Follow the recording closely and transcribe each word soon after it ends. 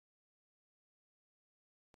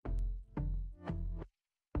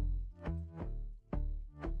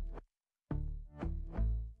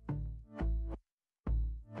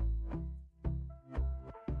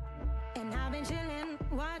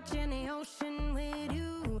watching the ocean with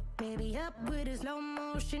you. Baby up with a slow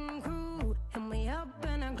motion crew. And we up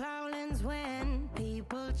in our clouds when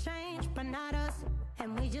people change, but not us.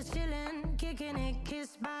 And we just chillin', kicking it,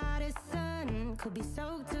 kissed by the sun. Could be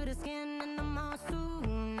soaked to the skin in the mall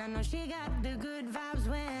soon. I know she got the good vibes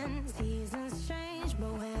when seasons change,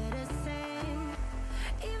 but we're the same.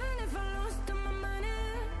 Even if I lost all my money,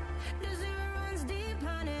 the zero runs deep,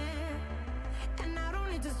 honey. And I don't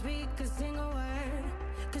need to speak a single word,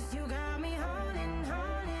 'cause you got me holding,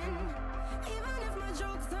 holding. Even if my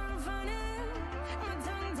jokes aren't funny, my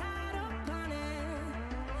tongue tied up on it.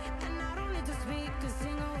 And I don't need to speak a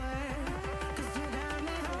single word, 'cause you got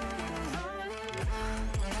me holding, holding.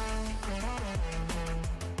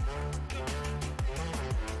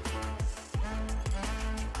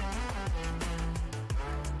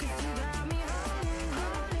 'Cause you got me holding,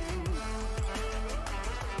 holding.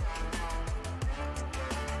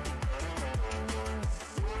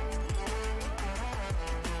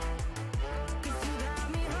 'Cause you got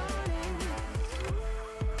me holding.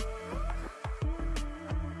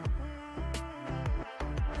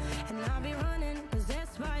 And I'll be running,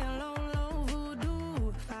 possessed by a low, low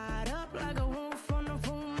voodoo. Fired up like a wolf on a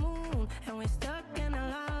full moon. And we're stuck in a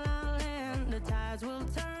la la land. The tides will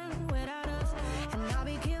turn without us. And I'll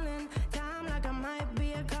be killing time like I might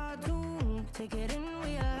be a cartoon. Take it in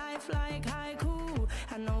real life like haiku.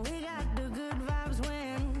 I know we got the good vibes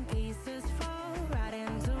when pieces fall right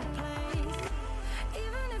into place.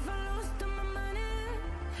 Even if I lost all my money,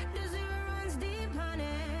 the zero runs deep,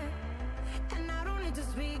 honey. And I don't need to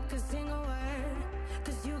speak a single word,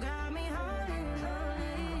 'cause you got me holding,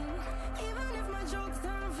 holding. Even if my jokes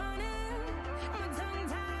aren't funny, my tongue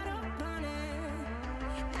tied up on it.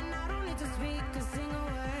 And I don't need to speak a single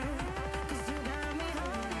word, 'cause you got me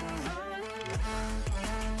holding, holding.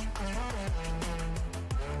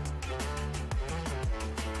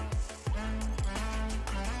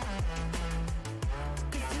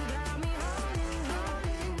 'Cause you got me holding,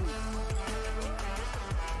 holding.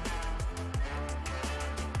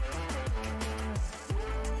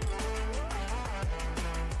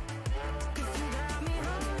 'Cause you got me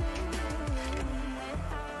holding.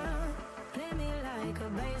 Play me like a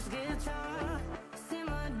bass guitar.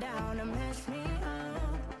 Simmer down and mess me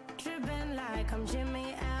up. Tripping like I'm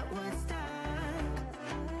Jimmy at Woodstock.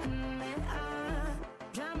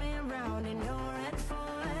 Drive me around in your red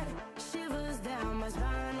Ford. Shivers down my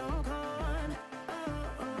spinal cord. Oh,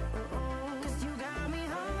 oh, oh, oh. 'Cause you got me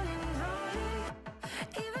holding, holding.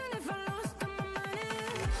 Even if I lost all my money,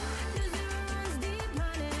 the zero runs deep,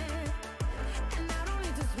 honey. And I don't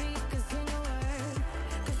need to speak a single word,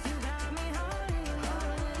 'cause you got me holding,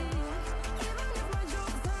 holding. Even if my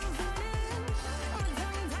jokes aren't funny, my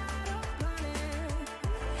tongue tied up on it.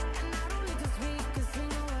 And I don't need to speak a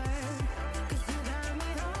single word, 'cause you got me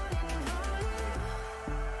holding, holding.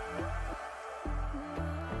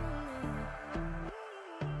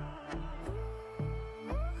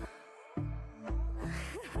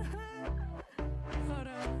 Hold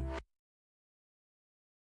on.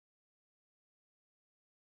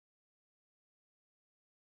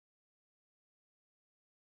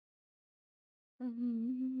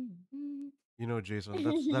 You know, Jason,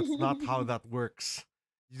 that's not how that works.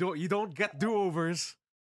 You don't get do-overs.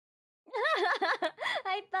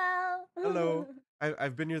 Hi, pal. Hello.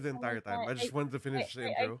 I've been here the Oh my entire time. God. I just wanted to finish the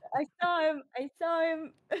intro. I saw him. I saw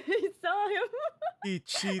him. I saw him. He I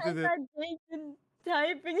cheated it. saw Jason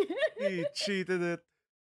typing. He cheated it.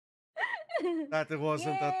 That it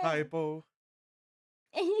wasn't a Yay. typo.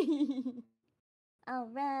 All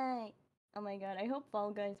right. Oh my God. I hope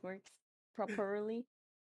Fall Guys works properly.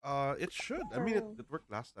 It should. I mean, Oh. it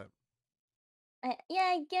worked last time.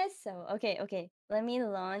 Yeah, I guess so. Okay. Let me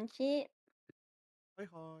launch it. Hi,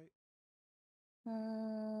 hi.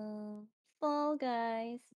 Fall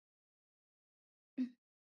Guys.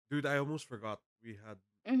 Dude, I almost forgot we had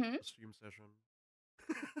Mm-hmm. a stream session.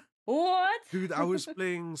 What? Dude, I was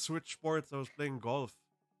playing Switch Sports. I was playing golf.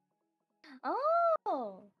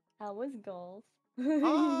 Oh, how was golf?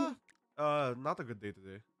 Not a good day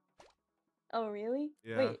today. Oh, really?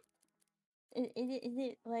 Yeah. Wait, is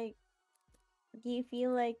it like, do you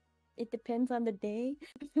feel like it depends on the day?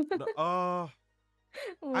 No,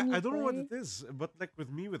 When you I don't know what play? it is, but like with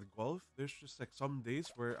me with golf, there's just like some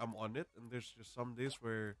days where I'm on it, and there's just some days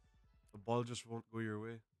where the ball just won't go your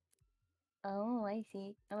way. Oh, I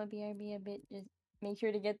see. I'm a BRB a bit. Just make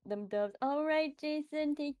sure to get them dubs. All right,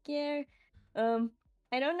 Jason, take care.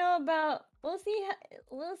 I don't know about. We'll see.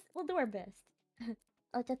 We'll do our best.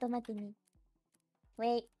 Oh, ちょっと待ってね.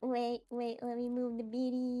 Wait. Let me move the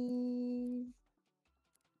beaties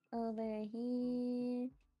over here.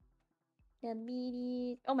 The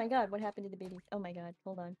beaties. Oh my god, what happened to the beaties? Oh my god,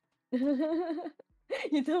 hold on.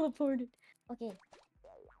 You teleported. Okay,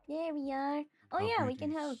 there we are. Oh The yeah, we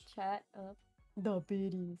can have beauties. chat up. The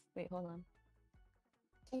beaties. Wait, hold on.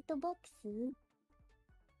 Chatbox.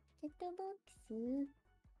 Chatbox.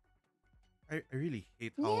 I really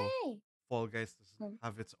hate how Yay! Fall Guys doesn't Hmm.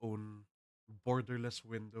 have its own borderless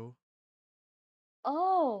window.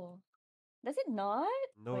 Oh, does it not?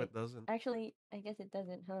 No, Wait, it doesn't. actually, I guess it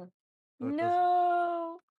doesn't, huh? No, it doesn't.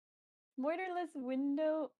 No! Borderless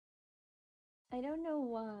window. I don't know The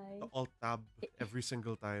why. alt tab every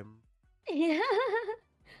single time. Yeah.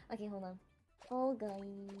 Okay, hold on. Fall guy.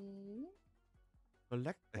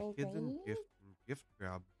 Collect a Fall hidden guy. gift and gift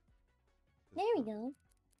grab. There we go.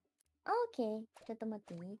 Okay. ちょっと待っ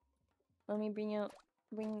てね. Let me bring out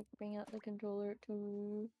the controller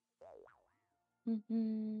too.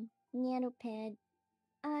 Pad.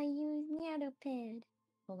 I use pad.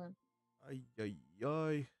 Hold on. Ay, ay,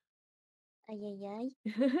 ay. Ay ay ay.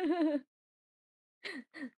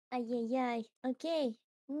 Ay ay ay. Okay.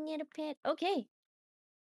 Pad. Okay.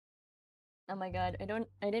 Oh my god, I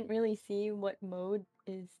didn't really see what mode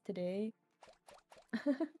is today.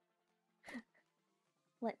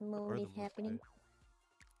 What What mode are the is modes happening? today?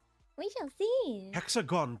 We shall see.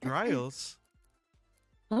 Hexagon trials.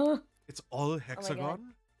 Oh It's all my god.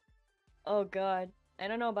 hexagon. Oh god. I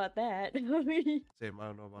don't know about that. Same. I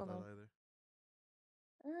don't know about Hold that on. either.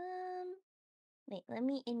 Wait, let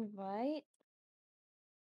me invite.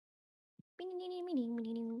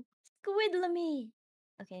 Squidlamy.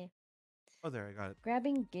 Okay. Oh, there, I got it.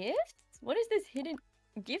 Grabbing gifts? What is this hidden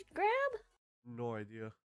gift grab? No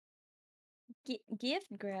idea.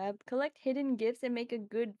 Gift grab. Collect hidden gifts and make a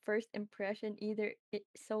good first impression either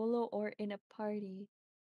solo or in a party.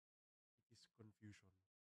 It's confusion.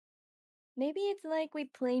 Maybe it's like we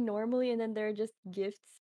play normally and then there are just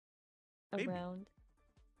gifts Maybe. around.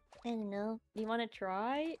 I don't know. Do you want to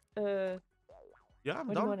try? Yeah, I'm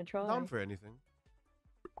What do you down. want to try? Down for anything.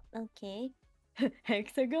 Okay.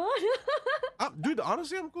 Hexagon? Dude,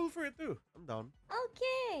 honestly, I'm cool for it too. I'm down.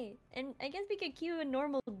 Okay. And I guess we could queue a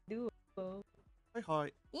normal duo. Hi,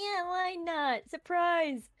 hi. Yeah, why not?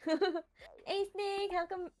 Surprise! Hey Snake,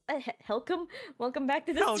 welcome back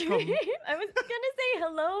to the Welcome. stream. I was gonna say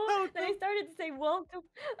hello, then I Welcome. started to say welcome.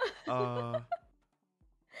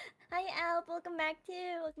 Hi Alp, welcome back to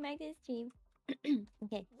the stream.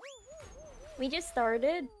 Okay. We just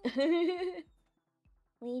started.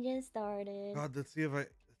 We just started. God, let's see if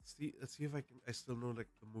I can. I still know like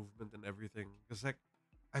the movement and everything. Cause like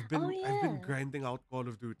I've Oh been yeah. grinding out Call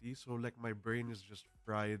of Duty, so like my brain is just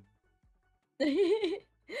fried.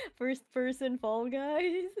 First person Fall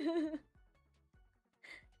Guys.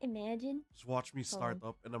 Imagine. Just watch me start on.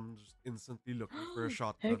 up, and I'm just instantly looking for a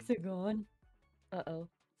shotgun. Hexagon. Uh-oh.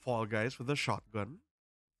 Fall Guys with a shotgun.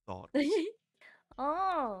 Thoughts?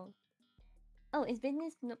 Oh. Oh, is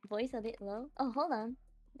Business voice a bit low? Oh, hold on.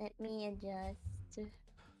 Let me adjust.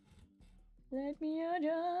 Let me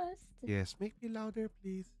adjust. Yes, make me louder,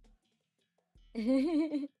 please.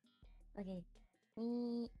 Okay.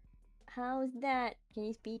 How's that? Can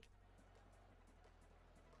you speak?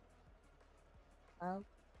 Oh.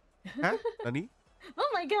 Huh? Nani? Oh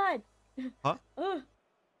my god! Huh? Oh,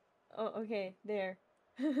 okay. There.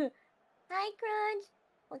 Hi, Crunch!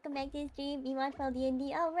 Welcome back to the stream. You want to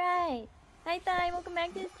D&D? Alright! Hi, Thai! Welcome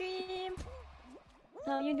back to the stream!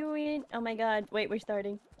 How you doing? Oh my god. Wait, we're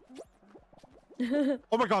starting.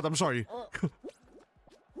 Oh my god, I'm sorry. Oh.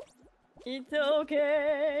 It's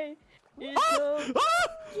okay! It's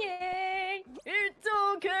okay! It's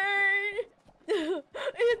okay!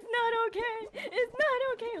 It's not okay! It's not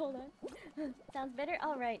okay! Hold on. Sounds better?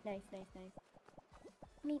 Alright, nice.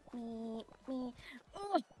 Me.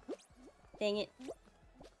 Oh. Dang it.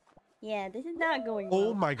 Yeah, this is not going well.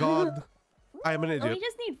 Oh my god. I am an Oh, idiot. we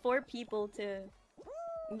just need 4 people to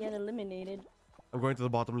get eliminated. I'm going to the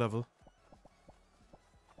bottom level.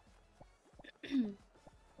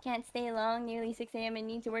 Can't stay long, nearly 6 a.m. and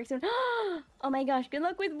need to work soon. Oh my gosh, good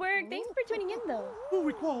luck with work. Thanks for tuning in though. Oh,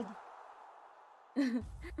 we called.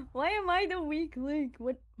 Why am I the weak link?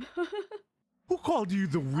 What? Who called you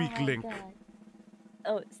the Oh weak my link? God.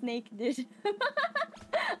 Oh, Snake did.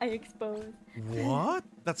 I exposed. What?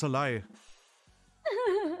 That's a lie.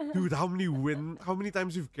 Dude, how many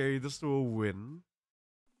times you've carried us to a win?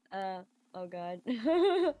 Oh god.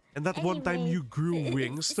 And that one time Anyways, you grew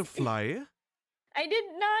wings to fly? I did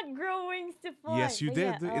not grow wings to fly. Yes, you but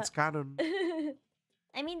did. yeah, It's canon.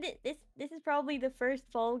 I mean, this is probably the first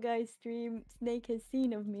Fall Guys stream Snake has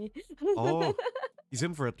seen of me. Oh, he's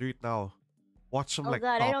in for a treat now. Watch some Oh like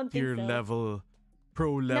god, I top don't think tier so. level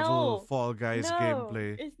pro level No, Fall Guys no,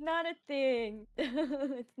 gameplay. it's not a thing.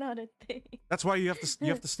 It's not a thing. That's why you have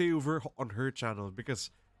to stay over on her channel, because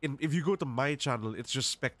if you go to my channel, it's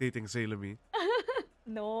just spectating Salami.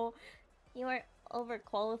 No, you are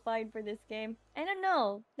overqualified for this game. I don't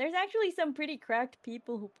know. There's actually some pretty cracked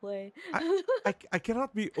people who play. I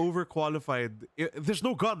cannot be overqualified. There's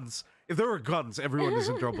no guns. If there were guns, everyone is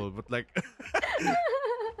in trouble. But like,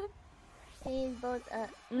 He's both.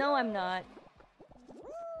 No, I'm not.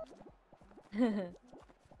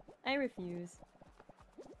 I refuse.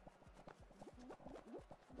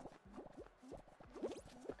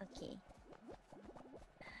 Okay.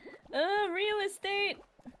 Real estate.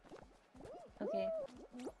 Okay.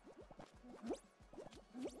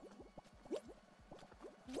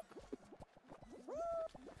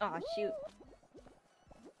 Oh shoot.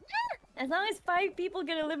 As long as 5 people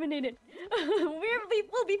get eliminated,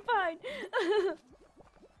 we'll be fine.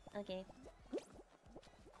 Okay.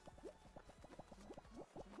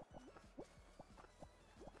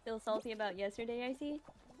 Still salty about yesterday, I see?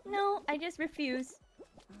 No, I just refuse.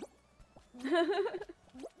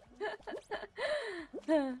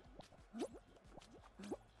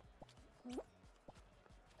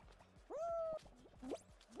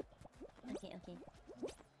 Okay, okay.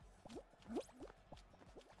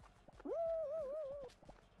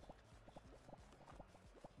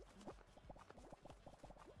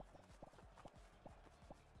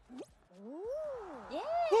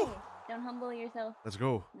 Yay! Don't humble yourself let's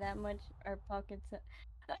go. that much. Our pockets.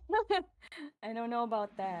 I don't know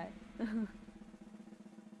about that.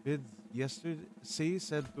 Did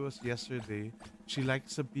said to us yesterday she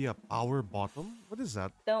likes to be a power bottom. What is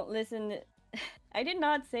that? Don't listen. I did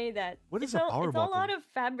not say that. What is it's a power It's a bottom? lot of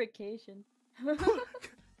fabrication.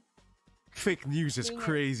 Fake news is Being a-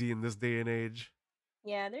 crazy in this day and age.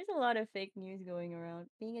 Yeah, there's a lot of fake news going around.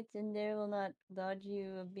 Being a Tinder will not dodge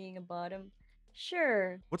you of being a bottom.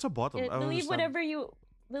 Sure, What's a bottom? I don't believe understand.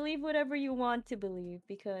 whatever you want to believe,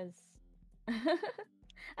 because I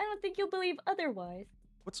don't think you'll believe otherwise.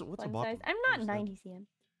 What's a Fun bottom? size. I'm I not don't understand.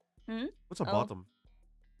 90 cm. What's a Oh. bottom?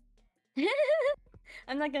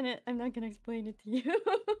 I'm not gonna explain it to you.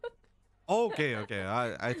 Okay, okay.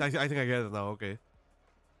 I think I get it now. Okay.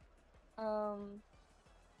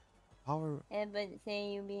 Power But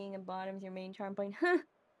saying you being a bottom's your main charm point.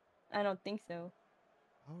 I don't think so.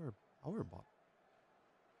 power bottom.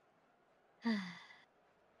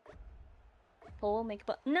 Pole make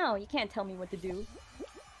but no, you can't tell me what to do.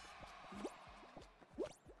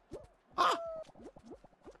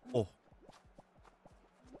 Oh.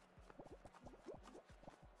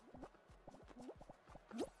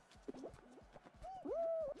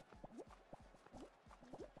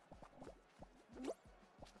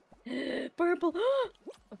 Purple.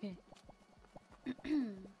 Okay.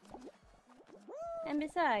 And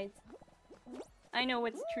besides, I know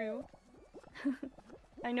what's true.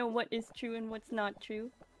 I know what is true and what's not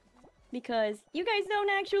true. Because you guys don't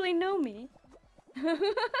actually know me.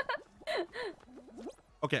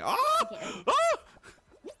 Okay. Ah! Okay. Ah!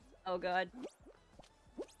 Oh god.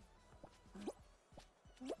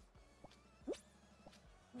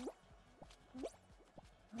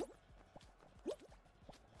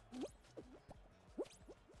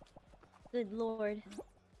 Good lord.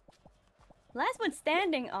 Last one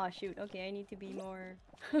standing. Oh shoot. Okay, I need to be more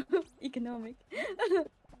economic.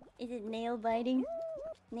 Is it nail biting?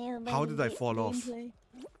 Nail biting. How did I fall off? gameplay?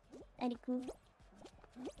 Any cool?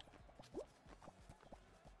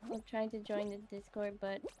 I'm trying to join the Discord,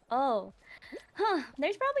 but oh,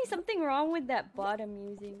 there's probably something wrong with that bot I'm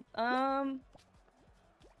using.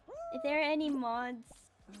 Is there any mods?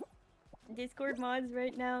 Discord mods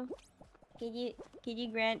right now? Could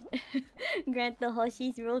you grant grant the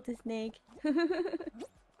Hoshi's rule to Snake?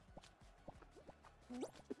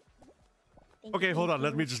 Okay, hold on.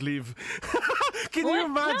 Let me just leave. Can What? you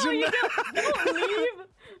imagine? No, you don't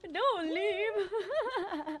leave! Don't leave!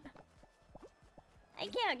 I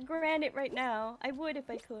can't grant it right now. I would if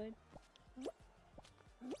I could.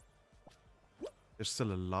 There's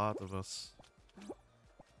still a lot of us.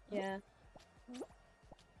 Yeah.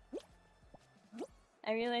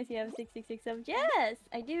 I realize you have 666 subs. Yes,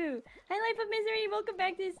 I do. Hi, Life of Misery. Welcome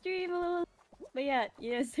back to the stream. But yeah,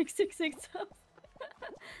 666 subs.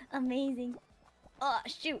 Amazing. Oh,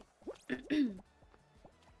 shoot.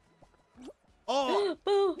 Oh!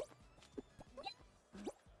 Boo.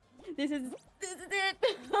 This is it.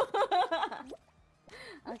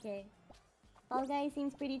 Okay. Fall Guy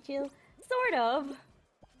seems pretty chill. Sort of.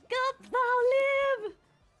 Go, live!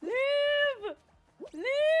 Live!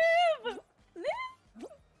 Live! Live!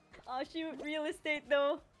 Oh shoot, real estate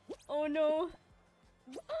though. Oh no.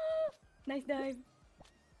 Nice dive.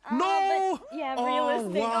 No! But yeah, Oh,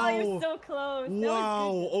 realistic. Oh, you're wow. so close. That was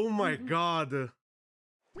Wow! good. Oh my god!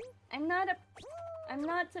 I'm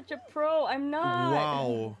not such a pro. I'm not.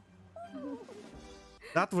 Wow!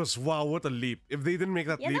 That was wow! What a leap! If they didn't make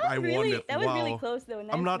that Yeah, leap, I won it. that was really Wow! close though. I'm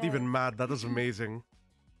Nice, not nice. even mad. That is amazing.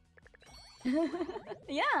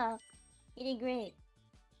 Yeah, you did great.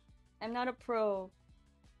 I'm not a pro.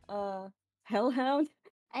 Hellhound.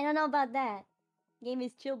 I don't know about that. Game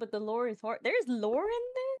is chill, but the lore is hard. There's lore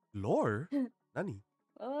in Lore? Nani? there.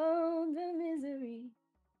 Oh, the misery.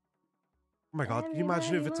 Oh my god! Can you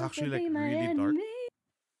imagine if Everybody it's wants to actually like be my really dark? enemy.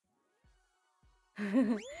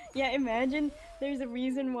 Yeah, imagine there's a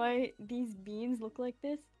reason why these beans look like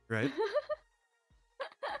this. Right?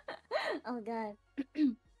 Oh god.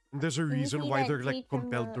 And there's a Can you reason see why that they're like tweet from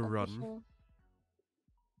compelled the to run. official-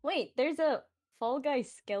 Wait, there's a Fall Guy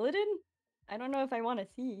skeleton? I don't know if I want to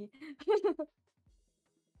see.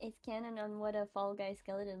 It's canon on what a Fall Guy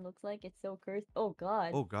skeleton looks like. It's so cursed. Oh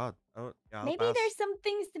god. Oh god. Oh, yeah, I'll Maybe pass. there's some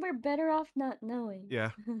things that we're better off not knowing. Yeah.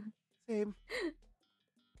 Same.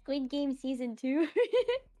 Squid Game season 2.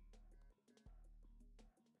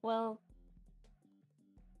 Well,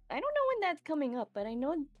 I don't know when that's coming up, but I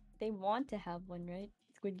know they want to have one, right?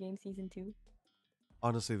 Squid Game season 2.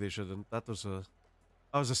 Honestly, they shouldn't. That was a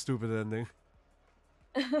stupid ending.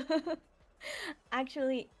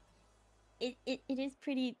 Actually, it is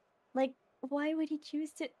pretty, like, why would he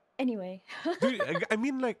choose to anyway? Dude, I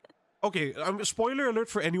mean, like, okay, spoiler alert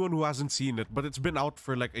for anyone who hasn't seen it, but it's been out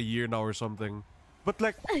for like a year now or something. But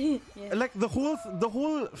like, Yeah. like the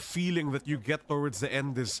whole feeling that you get towards the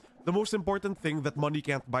end is the most important thing that money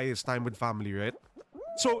can't buy is time with family, right?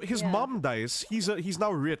 So his Yeah. mom dies. He's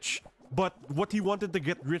now rich, but what he wanted to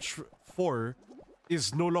get rich for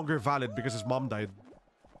is no longer valid because his mom died.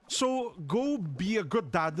 So go be a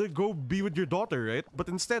good dad, go be with your daughter, right? But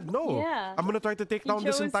instead, no. Yeah. I'm gonna try to take He down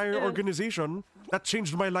this chose entire to- organization that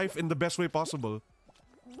changed my life in the best way possible.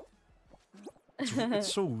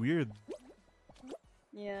 It's so weird.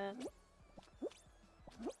 Yeah.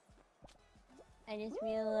 I just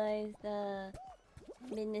realized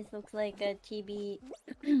business looks like a chibi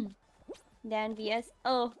Dan VS.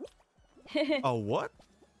 Oh. Oh, what?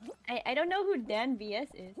 I don't know who Dan VS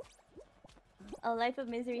is. A Life of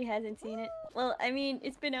Misery hasn't seen it. Well, I mean,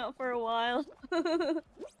 it's been out for a while.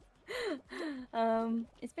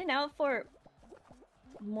 It's been out for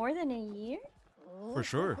more than a year? For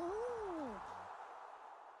sure.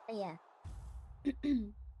 Yeah.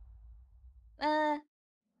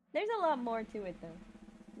 There's a lot more to it though.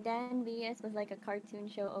 Dan VS was like a cartoon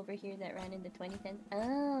show over here that ran in the 2010s.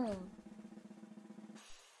 Oh.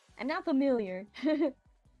 I'm not familiar.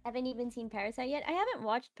 Haven't even seen Parasite yet. I haven't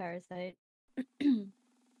watched Parasite.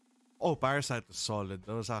 Oh, Parasite was solid.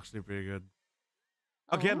 That was actually pretty good.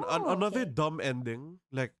 Again, Oh, another okay. dumb ending.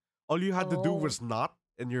 Like all you had to do Oh. was not,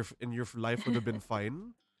 and your life would have been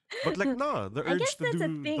fine. But like, nah, the I urge guess to that's a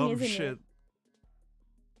do thing, dumb isn't shit.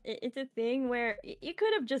 It's a thing where you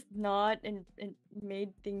could have just not and made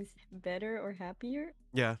things better or happier.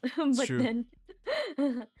 Yeah, But true. then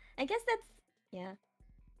I guess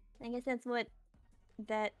that's what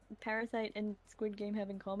that Parasite and Squid Game have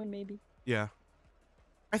in common, maybe. Yeah.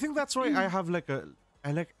 I think that's why I have like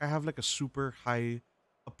a super high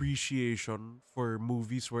appreciation for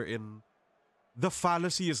movies wherein the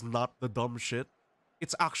fallacy is not the dumb shit.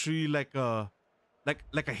 It's actually like a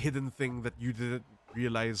hidden thing that you didn't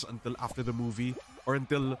realize until after the movie or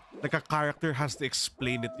until like a character has to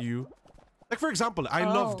explain it to you. Like for example, I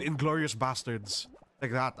loved Oh. Inglorious Bastards.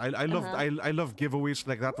 Like that. I loved Uh-huh. I love giveaways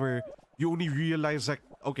like that where you only realize like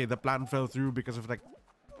okay, the plan fell through because of like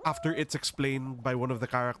after it's explained by one of the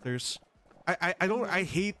characters. I don't I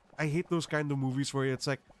hate those kind of movies where it's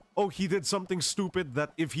like, oh, he did something stupid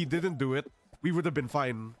that if he didn't do it, we would have been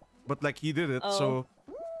fine. But like he did it, so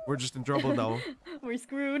we're just in trouble now. We're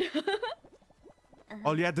screwed.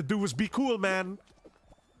 All you had to do was be cool, man.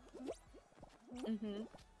 Mhm.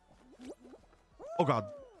 Oh god.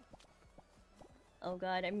 Oh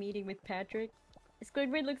god, I'm meeting with Patrick.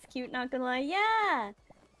 Squidward looks cute, not gonna lie. Yeah!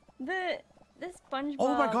 The SpongeBob.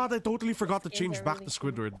 Oh my god, I totally forgot to skins change are back really to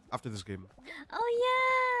cute. Squidward after this game. Oh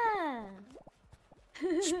yeah!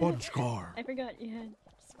 Sponge car. I forgot you had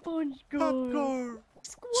SpongeBob. Car.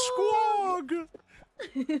 Squawk! Squawk!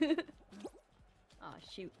 Oh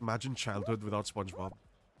shoot. Imagine childhood without SpongeBob.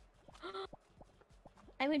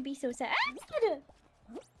 I would be so sad. Ah!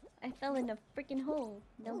 I fell in a freaking hole.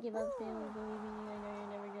 Don't give up, Sammy. Believe me, I know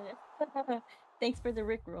you're never gonna. Thanks for the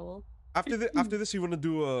Rickroll. After this, you wanna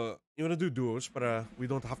do duos, but we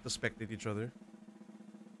don't have to spectate each other.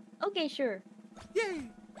 Okay, sure. Yay!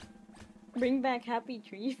 Bring back Happy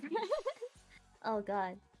Tree. Oh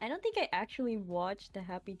god. I don't think I actually watched the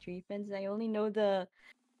Happy Tree Friends. I only know the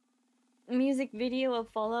music video of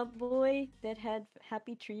Fall Out Boy that had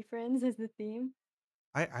Happy Tree Friends as the theme.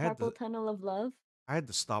 I had Carpal to Tunnel of Love. I had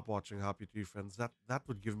to stop watching Happy Tree Friends. That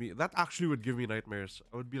actually would give me nightmares.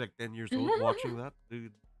 I would be like 10 years old watching that,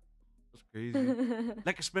 dude. That's crazy.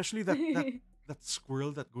 Like especially that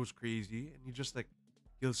squirrel that goes crazy and he just like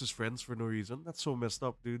kills his friends for no reason. That's so messed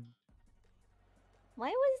up, dude. Why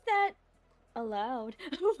was that allowed?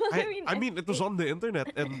 I mean it was on the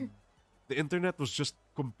internet and the internet was just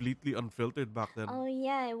completely unfiltered back then. Oh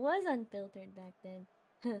yeah, it was unfiltered back then.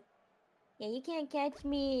 Yeah, you can't catch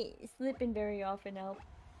me slipping very often now.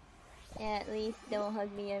 Yeah, at least Don't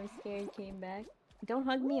Hug Me, I'm Scared came back. Don't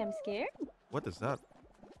Hug Me, I'm Scared? What is that?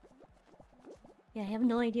 Yeah, I have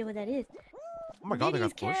no idea what that is. Oh my god, I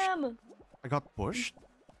Diddy's got pushed. Cam! I got pushed?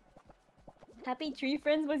 Happy Tree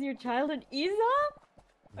Friends was your childhood Aesop?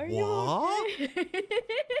 Are you okay?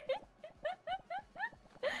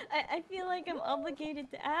 I feel like I'm obligated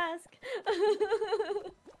to ask.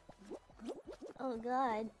 Oh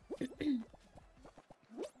god. It's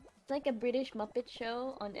like a British Muppet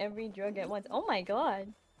show on every drug at once. Oh my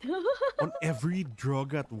god. On every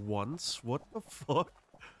drug at once? What the fuck?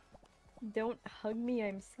 Don't Hug Me,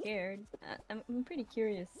 I'm Scared. I'm pretty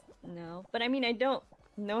curious now. But I mean, I don't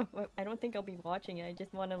know. I don't think I'll be watching it. I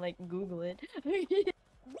just want to like Google it.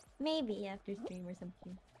 Maybe after stream or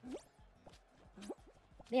something.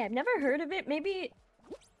 Yeah, I've never heard of it. Maybe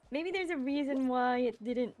there's a reason why it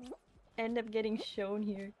didn't end up getting shown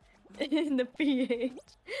here in the PH.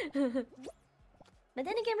 But then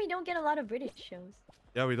again, we don't get a lot of British shows.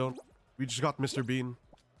 Yeah, we don't. We just got Mr. Bean.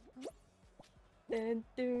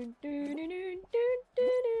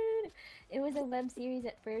 It was a web series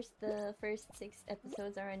at first. The first 6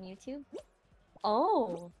 episodes are on YouTube.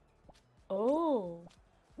 Oh. Oh.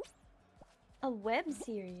 A web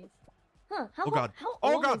series. Huh. How, Oh god. How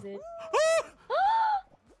Oh old god. is it?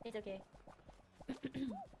 It's okay.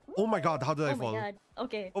 Oh my god, how did I Oh fall? my god.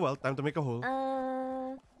 Okay. Oh well, time to make a hole.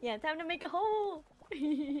 Yeah, time to make a hole.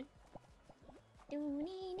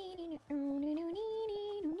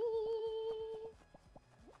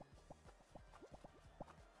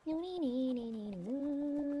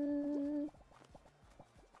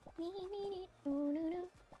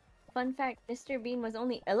 Fun fact, Mr. Bean was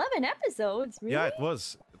only 11 episodes. Really? Yeah, it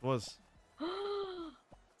was. It was.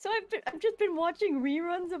 So I've just been watching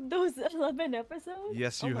reruns of those 11 episodes?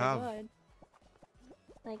 Yes, Oh you my have. God.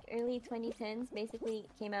 Like early 2010s, basically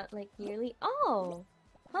came out like yearly. Oh!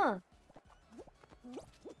 Huh.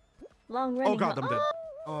 Long running. Oh god, huh? I'm dead.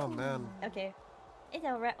 Oh man. Okay. It's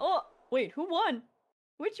alright. Oh! Wait, who won?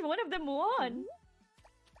 Which one of them won?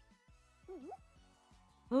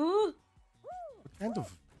 Huh? What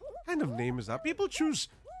kind of name is that? People choose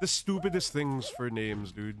the stupidest things for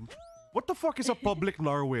names, dude. What the fuck is a public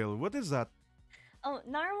narwhal? What is that? Oh,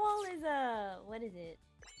 narwhal is a... What is it?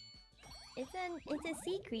 It's a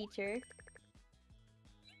sea creature.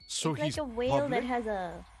 So It's he's like a whale public? that has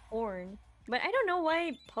a horn. But I don't know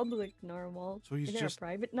why public narwhal. So he's is there just- a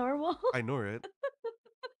private narwhal? I know, right?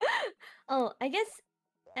 Oh, I guess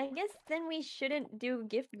then we shouldn't do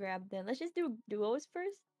gift grab then. Let's just do duos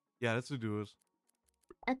first. Yeah, let's do duos.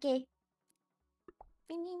 Okay.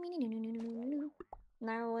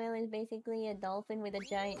 Narwhal is basically a dolphin with a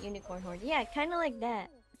giant unicorn horn. Yeah, kind of like that.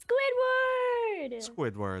 Squidward!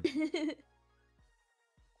 Squidward.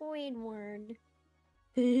 Squidward.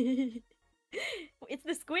 It's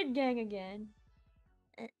the Squid Gang again.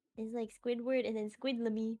 It's like Squidward and then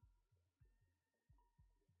Squidlamy.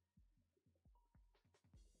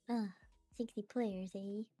 Ah, 60 players,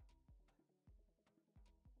 eh?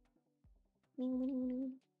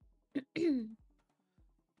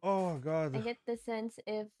 Oh god. I get the sense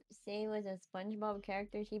if Say was a SpongeBob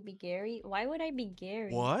character, she'd be Gary. Why would I be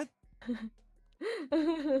Gary? What?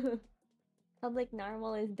 Public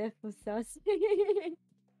narwhal is definitely sus.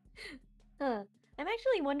 Huh. I'm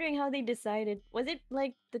actually wondering how they decided. Was it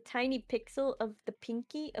like the tiny pixel of the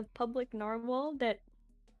pinky of Public Narwhal that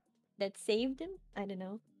saved him? I don't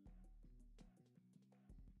know.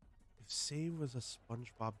 If Say was a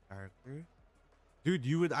SpongeBob character, dude,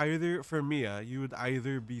 you would either for me, you would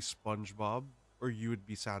either be SpongeBob or you would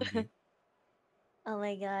be Sandy. Oh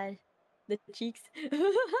my god. The cheeks.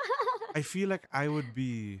 I feel like I would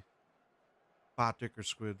be Patrick or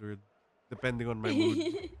Squidward, depending on my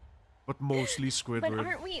mood. But mostly Squidward. But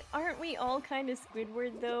aren't we all kind of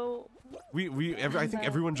Squidward though? I think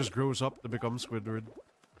everyone just grows up to become Squidward.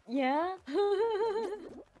 Yeah.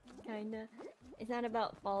 Kinda. It's not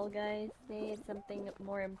about Fall Guys. Say it's something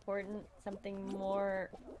more important, something more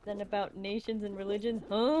than about nations and religions.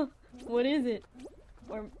 Huh? What is it?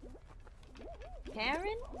 Or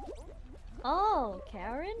Karen? Oh,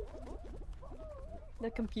 Karen? The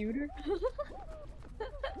computer?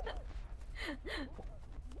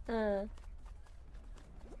 uh,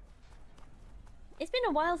 it's been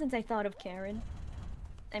a while since I thought of Karen.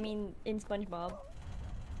 I mean, in SpongeBob.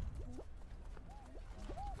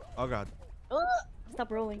 Oh god.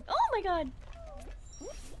 Stop rolling. Oh my god!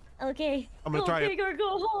 Okay. I'm gonna try Go it. big or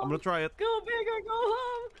go home. I'm gonna try it. Go big or go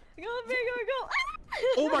home. Go big or go.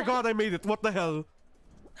 Oh my god, I made it. What the hell?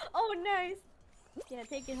 Oh, nice. Yeah,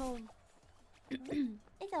 take it home.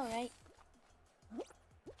 It's alright.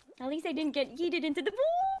 At least I didn't get yeeted into the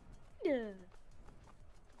void.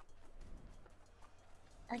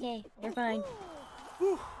 Okay, we're fine.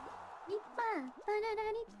 Whew.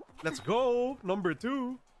 Let's go. Number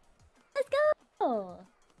 2. Let's go.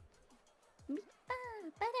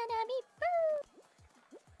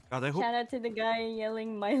 God, I hope Shout out to the guy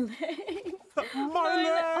yelling my leg.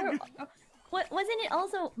 my leg. What wasn't it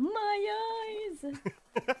also my eyes?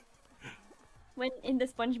 When in the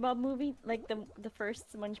SpongeBob movie, like the first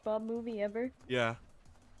SpongeBob movie ever. Yeah.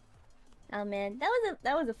 Oh man,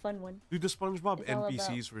 that was a fun one. Dude, the SpongeBob It's all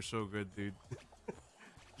NPCs were so good, dude.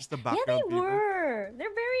 Just the Yeah, background they people. were.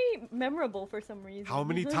 They're very memorable for some reason. How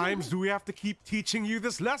many times do we have to keep teaching you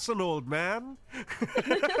this lesson, old man?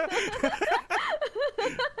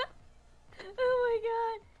 Oh my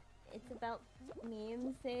god. It's about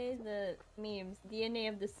memes, say the memes. DNA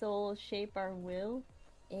of the soul shape our will.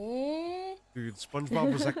 Eh? Dude,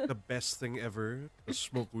 SpongeBob was like the best thing ever to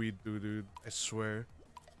smoke weed, dude. I swear.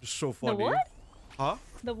 Just so funny. The what? Huh?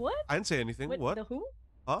 The what? I didn't say anything. What? The who?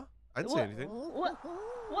 Huh? I didn't say anything. What?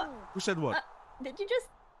 What? Who said what? Did you just...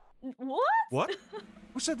 What? What?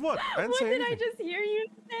 Who said what? I didn't What say did anything. I just hear you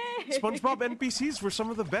say? SpongeBob NPCs were some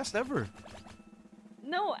of the best ever.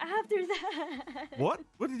 No, after that. What?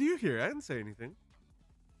 What did you hear? I didn't say anything.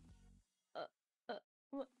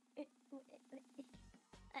 What?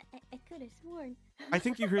 I could have sworn. I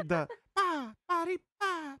think you heard the ba ba dee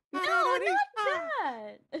ba ba No, da dee not ba.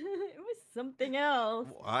 that. It was something else.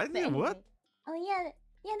 I But didn't. What? anyway. Oh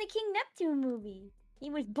yeah, the King Neptune movie. He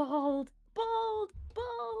was bald.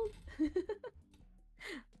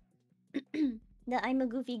 The I'm a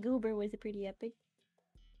Goofy Goober was pretty epic.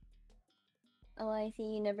 Oh, I see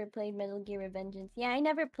you never played Metal Gear Revengeance. Yeah, I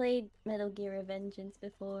never played Metal Gear Revengeance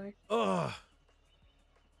before. Ugh.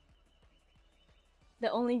 The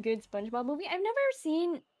only good SpongeBob movie. I've never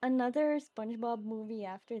seen another SpongeBob movie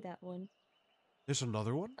after that one. There's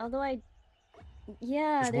another one? Although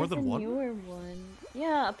yeah, There's more there's a than one? newer one.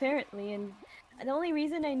 Yeah, apparently, and the only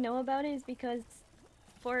reason I know about it is because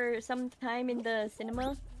for some time in the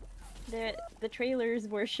cinema, the trailers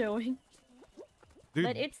were showing. Dude,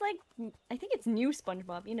 But it's like, I think it's new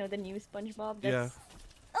SpongeBob. You know, the new SpongeBob. yeah.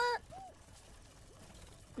 That's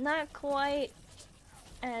not quite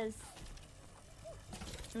as.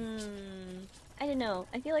 I don't know.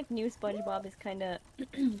 I feel like new SpongeBob is kind of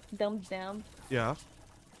dumbed down. Yeah.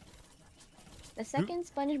 The second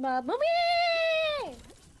SpongeBob movie!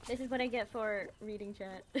 This is what I get for reading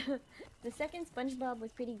chat. The second SpongeBob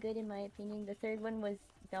was pretty good in my opinion. The third one was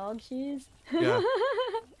dog shoes. Yeah.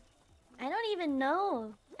 I don't even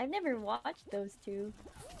know. I've never watched those two.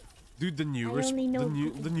 Dude, the newer only know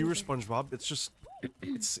the newer SpongeBob, it's just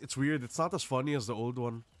it's weird. It's not as funny as the old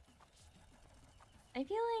one. I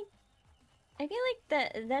feel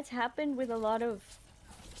like that's happened with a lot of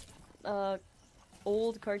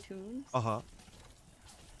old cartoons. Uh-huh.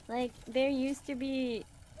 Like there used to be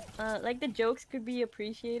like the jokes could be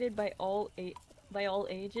appreciated by all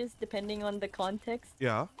ages depending on the context.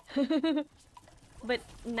 Yeah. But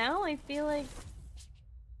now I feel like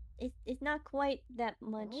it's not quite that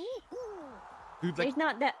much. Dude, like There's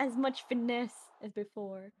not that as much finesse as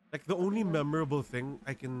before. Like the only memorable thing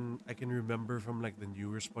I can remember from like the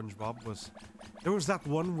newer SpongeBob was there was that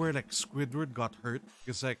one where like Squidward got hurt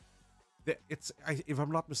because like if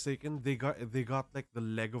I'm not mistaken they got like the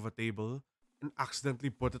leg of a table and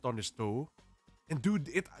accidentally put it on his toe, and dude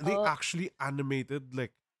they actually animated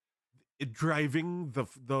like it driving the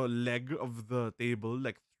leg of the table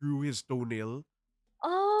like through his toenail.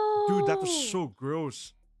 Oh, Dude, that was so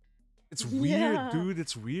gross. It's weird, Yeah. dude.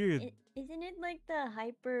 It's weird. Isn't it like the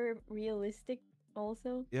hyper realistic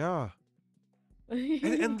also? Yeah.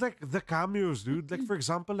 And like the cameos, dude. Like for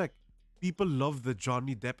example, like people love the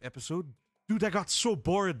Johnny Depp episode. Dude, I got so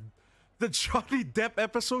bored. The Johnny Depp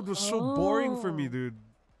episode was so boring for me, Oh. dude.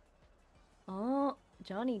 Oh,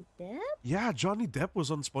 Johnny Depp? Yeah, Johnny Depp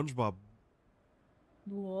was on SpongeBob.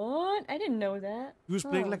 What? I didn't know that. He was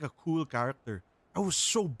playing Huh. like a cool character. I was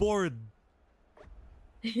so bored.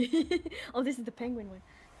 Oh, this is the penguin one.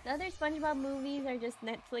 The other SpongeBob movies are just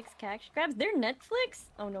Netflix cash grabs. They're Netflix?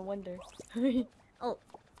 Oh, no wonder. Oh,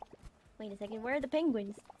 wait a second. Where are the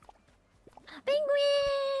penguins? Penguin!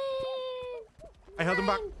 I held him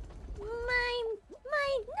back. Mine!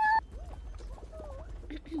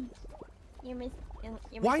 No! You're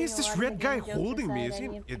Why missing is a this lot of red the guy game jokes holding me? aside, Is he an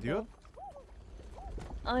any of the idiot? people.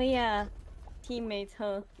 Oh yeah, teammates,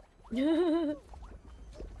 huh? Well,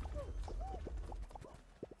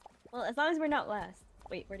 as long as we're not last.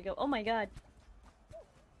 Wait, where to go? Oh my god.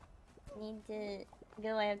 Need to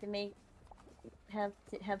go. I have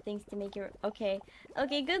to have things to make your. Okay.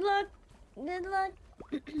 Okay. Good luck. Good luck.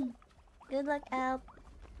 Good luck, Alp.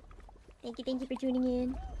 Thank you for tuning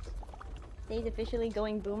in. Today's officially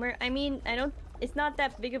going boomer. I mean, it's not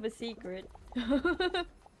that big of a secret. I'm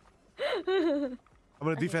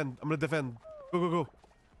gonna defend. I'm gonna defend. Go, go, go.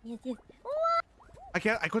 Yes. I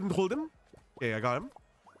couldn't hold him. Okay, I got him.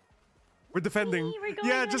 We're defending. Whee, we're going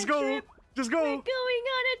Yeah, on just a go. trip. Just We're go. going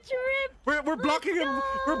on a trip. We're blocking him. go.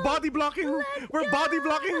 We're body blocking. We're body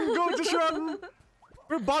blocking. Go, just run.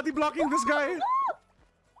 We're body blocking this guy. No!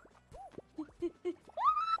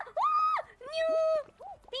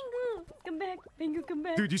 Pingu! Come back. Pingu, come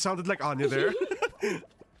back. Dude, you sounded like Anya there.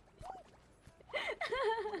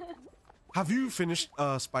 Have you finished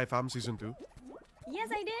Spy Fam Season 2? Yes,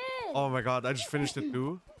 I did. Oh my god, I just finished it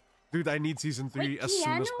too. Dude, I need Season 3 Wait, as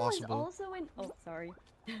soon as Keanu possible. was also in. Oh, sorry.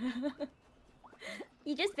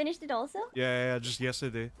 You just finished it also? Yeah, just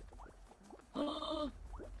yesterday.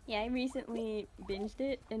 Yeah, I recently binged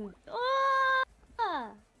it and.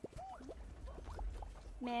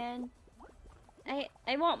 Man, I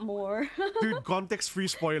want more. Dude, context-free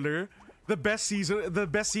spoiler. The best scene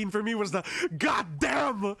for me was the God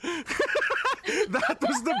damn! That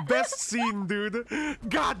was the best scene, dude.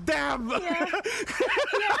 God damn! Yeah.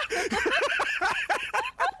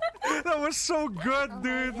 That was so good, Oh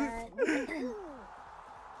dude. my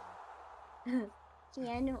god.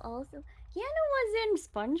 Keanu also. Keanu was in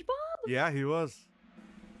SpongeBob? Yeah, he was.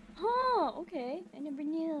 Huh, okay. I never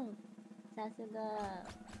knew. Sasuga,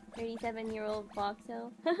 37-year-old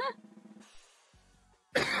Foxo.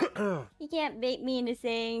 You can't bait me into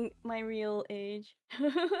saying my real age.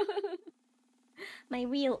 My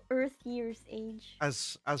real Earth years age.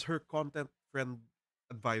 As her content friend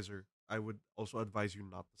advisor, I would also advise you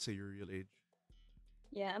not to say your real age.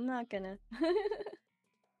 Yeah, I'm not gonna.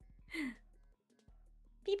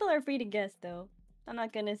 People are free to guess, though. I'm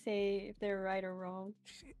not gonna say if they're right or wrong.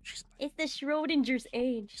 She's It's the Schrodinger's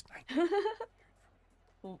age.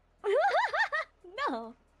 19.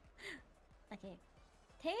 No. Okay.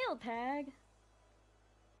 Tail tag.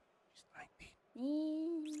 She's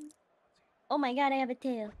 19. Oh my god, I have a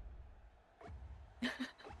tail.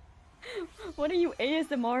 What are you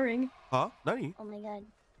ASMRing? Huh? Nani? Oh my god.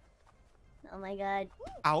 Oh my god.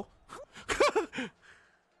 Ow.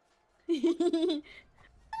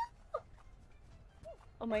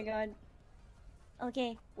 Oh my god.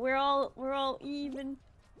 Okay, we're all even.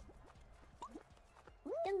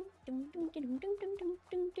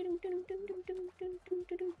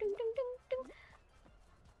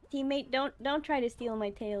 Teammate, don't try to steal my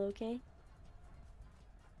tail, okay?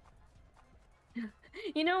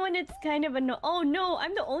 You know when it's kind of oh no,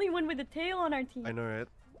 I'm the only one with a tail on our team. I know, right?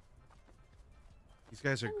 These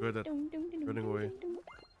guys are good at running away.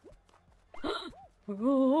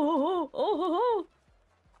 Oh.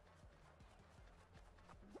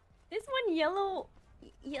 This one yellow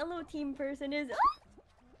team person is.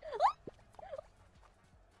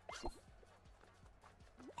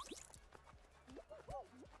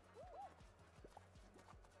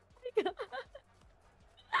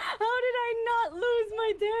 How did I not lose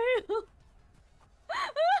my tail?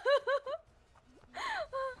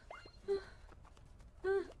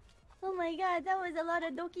 Oh my god, that was a lot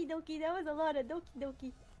of doki doki. That was a lot of doki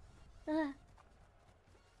doki.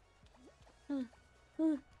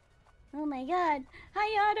 Oh my god.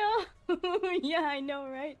 Hi, Otto. Yeah, I know,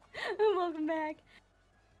 right? Welcome back.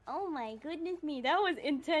 Oh my goodness me. That was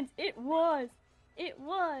intense. It was. It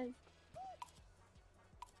was.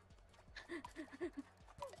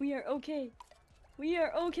 We are okay. We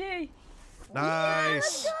are okay.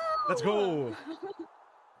 Nice. Yeah, Let's go.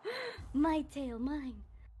 My tail, mine.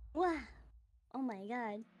 Wow. Oh my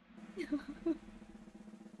god.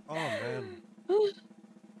 Oh man.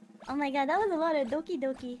 Oh my god, that was a lot of doki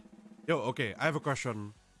doki. Yo, okay, I have a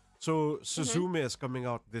question. So Suzume is coming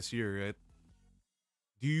out this year, right?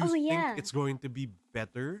 Do you think yeah. it's going to be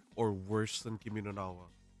better or worse than Kimi no Nawa?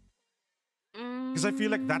 Because I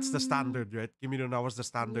feel like that's the standard, right? Kimi no Nawa is the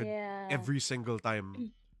standard Yeah. every single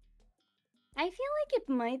time. I feel like it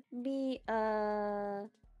might be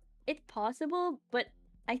it's possible, but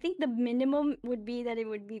I think the minimum would be that it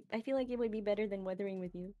would be. I feel like it would be better than Weathering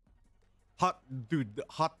with You. Hot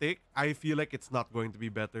take. I feel like it's not going to be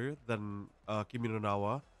better than Kimi no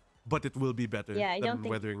Nawa, but it will be better Yeah, I than don't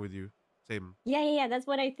think. Weathering with You. Same. Yeah. That's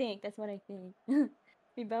what I think. That's what I think.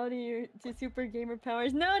 We bow to super gamer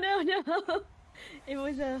powers. No. It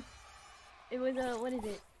was a. What is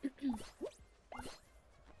it?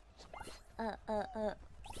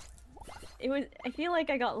 It was. I feel like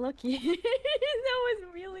I got lucky. That was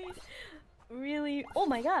really. Oh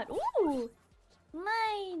my god! Ooh,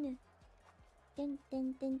 mine.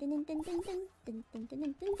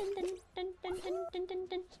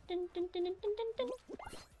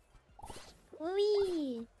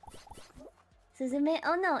 Wee. Suzume.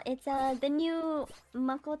 Oh no, it's the new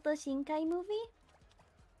Makoto Shinkai movie.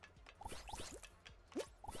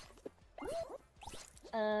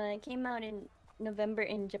 It came out in November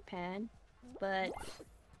in Japan, but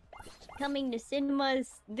coming to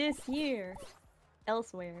cinemas this year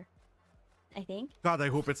elsewhere, I think. God, I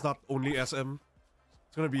hope it's not only SM.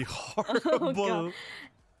 It's gonna be Oh, horrible. God.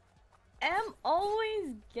 M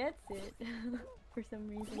always gets it for some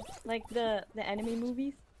reason, like the anime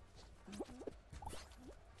movies.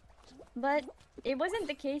 But it wasn't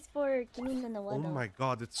the case for Kimi no Na wa. Oh my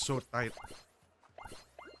god, it's so tight.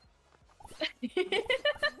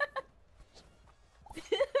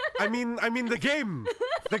 I mean the game.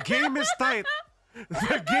 The game is tight.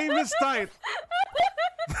 The game is tight.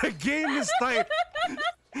 The game is tight.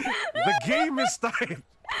 The game is tight.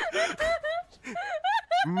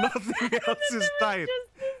 Nothing else is tight.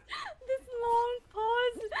 Just this long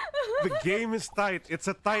pause. The game is tight. It's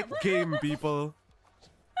a tight game, people.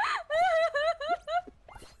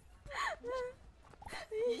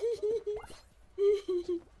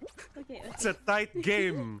 Okay. It's a tight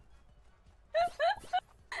game.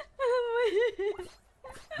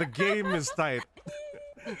 The game is tight.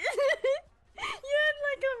 You had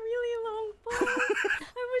like a really long pause.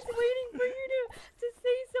 I was waiting for you to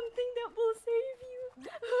say something that will save you.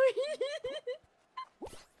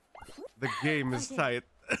 The game is tight.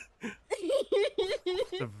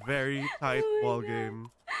 It's a very tight Oh my ball God.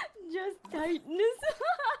 game. Just tightness.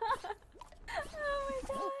 Oh my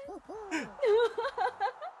god.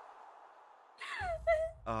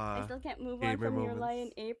 I still can't move on gamer from Your moments. Lie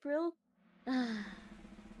in April.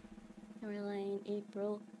 Your Lie in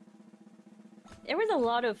April. There was a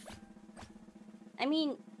lot of... I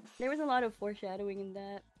mean, there was a lot of foreshadowing in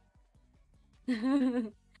that.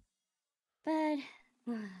 But...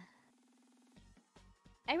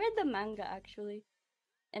 I read the manga, actually.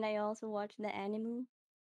 And I also watched the anime.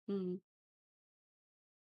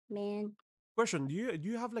 Man. Question: Do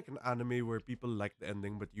you have like an anime where people like the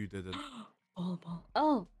ending but you didn't?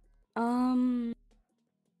 Oh,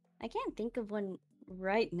 I can't think of one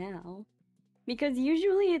right now, because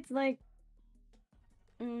usually it's like,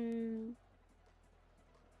 I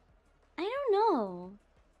don't know.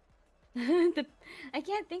 I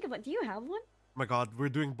can't think of it. Do you have one? My God, we're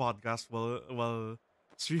doing podcast while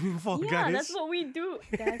streaming Fall Yeah, Guys. that's what we do.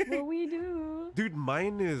 That's what we do. Dude,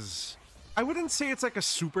 mine is... I wouldn't say it's like a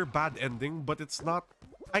super bad ending, but it's not...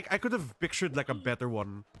 I could have pictured like a better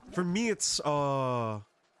one. For me, it's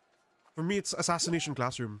Assassination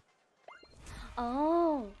Classroom.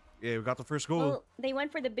 Oh. Yeah, we got the first goal. Well, they went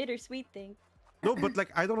for the bittersweet thing. No, but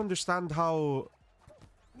like I don't understand how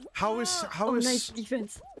is nice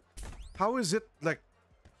defense. how is it like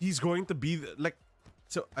he's going to be like,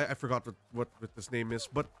 so I forgot what his name is,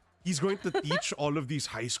 but he's going to teach all of these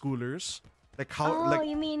high schoolers like how like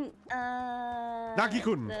you mean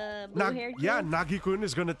Nagi-kun. the blue-haired kid? Yeah, Nagi-kun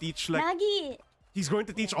is gonna teach like Nagi. he's going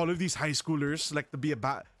to teach all of these high schoolers like to be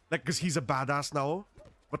because he's a badass now,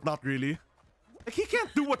 but not really. Like he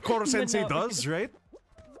can't do what Koro Sensei does, right?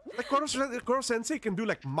 Like Koro Sensei can do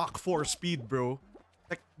like Mach 4 speed, bro.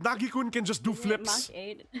 Like Nagi-kun can just do flips. Mach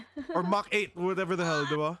 8. Or Mach 8, whatever the hell,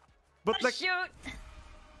 diba? But like Shoot.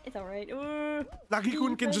 It's alright.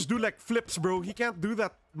 Nagi-kun can just do like flips, bro. He can't do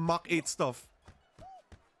that Mach 8 stuff.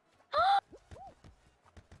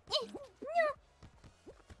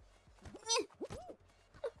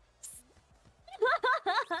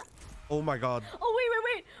 Oh my god. Oh wait!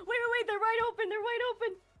 They're wide open. They're wide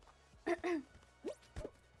open.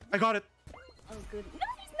 I got it. Oh good.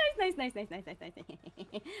 Nice.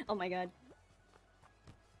 Oh my god.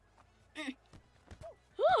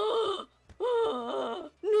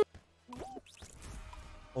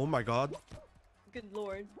 Oh my god. Good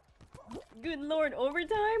lord. Good lord.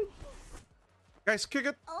 Overtime. Guys, kick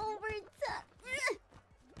it. Overtime.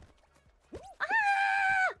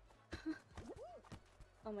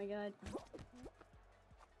 Oh my god.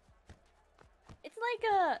 It's like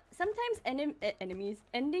sometimes enemies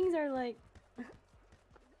endings are like.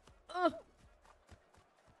 Ugh.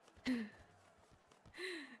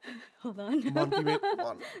 Hold on. Come on, teammate. Come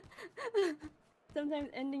on. Sometimes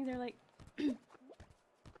endings are like.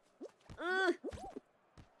 Ugh.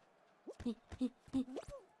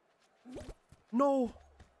 No.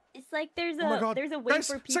 It's like there's Oh my a God. there's a way Guys,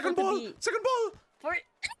 for people second to ball. be Second ball. for.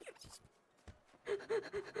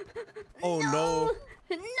 Oh no.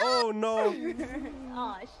 No! Oh no.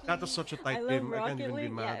 Aw, That was such a I tight love game. I can't Rocket even be League.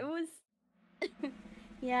 Yeah, mad. it was.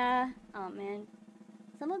 Yeah. Oh man.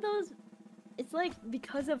 Some of those, it's like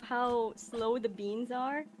because of how slow the beans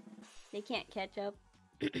are, they can't catch up.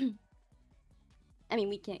 I mean,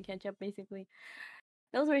 we can't catch up basically.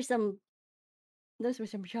 Those were some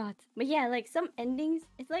shots. But yeah, like some endings,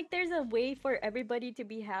 it's like there's a way for everybody to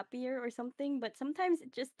be happier or something, but sometimes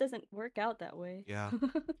it just doesn't work out that way. Yeah.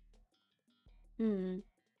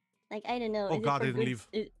 Like I don't know. Oh is God, it I for didn't leave.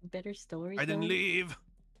 better stories? I didn't leave.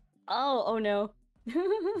 Oh no.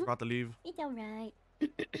 Forgot to leave. It's alright.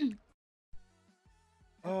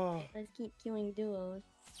 Oh Let's keep queuing duos.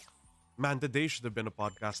 man, today should have been a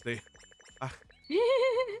podcast day. I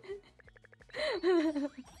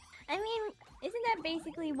mean, isn't that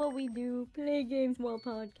basically what we do? Play games while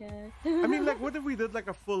podcast. I mean, like, what if we did like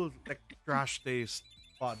a full like trash taste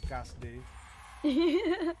podcast day?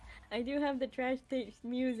 I do have the trash taste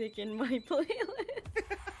music in my playlist.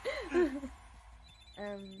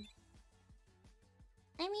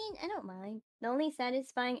 I mean, I don't mind. The only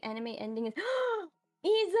satisfying anime ending is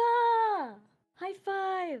Isa! High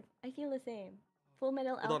five! I feel the same. Full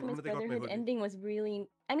Metal Hold on, I'm Alchemist gonna take off my Brotherhood hoodie. ending was really...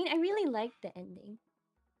 I mean, I really liked the ending.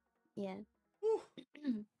 Yeah.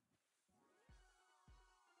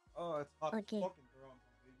 Oh, it's hot. Okay. Fucking Toronto,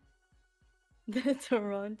 baby. The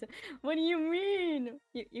Toronto. What do you mean?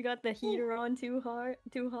 You got the heater on too hard?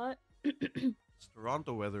 Too hot? It's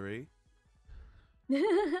Toronto weather, eh? Hi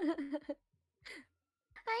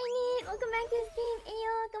Nick! Welcome back to the stream!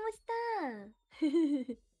 Ayo! Kamusta?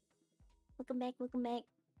 Welcome back, welcome back.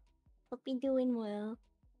 Hope you're doing well.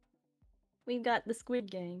 We've got the Squid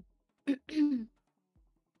Gang.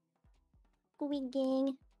 Squid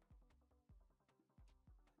Gang.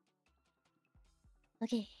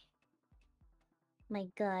 Okay. My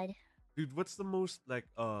god. Dude, what's the most like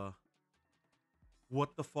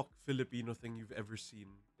what the fuck Filipino thing you've ever seen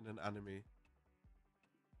in an anime?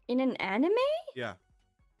 In an anime? Yeah.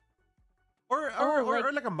 Or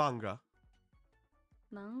like a manga.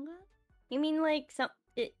 Manga? You mean like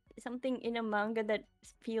something in a manga that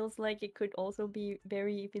feels like it could also be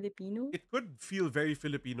very Filipino? It could feel very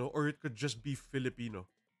Filipino, or it could just be Filipino.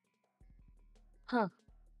 Huh.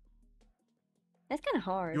 That's kind of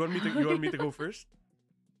hard. You want me to go first?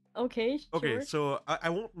 Okay, sure. Okay, so I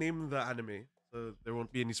won't name the anime, so there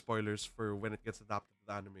won't be any spoilers for when it gets adapted to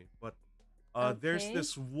the anime. But there's Okay.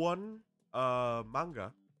 this one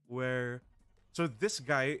manga where, so this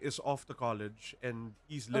guy is off to college and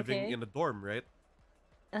he's living Okay. in a dorm, right?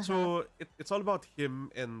 Uh-huh. So it's all about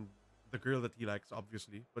him and the girl that he likes,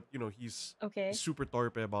 obviously. But you know, he's Okay. super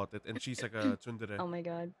torpe about it, and she's like a tsundere. Oh my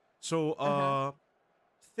god. So Uh-huh.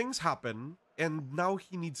 things happen, and now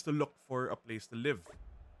he needs to look for a place to live.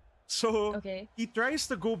 So Okay. he tries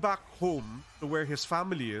to go back home to where his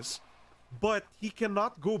family is, but he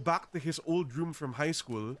cannot go back to his old room from high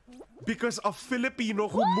school because a Filipino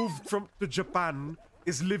who moved to Japan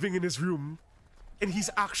is living in his room, and he's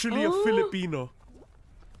actually a Oh. Filipino.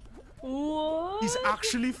 What? He's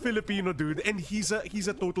actually Filipino, dude, and he's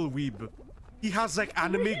a total weeb. He has like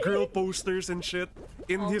anime girl posters and shit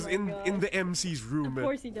in Oh his my in the MC's Of room,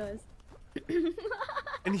 course he does.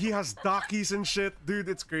 and he has dakis and shit, dude.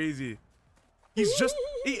 It's crazy. He's just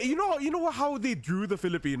you know how they drew the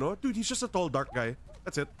Filipino, dude. He's just a tall dark guy.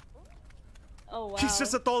 That's it. Oh wow. He's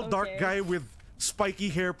just a tall dark Okay. guy with spiky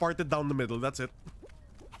hair parted down the middle. That's it.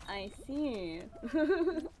 I see.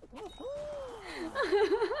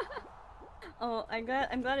 Oh, I'm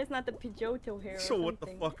glad it's not the Pijoto hair. Or So what the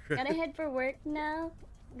something. fuck? Gotta head for work now.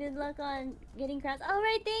 Good luck on getting crowds. All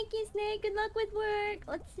right, thank you, Snake. Good luck with work.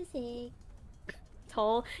 What's to say?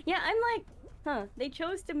 Tall? Yeah, I'm like, huh? They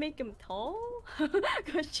chose to make him tall?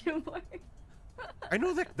 Question mark. I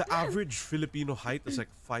know that the average Filipino height is like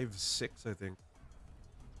 5'6", I think.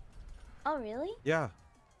 Oh really? Yeah.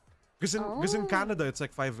 Because in Oh. Canada it's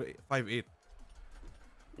like 5'8".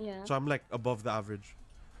 Yeah. So I'm like above the average.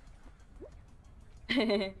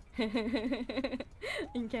 In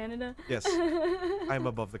Canada? Yes. I'm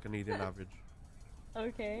above the Canadian average.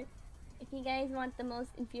 Okay. If you guys want the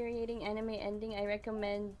most infuriating anime ending, I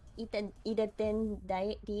recommend Itaten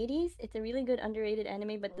Deities. It's a really good underrated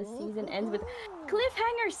anime, but the season ends with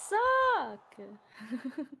cliffhangers suck.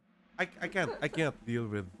 I can't deal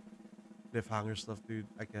with cliffhanger stuff, dude.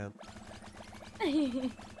 I can't.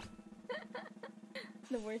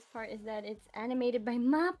 The worst part is that it's animated by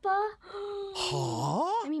Mappa.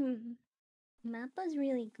 Huh? I mean, Mappa's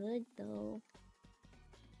really good though.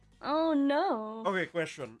 Oh no. Okay,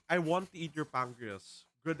 question. I want to eat your pancreas.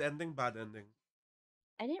 Good ending, bad ending.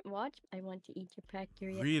 I didn't watch I Want to Eat Your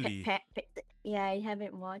Pancreas. Really? Yeah, I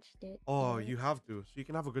haven't watched it. Oh, yet. you have to, so you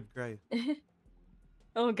can have a good cry.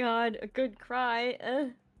 Oh god, a good cry.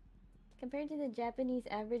 Compared to the Japanese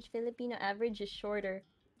average, Filipino average is shorter.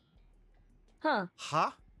 Huh.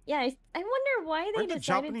 Huh? Yeah, I wonder why they Aren't the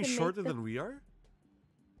decided Japanese to make shorter the... than we are?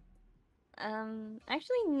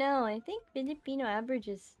 Actually no. I think Filipino average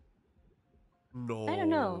is... No. I don't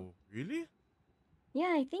know. Really?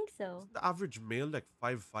 Yeah, I think so. Isn't the average male like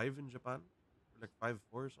 5'5" in Japan? Or like 5'4"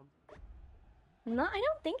 or something? No, I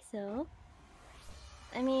don't think so.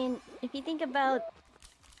 I mean, if you think about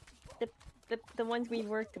the ones we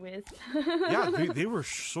worked with. Yeah, they were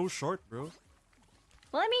so short, bro.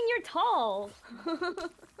 Well, I mean, you're tall.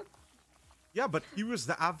 Yeah, but he was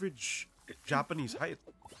the average Japanese height.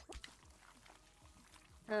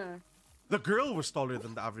 Huh. The girl was taller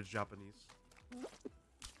than the average Japanese.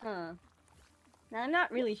 Huh. Now, I'm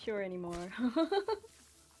not really sure anymore.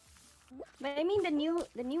 But I mean, the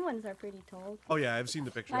new ones are pretty tall. Oh yeah, I've seen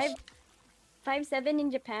the pictures. 5'7"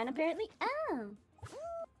 in Japan apparently. Oh.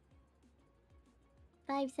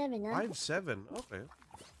 5'7", huh? 5'7", okay.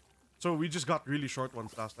 So we just got really short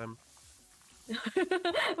ones last time.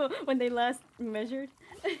 When they last measured.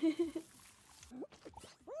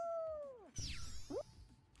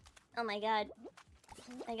 Oh my god.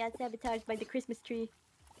 I got sabotaged by the Christmas tree.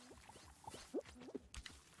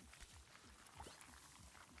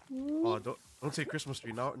 Oh, don't say Christmas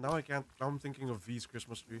tree. Now I can't. Now I'm thinking of V's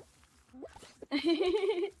Christmas tree.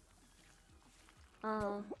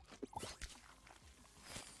 Oh.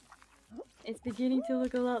 It's beginning to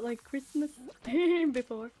look a lot like Christmas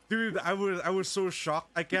before. Dude, I was so shocked.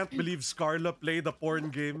 I can't believe Scarla played a porn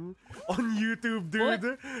game on YouTube, dude.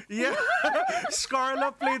 What? Yeah,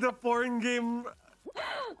 Scarla played a porn game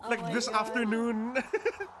like Oh my this God. afternoon.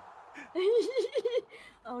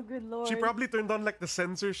 Oh, good lord. She probably turned on like the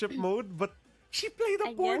censorship mode, but she played a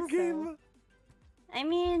I porn guess so. game. I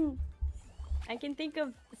mean, I can think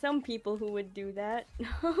of some people who would do that.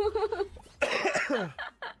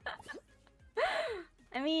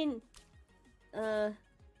 I mean,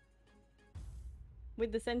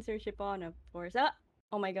 with the censorship on, of course. Ah!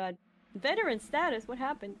 Oh my god. Veteran status, what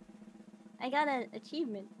happened? I got an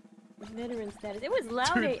achievement. Veteran status. It was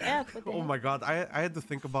loud Dude, AF. What the oh heck? my god, I had to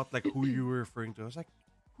think about like who you were referring to. I was like,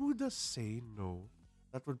 who does say no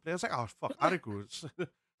that would play? I was like, oh fuck, Ariku.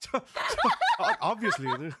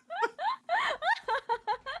 Obviously.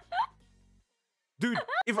 Dude,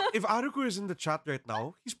 if Aruku is in the chat right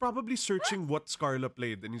now, he's probably searching what Scarla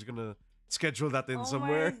played and he's gonna schedule that in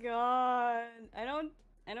somewhere. Oh my god.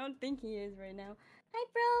 I don't think he is right now. Hi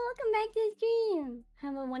bro, welcome back to the stream.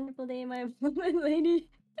 Have a wonderful day, my lady.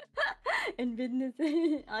 And business.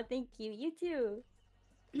 Oh, thank you. You too.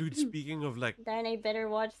 Dude, speaking of like, Darn, I better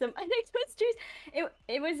watch some unexposed streams.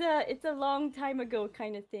 It's a long time ago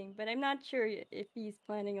kind of thing, but I'm not sure if he's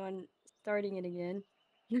planning on starting it again.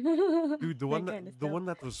 dude, the one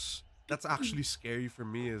that's actually scary for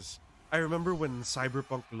me is I remember when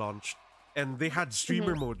Cyberpunk launched and they had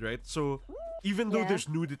streamer mode, right? So even though Yeah. there's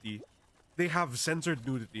nudity, they have censored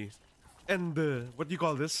nudity. And what do you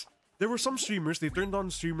call this? There were some streamers, they turned on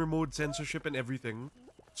streamer mode, censorship and everything.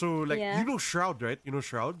 So like, Yeah. you know Shroud, right? You know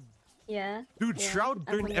Shroud? Yeah. Dude, yeah, Shroud I'm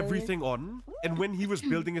turned familiar. everything on, and when he was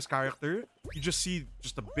building his character, you just see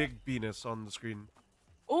just a big penis on the screen.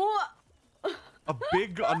 Oh! A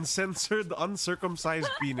big, uncensored, uncircumcised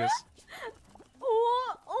penis.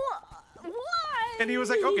 Oh! Oh! Why? And he was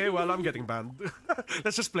like, okay, well, I'm getting banned.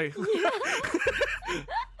 Let's just play.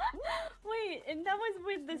 Wait, and that was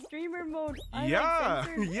with the streamer mode. Yeah,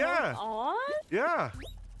 uncensored yeah. On? Yeah.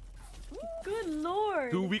 Good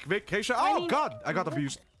lord. 2-week vacation. I Oh, mean- God, I got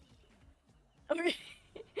abused.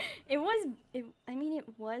 It was. I mean, it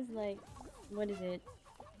was like, what is it?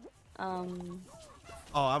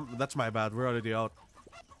 Oh, that's my bad. We're already out.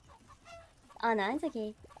 Oh no, it's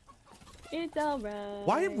okay. It's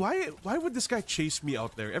alright. Why would this guy chase me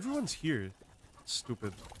out there? Everyone's here.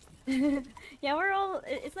 Stupid. Yeah, we're all.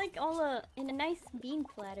 It's like all in a nice bean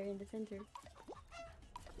platter in the center.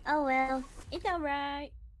 Oh well, it's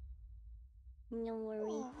alright. No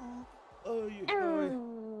worry. Oh, you.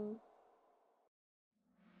 Oh.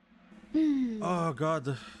 Oh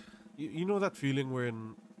God, you know that feeling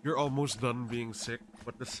when you're almost done being sick,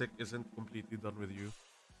 but the sick isn't completely done with you.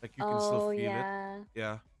 Like you can still Oh feel it. yeah.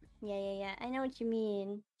 Yeah. Yeah. I know what you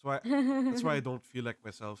mean. That's why. That's why I don't feel like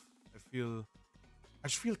myself. I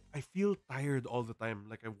feel tired all the time.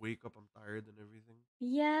 Like I wake up, I'm tired and everything.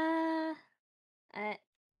 Yeah. I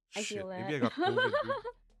I Shit, feel maybe that. I got COVID, dude.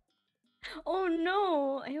 Oh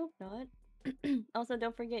no, I hope not. Also,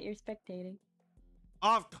 don't forget you're spectating.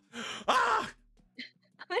 Ah, ah!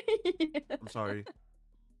 Yeah. I'm sorry.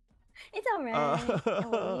 It's alright. No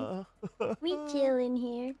worries. Uh, We chillin'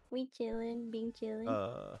 here. We chillin', being chillin'.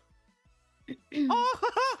 uh, oh,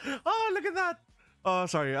 oh, look at that. Oh,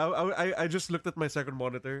 sorry. I just looked at my second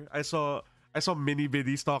monitor. I saw Mini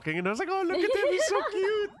Biddies talking, and I was like, oh, look at him. He's so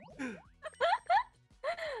cute.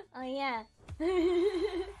 Oh yeah.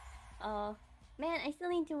 Oh man, I still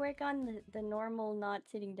need to work on the normal not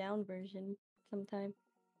sitting down version sometime.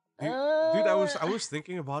 Dude, I Oh. was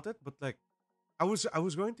thinking about it, but like, I was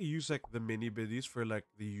going to use like the Mini Biddies for like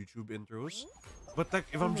the YouTube intros, but like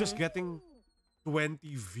if I'm just getting 20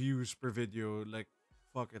 views per video, like,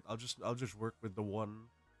 fuck it. I'll just work with the one.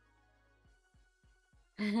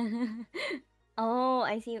 Oh,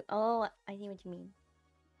 I see. Oh, I see what you mean.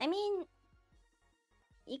 I mean,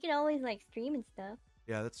 you could always like stream and stuff.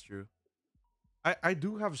 Yeah, that's true. I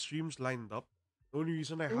do have streams lined up. The only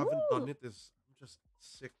reason I haven't Ooh. done it is I'm just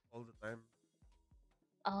sick all the time.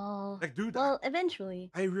 Oh. Like, dude, Well, eventually.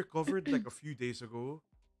 I recovered like a few days ago.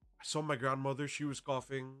 I saw my grandmother. She was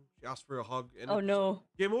coughing. She asked for a hug, and Oh it no.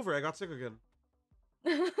 game over. I got sick again.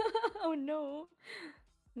 Oh no.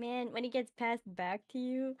 Man, when it gets passed back to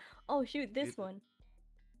you. Oh shoot, this Hate it. one.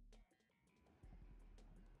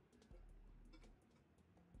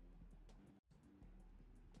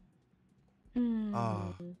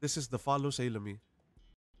 Ah, Hmm. this is the follow Salami.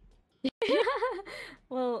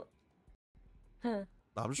 Well, huh.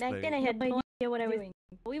 Nah, I'm just Back then I playing. had no idea what I was doing.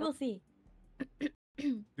 We will see.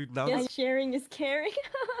 Dude, now Yes, that, sharing is caring.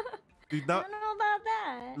 dude, I don't know about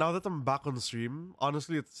that. now that I'm back on stream,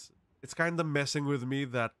 honestly, it's kind of messing with me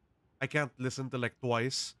that I can't listen to like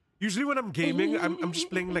twice. Usually when I'm gaming, I'm just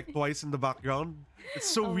playing like twice in the background.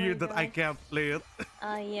 It's so Oh my weird that I gosh. can't play it.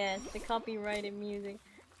 Ah yes, the copyrighted music.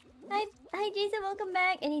 Hi Jason, welcome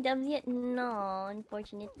back. Any dubs yet? No,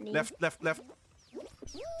 unfortunately. Left, left, left.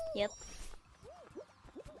 Yep.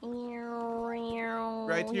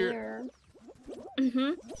 Right here.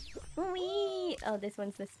 Mhm. Wee. Oh, this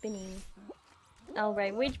one's the spinning. All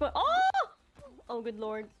right, which one? Oh! Oh, good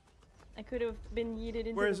lord. I could have been yeeted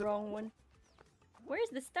into Where is the it? wrong one. Where's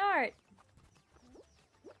the start?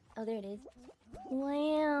 Oh, there it is.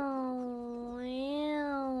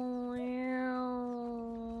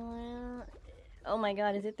 Oh my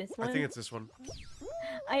god, is it this one? I think it's this one.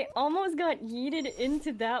 I almost got yeeted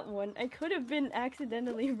into that one. I could have been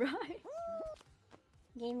accidentally right.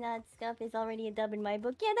 Game Not Scuff is already a dub in my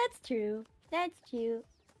book. Yeah, that's true. That's true.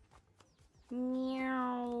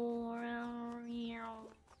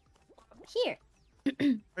 Here.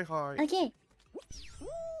 Hi, hi. Okay.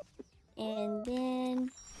 And then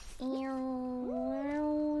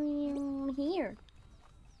here.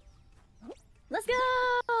 Let's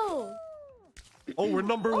go! Oh, we're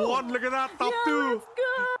number one. Look at that. Top Yeah, two. let's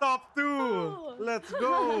go! Top two. Let's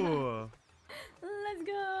go. Let's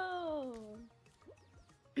go!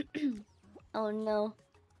 Oh no.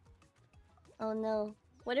 Oh no.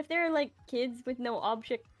 What if there are like kids with no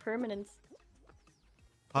object permanence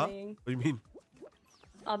Huh? playing? What do you mean?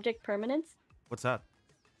 Object permanence? What's that?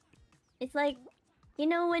 It's like, you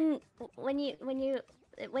know, when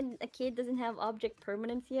a kid doesn't have object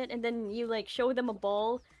permanence yet, and then you like show them a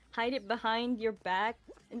ball, hide it behind your back,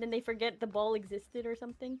 and then they forget the ball existed or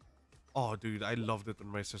something. Oh, dude, I loved it when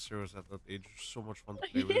my sister was at that age. It was so much fun to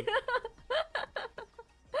play with.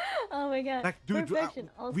 Oh my god. Like, dude, Perfection.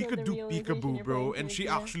 Also we could the do realization peekaboo, you're bro, playing and she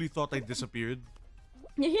kids, yeah. actually thought I disappeared.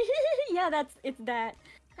 Yeah, it's that.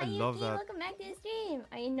 I Hi, love Yuki, that. welcome back to the stream.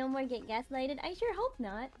 Are you no more get gaslighted? I sure hope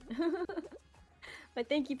not. But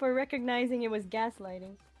thank you for recognizing it was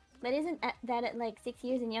gaslighting. But isn't that at like 6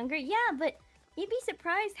 years and younger? Yeah, but you'd be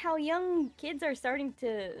surprised how young kids are starting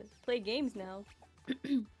to play games now. I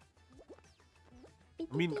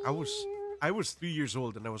mean, I was 3 years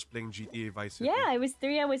old and I was playing GTA Vice City. Yeah, I was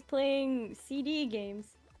 3. I was playing CD games.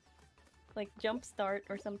 Like Jumpstart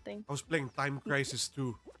or something. I was playing Time Crisis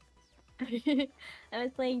 2. I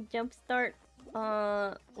was playing Jumpstart,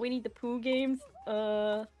 Winnie the Pooh games,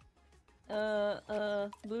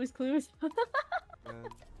 Blue's Clues. Man,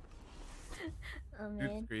 Oh dude, man.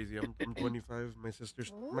 it's crazy. I'm 25.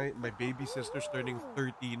 My baby sister's turning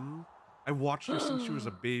 13. I watched her since she was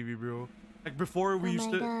a baby, bro. Like before, Oh my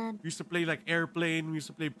god. we used to play like airplane. We used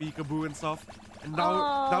to play peekaboo and stuff. And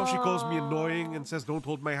now she calls me annoying and says, "Don't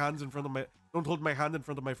hold my hands in front of my don't hold my hand in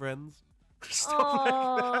front of my friends." Stuff like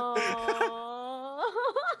that.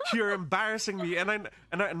 You're embarrassing me, and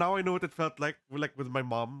now I know what it felt like with my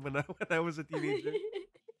mom when I was a teenager.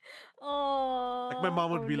 Oh, Like my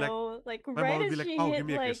mom would be like, no. Like my right mom would as be like, she "Oh, hit give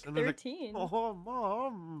me a like kiss," and I'm like, 13. "Oh,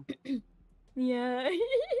 mom." Yeah.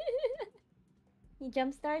 You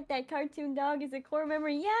jumpstart that cartoon dog is a core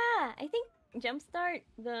memory. Yeah, I think jumpstart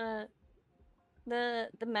the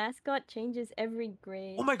mascot changes every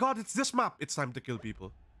grade. Oh my god, it's this map. It's time to kill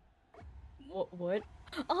people. What?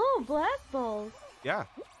 Oh, black balls. Yeah,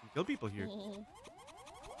 you can kill people here.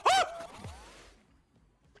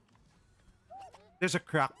 There's a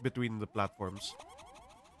crack between the platforms.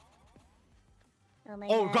 Oh my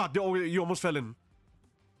Oh god. god, you almost fell in.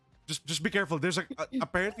 Just be careful. There's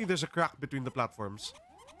apparently there's a crack between the platforms.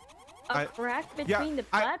 A crack between the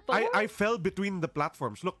platforms? I fell between the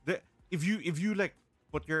platforms. Look, if you like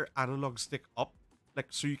put your analog stick up,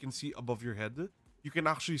 like so you can see above your head, you can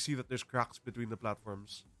actually see that there's cracks between the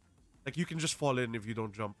platforms. Like you can just fall in if you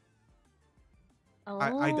don't jump. Oh,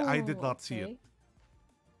 I did not see it.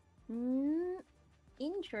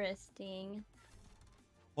 Interesting.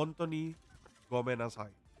 Hontoni gomenasai.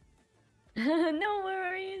 No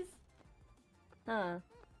worries. Huh.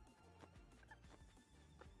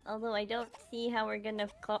 Although I don't see how we're gonna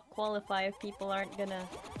qualify if people aren't gonna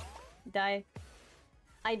die.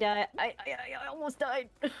 I almost died.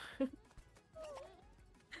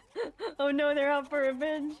 Oh no, they're out for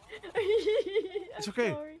revenge. It's okay.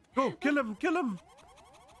 Sorry. Go, kill him, kill him.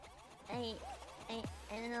 I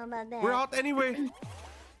don't know about that. We're out anyway.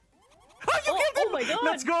 Oh, you killed him! Oh my god!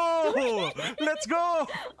 Let's go! Let's go!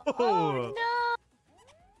 Oh no!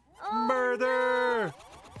 Oh, Murder! no.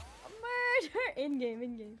 Murder! In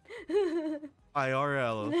game.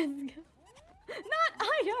 IRL. Let's go. Not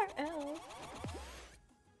IRL.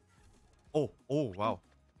 Oh, wow.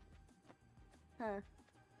 Huh.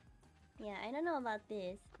 Yeah, I don't know about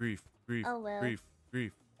this. Grief. Oh, well.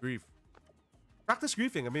 Grief. Practice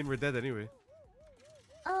griefing. I mean, we're dead anyway.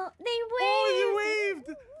 Oh, they waved! Oh, you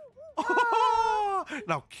waved! Oh!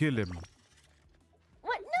 Now kill him.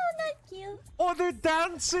 What? No, not cute. Oh, they're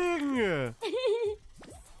dancing!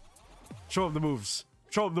 Show him the moves.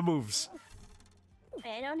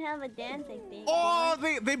 I don't have a dance, I think. Oh,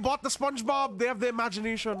 they bought the Spongeboob. They have the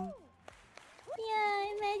imagination. Yeah,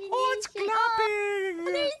 imagination. Oh, it's clapping! Oh,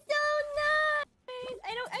 they're so nice!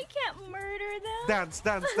 I can't murder them.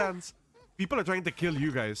 Dance. People are trying to kill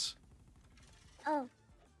you guys. Oh.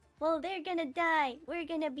 Well, they're gonna die. We're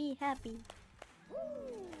gonna be happy.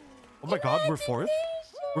 Oh my god, we're fourth?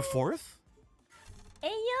 We're fourth?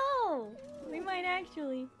 Hey, yo! We might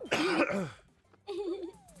actually.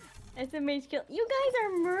 SMH kill. You guys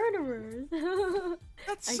are murderers.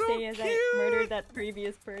 That's I so say as cute! I murdered that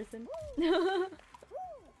previous person.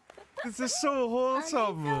 This is so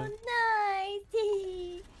wholesome. Oh, so nice.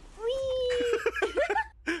 Wee.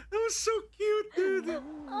 That was so cute, dude.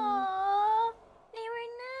 Aww, they were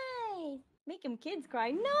nice. Make them kids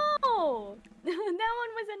cry. No, that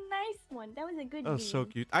one was a nice one. That was a good. That was so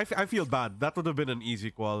cute. I feel bad. That would have been an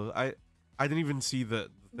easy qual. I didn't even see the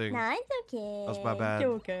thing. Nah, it's okay. That was my bad. It's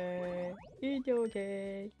okay. It's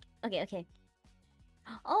okay. Okay.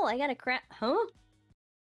 Oh, I got a crown. Huh?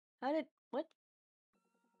 What?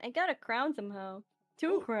 I got a crown somehow.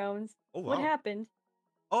 Two crowns. Oh, wow. What happened?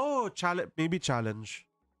 Oh, maybe challenge.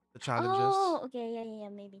 The challenges. Oh, okay, yeah,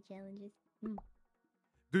 maybe challenges.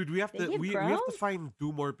 Dude, we have They to give we have to crowns? find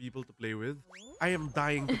 2 more people to play with. I am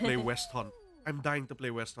dying to play West Hunt. I'm dying to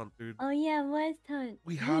play West Hunt, dude. Oh yeah, West Hunt.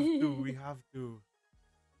 We have to.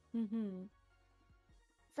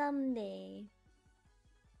 Someday.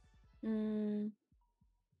 I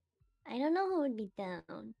don't know who would be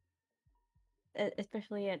down.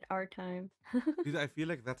 Especially at our time. Dude, I feel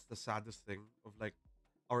like that's the saddest thing of like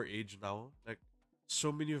our age now. Like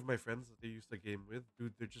so many of my friends that they used to game with,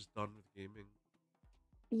 dude, they're just done with gaming.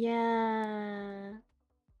 Yeah.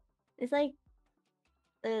 It's like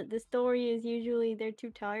the story is usually they're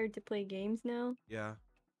too tired to play games now. Yeah.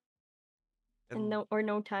 And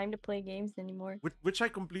no time to play games anymore. Which I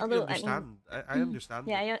completely Although, understand. I understand.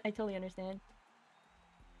 Yeah, I totally understand.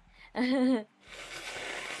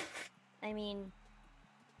 I mean,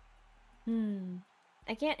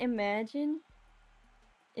 I can't imagine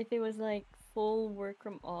if it was like full work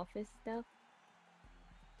from office stuff.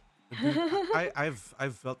 Dude,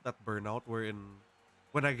 I've felt that burnout wherein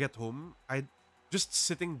when I get home, I just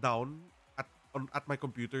sitting down at my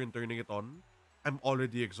computer and turning it on, I'm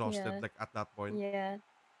already exhausted. Yeah. Like at that point. Yeah.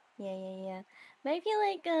 But I feel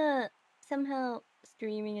like somehow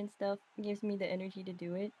streaming and stuff gives me the energy to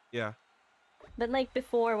do it. Yeah. But like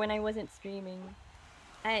before, when I wasn't streaming,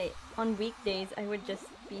 on weekdays I would just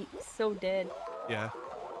be so dead. Yeah.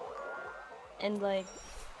 And like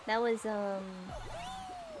that was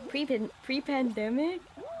pre-pandemic.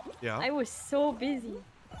 Yeah. I was so busy.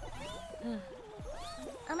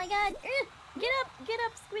 Oh my god! Get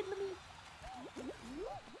up, Squidlemy!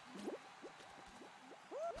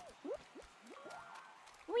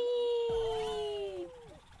 Whee!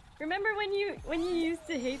 Remember when you used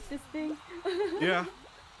to hate this thing? Yeah.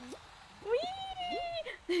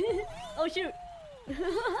 Whee! Oh shoot!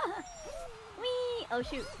 Whee! Oh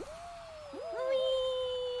shoot!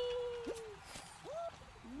 Whee!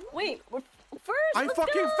 Wait, we're first. I let's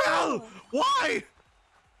fucking go! fell. Why?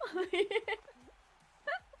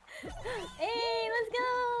 Hey, let's go!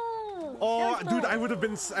 Oh, That was dude, fun. I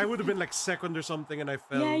would have been like second or something, and I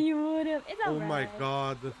fell. Yeah, you would have. It's Oh alright. my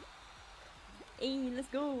god. Hey, let's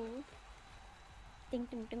go. Ding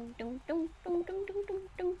ding ding ding ding ding ding ding ding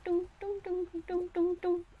ding ding ding ding ding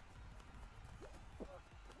ding.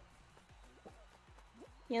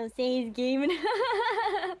 Yo, say he's gaming.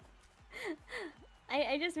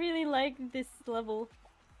 I just really like this level.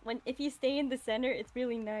 If you stay in the center, it's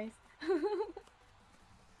really nice.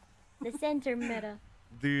 The center meta.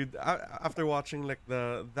 Dude, after watching like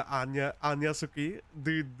the Anya Suki,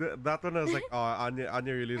 dude, that one I was like, oh,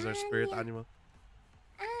 Anya really is our spirit animal.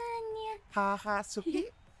 Anya. Haha Suki,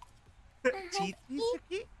 Cheaty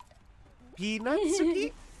Suki, Peanut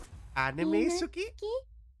Suki, Anime Suki,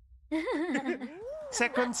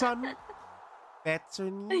 second son,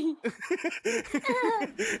 Betsuni.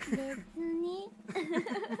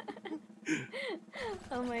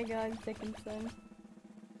 Oh my god, second son.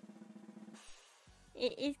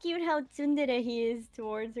 It's cute how tsundere he is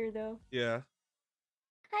towards her though. Yeah.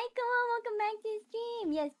 Hi, Koa, welcome back to the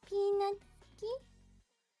stream. Yes, Peanutski.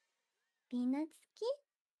 Peanutski?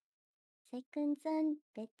 Second son,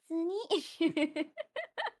 Betsuni.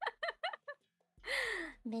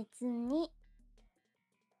 Betsuni.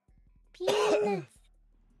 Peanuts.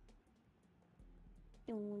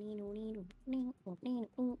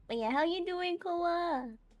 But yeah, how you doing, Koa?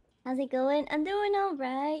 How's it going? I'm doing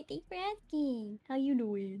alright. Thanks for asking. How you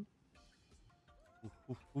doing?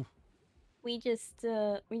 We just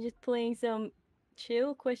playing some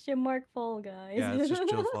chill question mark Fall Guys. Yeah, it's just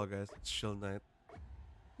chill Fall Guys. It's chill night.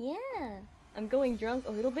 Yeah. I'm going drunk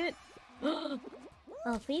a little bit. Oh,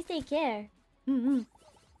 please take care.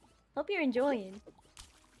 Hope you're enjoying.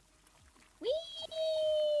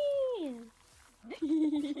 Whee!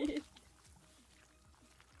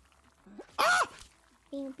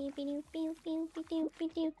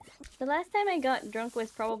 The last time I got drunk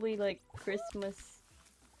was probably like Christmas,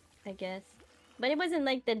 I guess. But it wasn't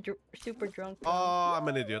like the super drunk. Oh, I'm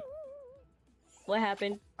an idiot. What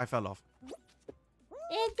happened? I fell off.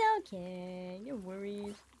 It's okay. You're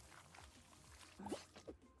worried.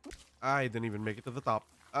 I didn't even make it to the top.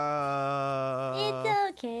 It's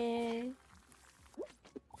okay.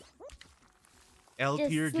 L Just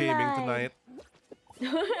tier gaming slide. tonight.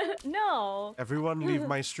 No. Everyone leave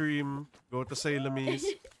my stream. Go to Salemese.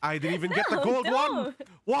 I didn't even get the No, gold one. don't.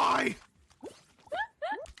 Why?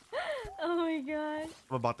 Oh my god.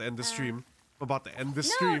 I'm about to end the stream. I'm about to end the No,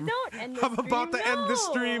 stream. don't end the I'm about to end the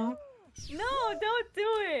stream. No, don't do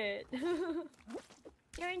it.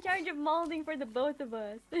 You're in charge of molding for the both of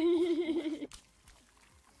us.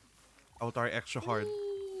 I'll try extra hard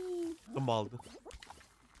to mold.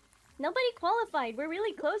 Nobody qualified. We're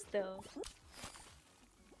really close though.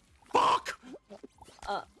 Fuck!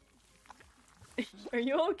 Are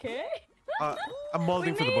you okay? I'm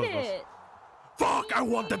molding We for the both made of us. it. Fuck! I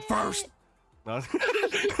wanted first! No.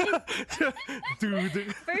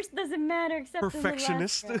 Dude. First doesn't matter except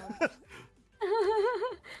Perfectionist. in the last round.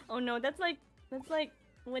 Oh no, that's like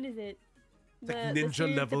what is it? It's like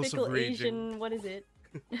ninja levels of stereotypical raging. Asian, what is it?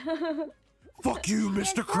 Fuck you,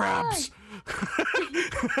 Mr. Krabs!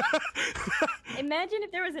 Imagine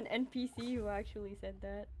if there was an NPC who actually said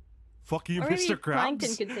that. Fuck you, Or maybe Mr. Plankton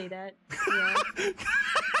Krabs! could say that.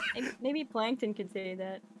 Yeah. Maybe Plankton could say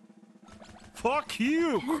that. Fuck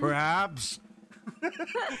you, Krabs!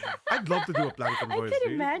 I'd love to do a Plankton I voice, could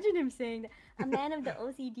dude. imagine him saying that. A man of the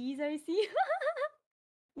OCDs, I see.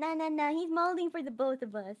 Nah, he's molding for the both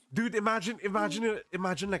of us. Dude, imagine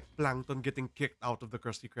like Plankton getting kicked out of the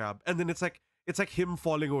Krusty Krab, and then it's like him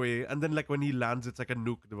falling away, and then like when he lands, it's like a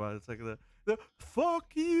nuke, diba? It's like the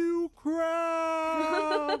fuck you,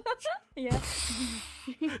 Krabs! Yeah.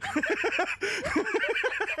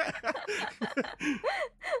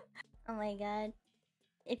 Oh my god.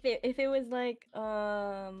 If it was like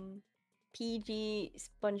PG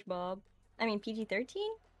SpongeBob, I mean PG-13.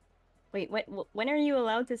 Wait, when are you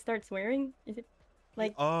allowed to start swearing? Is it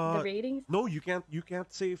like the ratings? No, you can't. You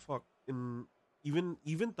can't say fuck in even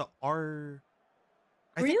the R.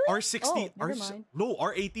 I think Really? R60. Oh, never mind. No,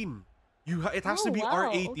 R18. It has Oh, to be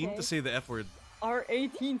wow, R18 okay. to say the F word.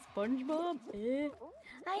 R18 SpongeBob? Eh.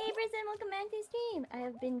 Hi, Aberson, welcome back to stream. I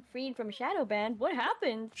have been freed from shadow ban. What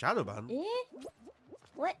happened? Shadow ban? Eh?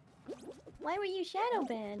 What? Why were you shadow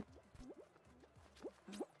banned?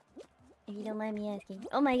 If you don't mind me asking.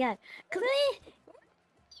 Oh my god.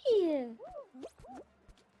 Yeah.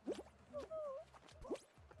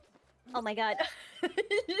 Oh my god.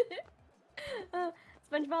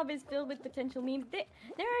 SpongeBob is filled with potential memes. There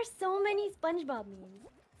are so many SpongeBob memes.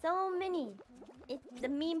 So many. The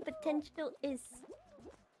meme potential is...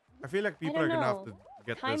 I feel like people are gonna have to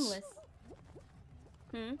get timeless. this.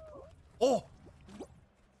 Hmm? Oh!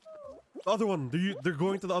 The other one. They're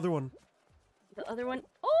going to the other one. The other one?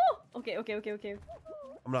 Oh! Okay.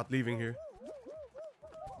 I'm not leaving here.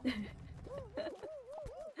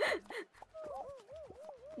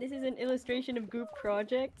 This is an illustration of group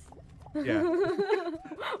projects. Yeah.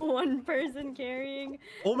 One person carrying.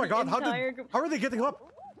 Oh my god, how group. are they getting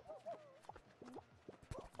up?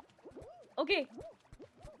 Okay.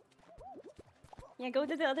 Yeah, go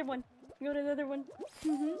to the other one. Go to the other one.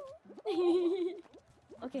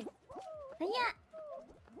 Okay. Yeah.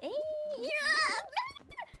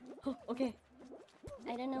 Oh, okay.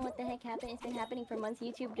 I don't know what the heck happened. It's been happening for months.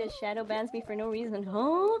 YouTube just shadow bans me for no reason.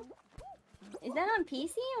 Huh? Is that on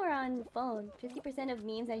PC or on phone? 50% of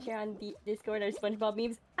memes I share on Discord are SpongeBob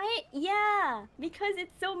memes. Yeah, because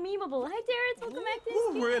it's so memeable. Hi, Terrence. Welcome back to the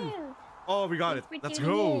stream. We're in. Oh, we got it. Let's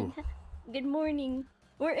go. Good morning.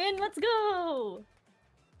 We're in. Let's go.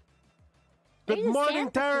 Good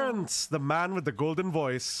morning, Terrence, the man with the golden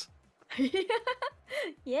voice.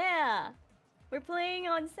 Yeah. We're playing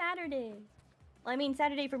on Saturday. Well, I mean,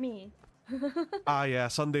 Saturday for me. Yeah,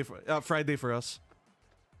 Friday for us.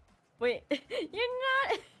 Wait, you're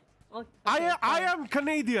not. Well, okay, I am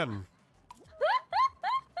Canadian.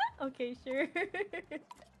 Okay, sure.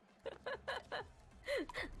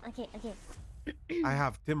 Okay. I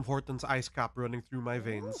have Tim Hortons ice cap running through my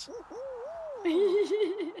veins. Can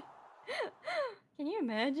you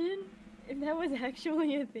imagine if that was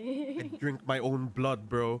actually a thing? I drink my own blood,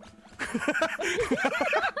 bro.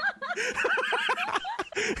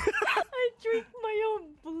 I drink my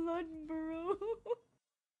own blood, bro.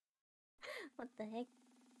 What the heck?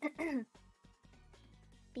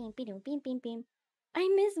 Beam. I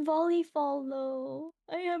miss volleyball though.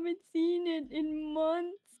 I haven't seen it in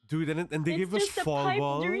months. Dude, and they gave us fall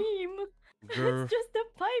ball. It's just a pipe dream. Girl. It's just a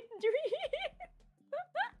pipe dream.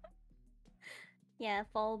 Yeah,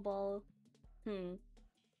 fall ball.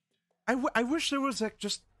 I wish there was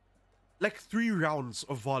just 3 rounds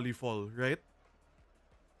of volleyball, right?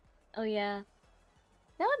 Oh yeah.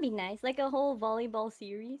 That would be nice, like a whole volleyball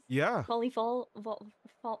series. Yeah. Volleyball. Oh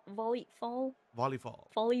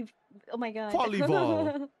my god.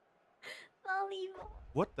 Volleyball. Volleyball.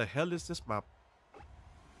 What the hell is this map?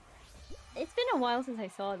 It's been a while since I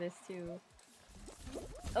saw this too.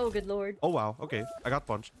 Oh good lord. Oh wow. Okay, I got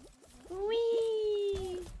punched.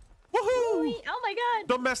 Wee. Woohoo! Wee. Oh my god.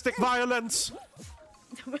 Domestic violence.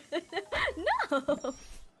 No.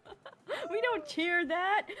 We don't cheer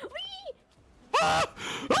that. Wee.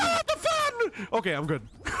 The fan! Okay, I'm good.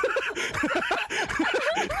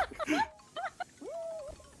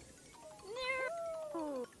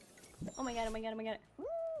 No. Oh my god.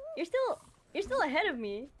 You're still ahead of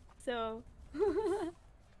me. So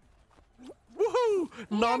Woohoo!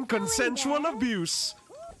 Non-consensual abuse.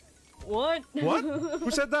 What? What?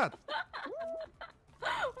 Who said that?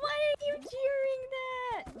 Why are you cheering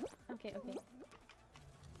that? Okay.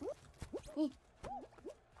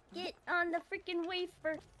 Get on the freaking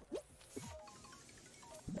wafer.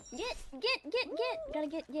 Get. Gotta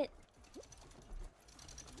get.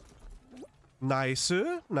 Nice.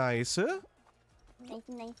 Nice.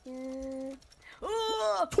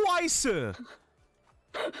 Twice.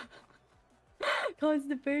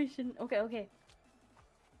 Constipation. Okay.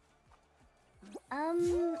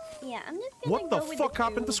 Yeah, I'm just gonna What the go with fuck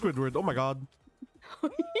happened to Squidward? Oh my god.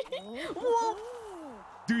 Whoa.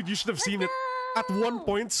 Dude, you should have seen it. At one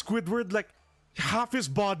point, Squidward, half his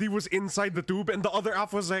body was inside the tube and the other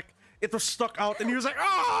half was it was stuck out and he was like,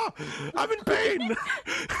 ah! I'm in pain! You know,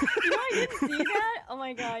 I didn't see that? Oh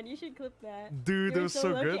my god, you should clip that. Dude, that was so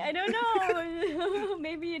lucky. good. I don't know.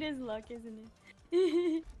 Maybe it is luck, isn't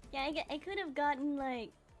it? Yeah, I could have gotten,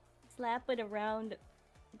 slap it around.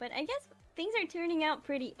 But I guess things are turning out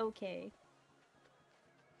pretty okay.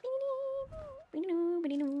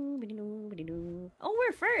 Oh,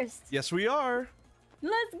 we're first. Yes, we are.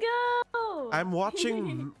 Let's go. I'm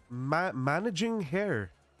watching managing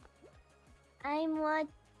hair. I'm what?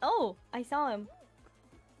 Oh, I saw him.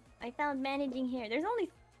 I found managing hair. There's only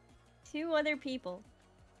 2 other people.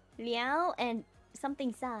 Liao and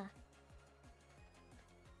something Sa.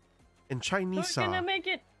 And Chinese. Who's gonna make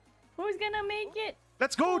it? Who's gonna make it?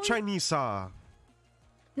 Let's go, Chinese. Oh,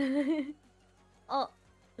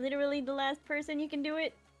 literally the last person you can do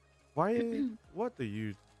it. Why? What are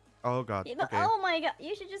you? Oh god. Yeah, Okay. oh my god,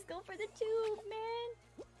 you should just go for the tube, man.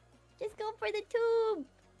 Just go for the tube.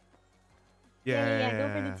 Yeah, go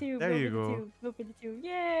for the tube. There you go. Go for the tube.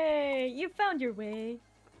 Yay! You found your way.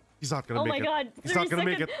 He's not gonna Oh make my it. god. He's not gonna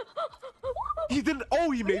make it. He didn't.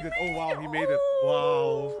 Oh, he made it. Oh wow, he made it.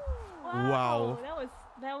 Wow. Wow.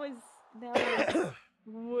 That was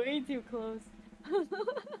way too close.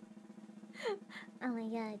 Oh my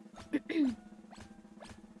god.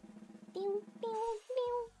 Pew, pew,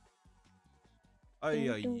 pew. Ay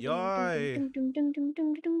ay ay.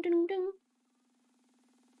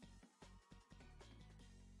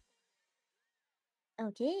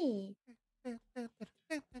 Okay.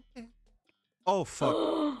 Oh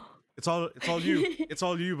fuck. It's all you. It's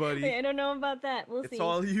all you, buddy. Wait, I don't know about that. We'll see. It's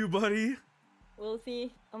all you, buddy. We'll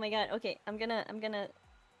see. Oh my god. Okay, I'm gonna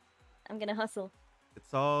hustle.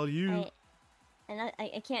 It's all you.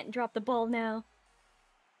 I can't drop the ball now.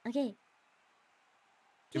 Okay.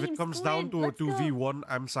 If it Team comes Squid, down to a let's go. 2v1,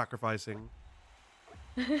 I'm sacrificing.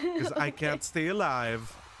 Because I can't stay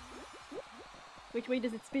alive. Which way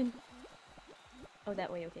does it spin? Oh, that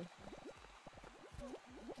way, okay.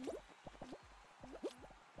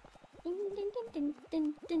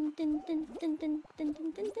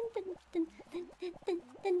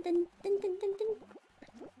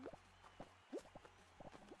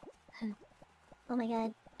 Oh my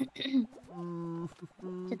god.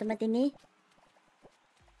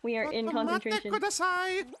 We are in concentration.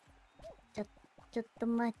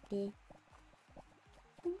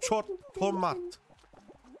 Short format.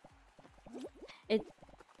 It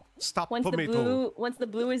Stop once tomato. the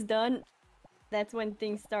blue is done, that's when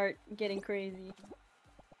things start getting crazy.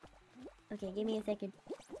 Okay, give me a second.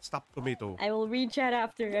 Stop tomato. I will read chat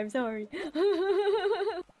after. I'm sorry.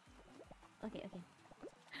 Okay.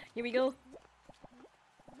 Here we go.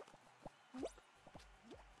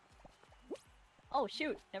 Oh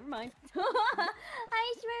shoot, never mind.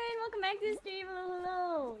 Hi Shrin, welcome back to the stream.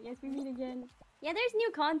 Hello. Yes, we meet again. Yeah, there's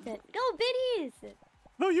new content. Go biddies!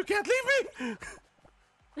 No, you can't leave me!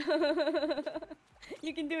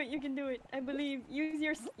 You can do it. I believe. Use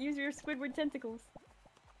your Squidward tentacles.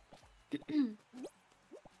 It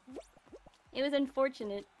was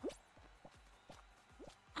unfortunate.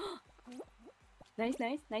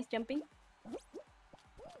 Nice jumping.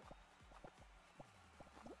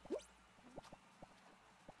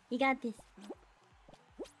 You got this.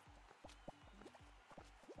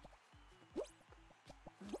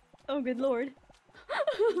 Oh good lord.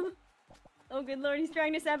 Oh good lord, he's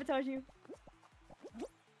trying to sabotage you.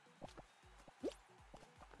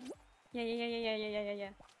 Yeah.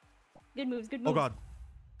 Good moves. Oh god.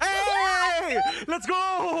 Hey! Let's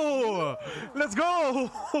go! Let's go!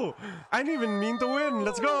 I didn't even mean to win.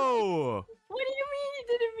 Let's go! What do you mean you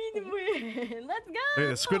didn't mean to win? Let's go!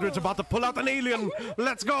 Hey, Squidward's about to pull out an alien.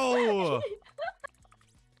 Let's go!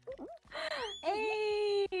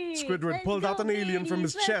 Hey! Squidward Let's pulled go, out an alien from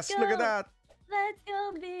his biddies, let's chest. Look at go. that. Let's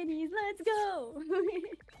go, biddies. Let's go.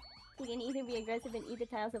 You can either be aggressive and eat the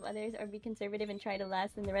tiles of others, or be conservative and try to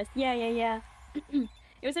last in the rest. Yeah.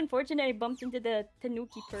 It was unfortunate I bumped into the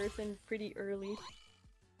Tanuki person pretty early.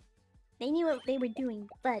 They knew what they were doing,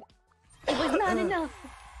 but it was not enough.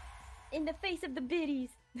 In the face of the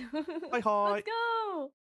biddies. Hi. Let's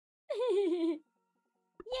go! Yay,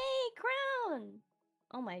 crown!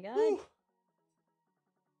 Oh my god. Ooh.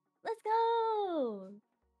 Let's go!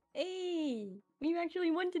 Hey, we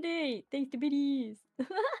actually won today, thanks to biddies.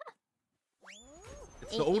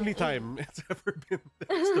 It's the only time it's ever been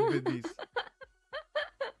thanks to biddies.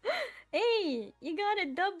 Hey, you got a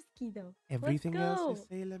dubski though. Everything Let's go. else is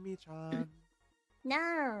say let me chan.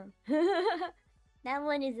 No. That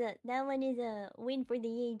one is a win for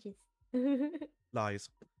the ages. Lies.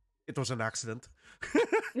 It was an accident.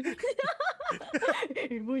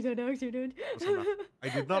 It was an accident. I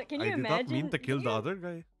did not. Can I you did not mean imagine- to kill can the you- other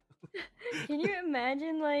guy. Can you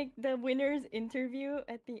imagine like the winner's interview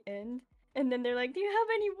at the end? And then they're like, do you have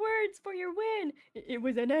any words for your win? It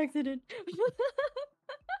was an accident.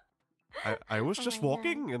 I was Oh just my God.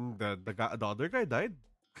 walking and the other guy died.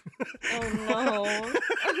 Oh no.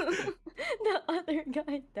 The other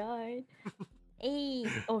guy died. Hey.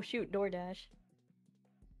 Oh shoot, DoorDash.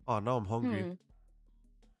 Oh, now I'm hungry.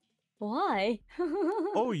 Why?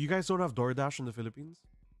 Oh, you guys don't have DoorDash in the Philippines?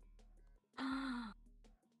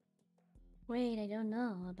 Wait, I don't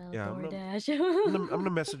know about Yeah, DoorDash. I'm gonna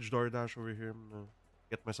message DoorDash over here. I'm gonna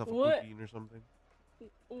get myself a What? poutine or something.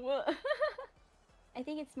 What? I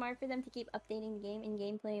think it's smart for them to keep updating the game. In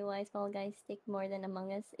gameplay wise, Fall Guys stick more than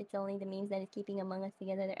Among Us. It's only the memes that is keeping Among Us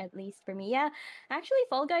together, at least for me. Yeah, actually,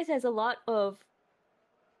 Fall Guys has a lot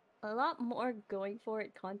more going for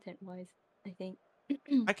it content wise, I think.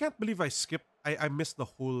 I can't believe I skipped. I missed the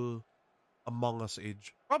whole Among Us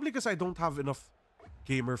age. Probably because I don't have enough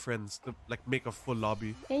gamer friends to like make a full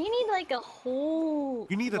lobby. Yeah, you need like a whole.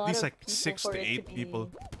 You need at lot least of like people 6 for to it 8 be-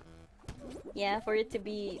 people. Yeah, for it to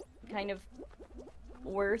be kind of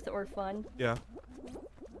worth or fun. Yeah.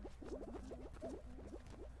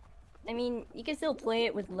 I mean, you can still play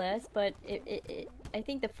it with less, but I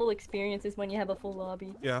think the full experience is when you have a full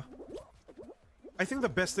lobby. Yeah. I think the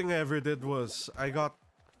best thing I ever did was I got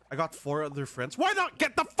 4 other friends. Why not?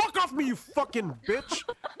 Get the fuck off me, you fucking bitch!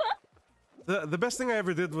 The best thing I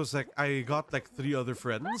ever did was like I got like 3 other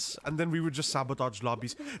friends and then we would just sabotage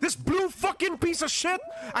lobbies. This blue fucking piece of shit!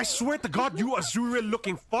 I swear to God, you Azuriel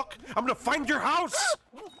looking fuck! I'm gonna find your house!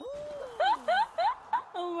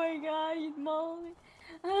 Oh my god, he's mauling.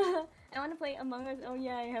 I want to play Among Us. Oh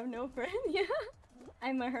yeah, I have no friends. Yeah.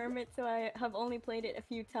 I'm a hermit, so I have only played it a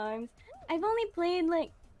few times. I've only played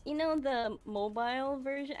like, you know, the mobile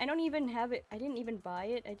version. I don't even have it. I didn't even buy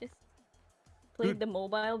it. I just played the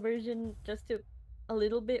mobile version just to a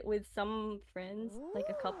little bit with some friends, like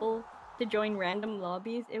a couple, to join random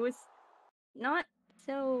lobbies. It was not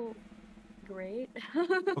so great.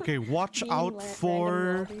 Okay, watch Being out random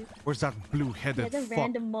for... lobbies. Where's that Yeah, blue-headed the fuck?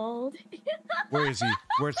 random mold. Where is he?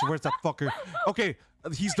 Where's that fucker? Okay,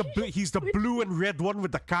 he's the blue and red one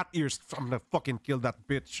with the cat ears. I'm gonna fucking kill that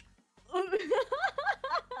bitch. Oh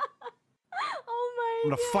my I'm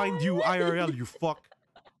gonna god. find you IRL, you fuck.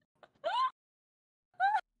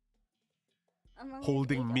 Among Us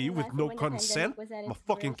Holding age me only with lasted no when the pandemic consent? was at I'ma its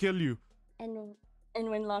fucking worst, kill you. and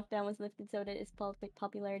when lockdown was lifted, so did its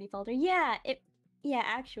popularity falter. Yeah,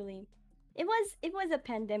 actually, it was a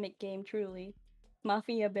pandemic game, truly.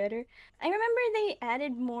 Mafia better. I remember they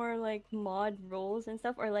added more like mod roles and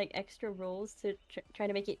stuff, or like extra roles to try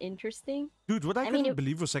to make it interesting. Dude, what I mean, couldn't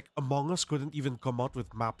believe was like Among Us couldn't even come out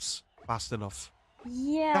with maps fast enough.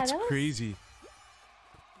 Yeah, That's that was, crazy.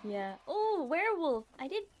 Yeah. Oh, werewolf. I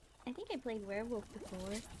think I played werewolf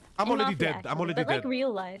before. I'm In already Mafia, dead. I'm actually, already but dead. like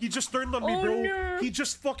real life. He just turned on me, Oh, bro. no. He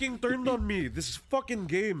just fucking turned on me. This is fucking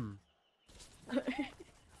game.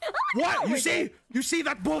 What? You see? You see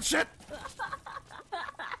that bullshit?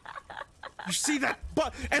 You see that?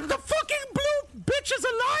 And the fucking blue bitch is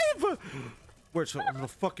alive! Wait, so I'm gonna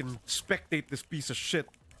fucking spectate this piece of shit.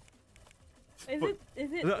 Is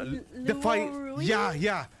it Defying,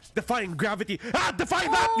 yeah, defying gravity. Ah, defy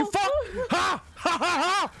that, you fuck! Ha! Ha ha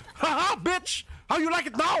ha! Ha ha, bitch! How you like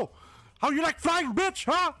it now? How you like flying, bitch,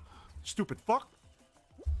 huh? Stupid fuck.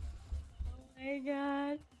 Oh my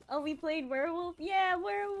god. Oh, we played werewolf? Yeah,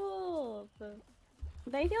 werewolf! But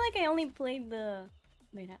I feel like I only played the...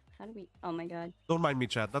 Wait, how do we... Oh my god. Don't mind me,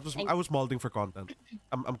 chat. I was molding for content.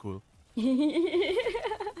 I'm cool.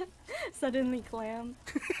 Suddenly clam.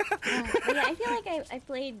 But yeah, I feel like I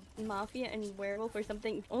played Mafia and Werewolf or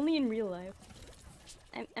something only in real life.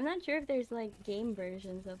 I'm not sure if there's like game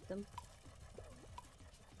versions of them.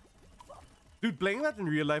 Dude, playing that in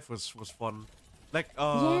real life was fun. Like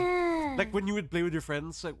Yeah. like when you would play with your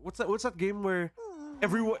friends. Like what's that game where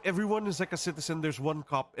everyone is like a citizen, there's one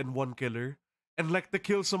cop and one killer. And like to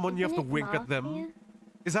kill someone you have to Isn't it wink at them. Mafia?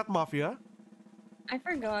 Is that Mafia? I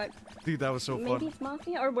forgot. Dude, that was so Maybe fun. it's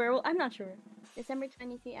Mafia or Werewolf. I'm not sure. December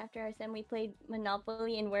 23 after our sem, we played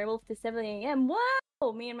Monopoly and Werewolf to 7 a.m.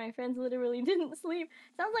 Wow! Me and my friends literally didn't sleep.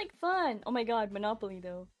 Sounds like fun. Oh my god, Monopoly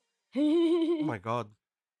though. Oh my god.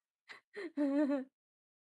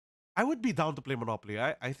 I would be down to play Monopoly.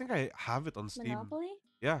 I think I have it on Steam. Monopoly?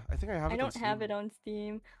 Yeah, I think I have it I on don't Steam. have it on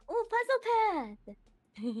Steam. Oh, Puzzle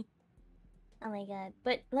Path! Oh my god.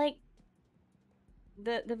 But like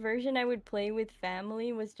the version I would play with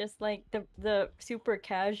family was just like the super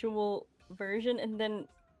casual version, and then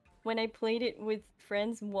when I played it with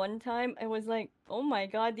friends one time, I was like, oh my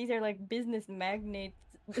god, these are like business magnates.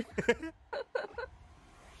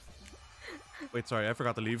 Wait, sorry, I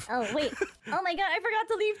forgot to leave. Oh wait. Oh my god, I forgot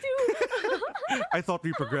to leave too. I thought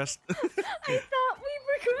we progressed. I thought we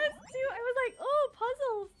progressed too. I was like, oh,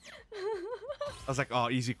 puzzles. I was like, oh,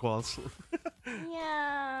 easy calls.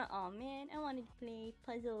 Yeah. Oh man, I wanted to play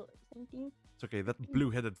puzzle or something. It's okay, that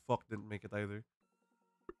blue-headed fuck didn't make it either.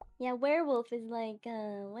 Yeah, werewolf is like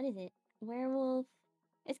what is it? Werewolf.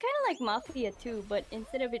 It's kind of like Mafia too, but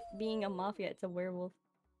instead of it being a mafia, it's a werewolf.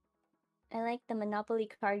 I like the Monopoly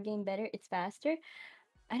card game better. It's faster.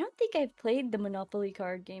 I don't think I've played the Monopoly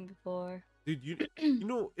card game before. Dude, you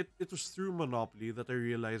know, it was through Monopoly that I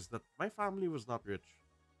realized that my family was not rich.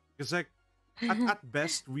 Because like at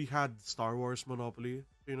best we had Star Wars Monopoly.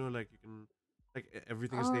 You know, like you can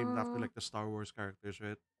everything is named after like the Star Wars characters,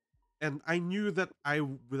 right? And I knew that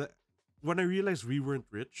when I realized we weren't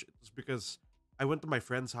rich, it was because I went to my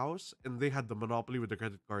friend's house and they had the Monopoly with the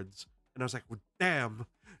credit cards. And I was like, well, damn,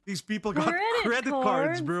 these people got credit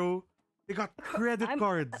cards, bro. They got credit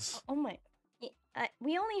cards. Oh my.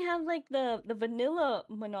 We only have like the vanilla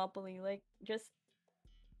Monopoly, like just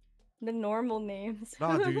the normal names.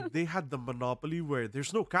 Nah, dude, they had the Monopoly where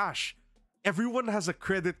there's no cash. Everyone has a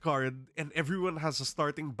credit card and everyone has a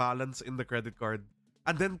starting balance in the credit card.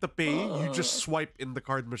 And then to pay, you just swipe in the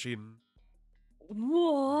card machine.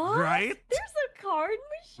 What? Right? There's a card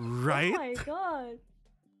machine? Right? Oh my god.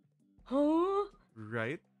 Huh?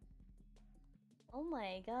 Right? Oh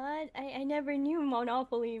my god. I never knew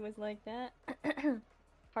Monopoly was like that.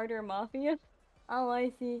 Harder Mafia? Oh, I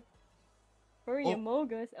see. Furry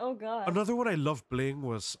Amogus. Oh god. Another one I loved playing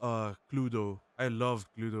was Cluedo. I loved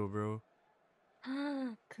Cluedo, bro.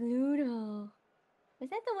 Cluedo. Was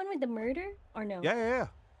that the one with the murder? Or no? Yeah.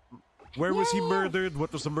 Where was he murdered?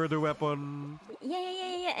 What was the murder weapon?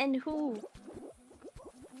 Yeah. And who?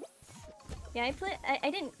 Yeah, I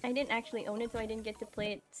didn't actually own it, so I didn't get to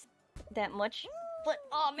play it that much. But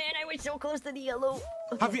oh man, I was so close to the yellow.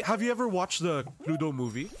 Okay. Have you ever watched the Cluedo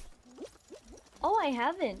movie? Oh, I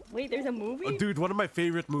haven't. Wait, there's a movie? Dude, one of my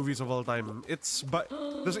favorite movies of all time. It's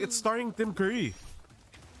starring Tim Curry.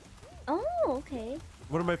 Oh, okay.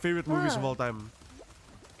 One of my favorite movies of all time.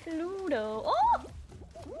 Cluedo. Oh!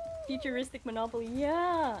 Futuristic Monopoly.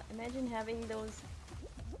 Yeah. Imagine having those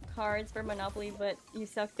cards for Monopoly, but you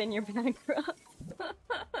sucked and you're bankrupt.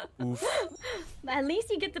 Oof. But at least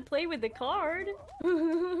you get to play with the card.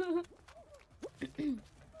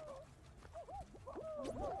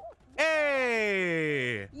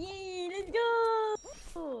 Hey! Yay, let's go!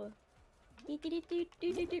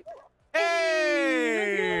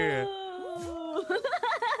 Hey! Let's go!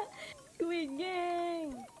 Squid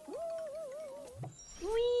Gang!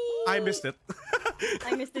 Whee! I missed it.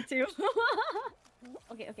 I missed it too.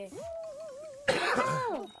 Okay.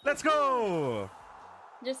 Let's go!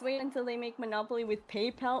 Just wait until they make Monopoly with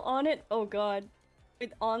PayPal on it. Oh god.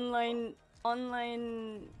 With online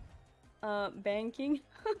banking.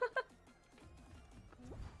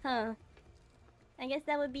 Huh. I guess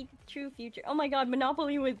that would be the true future. Oh my god,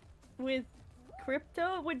 Monopoly with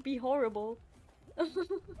crypto would be horrible.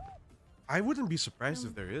 I wouldn't be surprised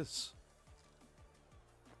if there is.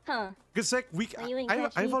 Huh. Because like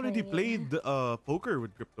I've already played poker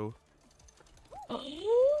with crypto.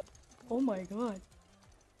 Oh my god.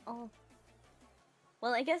 Oh.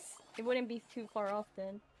 Well, I guess it wouldn't be too far off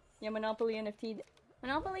then. Yeah, Monopoly NFT.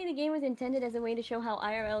 Monopoly the game was intended as a way to show how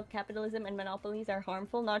IRL capitalism and monopolies are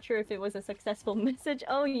harmful. Not sure if it was a successful message.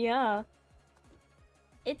 Oh yeah.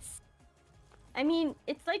 I mean,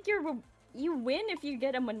 it's like you win if you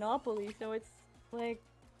get a monopoly, so it's like,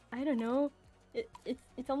 I don't know.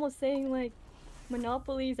 It's almost saying like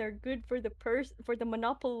monopolies are good for the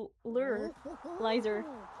monopolizer.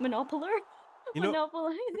 Monopolizer.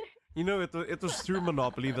 You know, it was through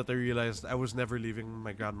Monopoly that I realized I was never leaving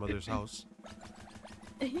my grandmother's house.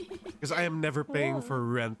 Because I am never paying for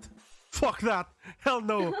rent. Fuck that! Hell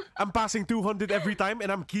no! I'm passing 200 every time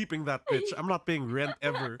and I'm keeping that bitch. I'm not paying rent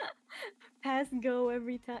ever. Pass go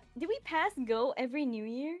every time. Did we pass go every New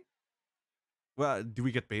Year? Well, do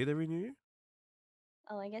we get paid every New Year?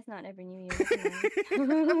 Oh, I guess not every New Year.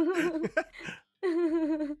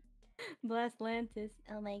 Blastlantis.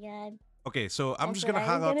 Oh my god. Okay, so I'm just gonna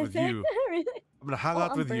hang out with you. Really? I'm gonna hang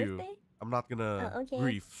out with birthday? you. I'm not gonna okay.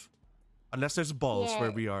 grief. Unless there's balls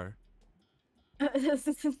where we are.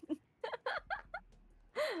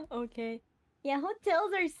 Okay. Yeah,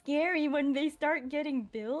 hotels are scary when they start getting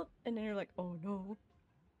built, and then you're like, oh no.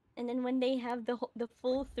 And then when they have the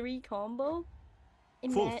full 3 combo,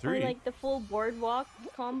 Full 3? or like the full boardwalk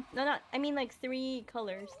I mean like 3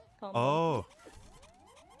 colors combo. Oh.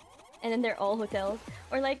 And then they're all hotels,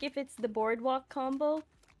 or like if it's the boardwalk combo,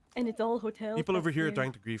 and it's all hotels. People over here are weird.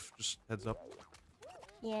 trying to grief. Just heads up.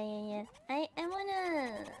 Yeah. I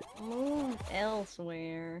wanna move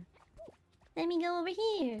elsewhere. Let me go over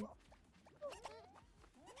here.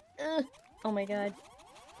 Oh my god.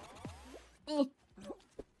 Yeah,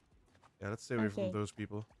 let's stay away from those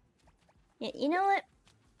people. Yeah, you know what?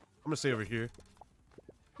 I'm gonna stay over here.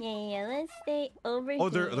 Yeah, let's stay over here. Oh,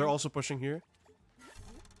 they're also pushing here?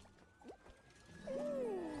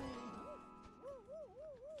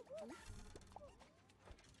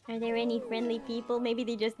 Are there any friendly people? Maybe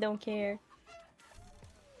they just don't care.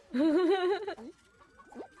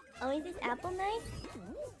 Oh, is this apple nice?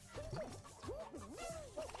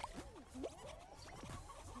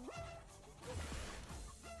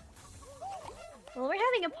 Well, we're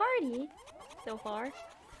having a party so far.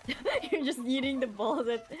 You're just eating the balls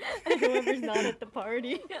at whoever's not at the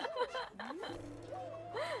party.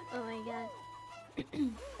 Oh my god.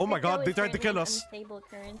 Oh my god, they Crypto tried to is kill currently an us. unstable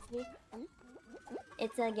currency.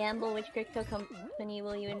 It's a gamble which crypto company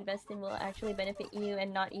will you invest in will actually benefit you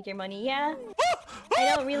and not eat your money. Yeah.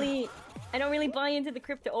 I don't really buy into the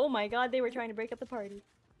crypto. Oh my god, they were trying to break up the party.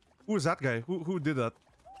 Who is that guy? Who did that?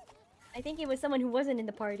 I think it was someone who wasn't in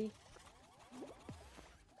the party.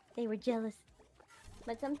 They were jealous.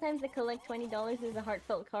 But sometimes the collect $20 is a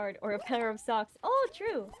heartfelt card or a pair of socks. Oh,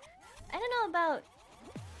 true. I don't know about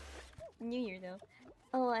New Year though.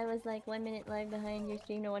 Oh, I was like 1 minute live behind your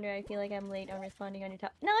stream. No wonder I feel like I'm late on responding on your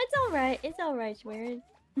top. No, it's alright. It's alright, Schwerin.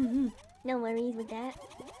 No worries with that.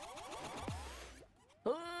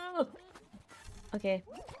 Okay.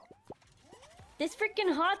 This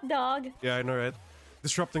freaking hot dog Yeah, I know, right?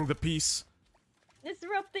 Disrupting the peace.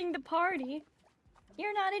 disrupting the party.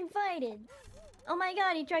 You're not invited. Oh my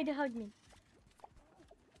god, he tried to hug me.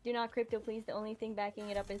 Do not crypto, please. The only thing backing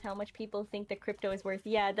it up is how much people think the crypto is worth.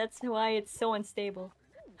 Yeah, that's why it's so unstable.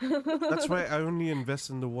 That's why I only invest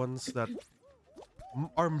in the ones that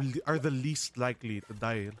are the least likely to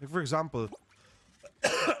die. Like, for example,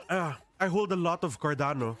 I hold a lot of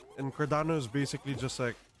Cardano, and Cardano is basically just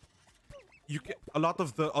like a lot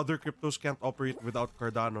of the other cryptos can't operate without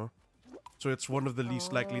Cardano, so it's one of the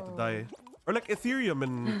least likely to die. Or like Ethereum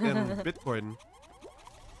and Bitcoin.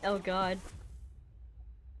 Oh god.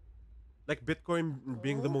 Like Bitcoin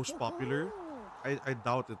being the most popular, I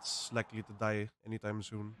doubt it's likely to die anytime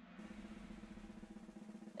soon.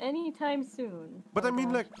 Anytime soon. But Oh I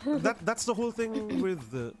mean, gosh. like that's the whole thing with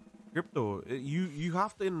the crypto. You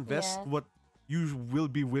have to invest Yeah. what you will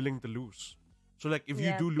be willing to lose. So like if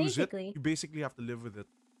Yeah, you do lose basically. it, you basically have to live with it.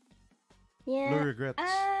 Yeah. No regrets.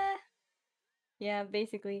 Yeah,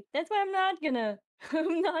 basically. That's why I'm not gonna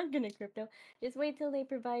I'm not gonna crypto. Just wait till they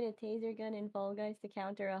provide a taser gun in Fall Guys to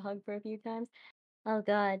counter a hug for a few times. Oh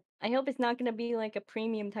god. I hope it's not gonna be like a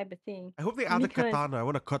premium type of thing. I hope they add a because- katana. I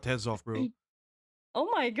want to cut heads off, bro. Oh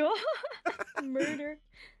my god. Murder.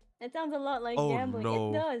 That sounds a lot like Oh, gambling. no.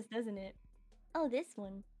 It does, doesn't it? Oh, this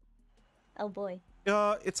one. Oh boy.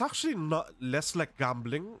 It's actually not less like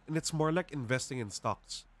gambling, and it's more like investing in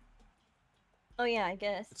stocks. Oh yeah, I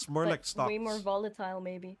guess. It's more But like stocks. way more volatile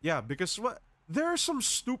maybe. Yeah, because there are some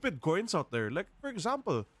stupid coins out there. Like, for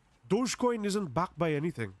example, Dogecoin isn't backed by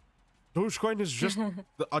anything. Dogecoin is just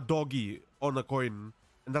a doggy on a coin.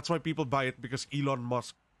 And that's why people buy it, because Elon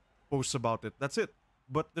Musk posts about it. That's it.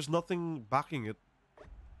 But there's nothing backing it.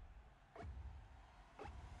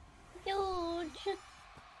 Doge.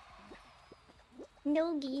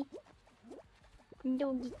 Dogie.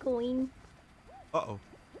 Dogie coin. Uh-oh.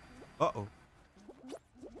 Uh-oh.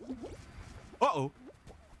 Uh-oh.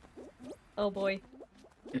 Oh boy.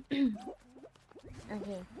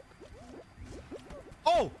 Okay.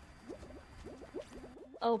 Oh!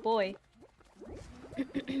 Oh boy.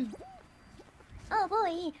 Oh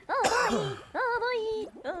boy. Oh boy. Oh boy.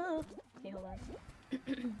 Oh. Okay, hold on.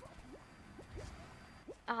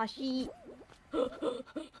 Ah, she.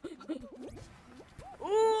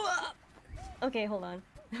 Ooh. Okay, hold on.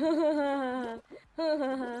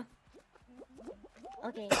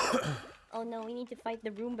 Okay. Oh no, we need to fight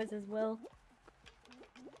the Roombas as well.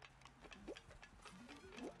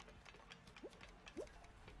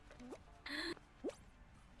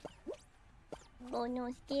 Oh no,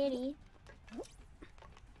 scary.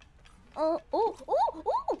 Oh, oh, oh,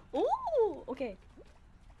 oh, oh. Okay.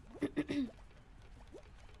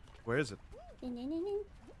 Where is it?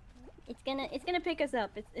 It's gonna pick us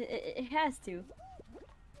up. It has to.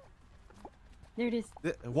 There it is.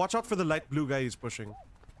 Watch out for the light blue guy he's pushing.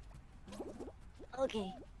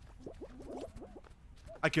 Okay.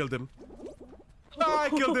 I killed him. Ah, I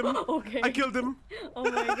killed him. Okay. I killed him. Oh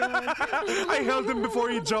my god. I held him before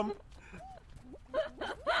he jumped.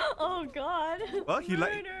 Oh god. Well, he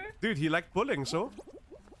Murder. Dude, he liked pulling, so.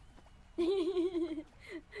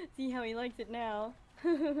 See how he likes it now.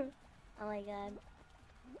 Oh my god.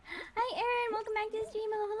 Hi Aaron, welcome back to the stream.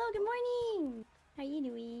 Hello, hello, good morning. How you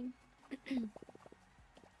doing?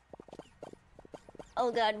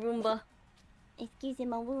 Oh god, Roomba. Excuse me,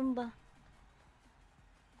 my Roomba.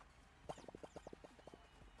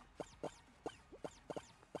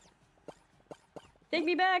 Take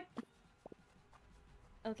me back.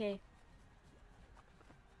 Okay.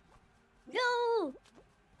 Go!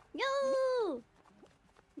 Go!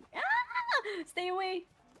 stay away.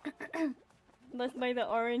 Blessed by the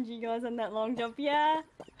RNG gods on that long jump. Yeah.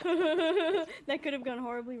 That could have gone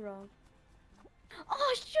horribly wrong.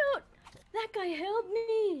 Oh shoot! That guy held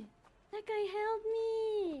me. That guy held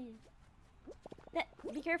me.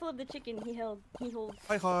 Be careful of the chicken. He holds.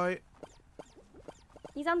 Hi hi.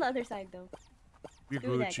 He's on the other side though. We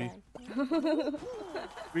Screw that Gucci. guy.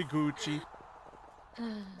 We Gucci.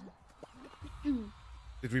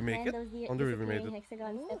 Did we make it? I wonder if we made it.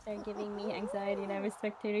 Hexagon steps are giving me anxiety and I'm a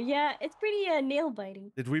spectator. Yeah, it's pretty nail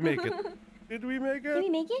biting. Did we make it? Did we make Did it? we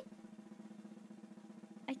make it?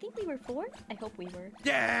 I think we were 4. I hope we were.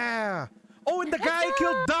 Yeah! Oh, and the guy I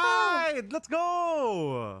killed died! Let's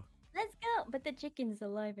go! Let's go! But the chicken's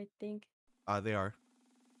alive, I think. They are.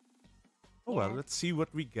 Oh Yeah. well, let's see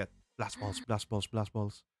what we get. Blast balls, blast balls, blast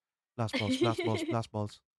balls. Blast balls, blast balls, blast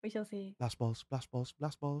balls. We shall see. Blast balls, blast balls,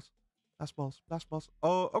 blast balls. Blast balls, blast balls.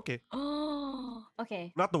 Oh, okay. Oh,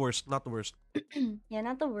 okay. Not the worst, not the worst. Yeah,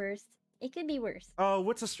 not the worst. It could be worse.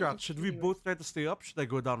 What's the strat? Should we both try to stay up? Should I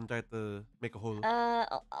go down and try to make a hole?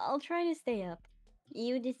 I'll try to stay up.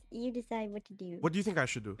 You decide what to do. What do you think I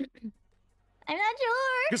should do? I'm not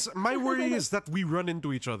sure. Because my worry is that we run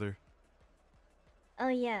into each other. Oh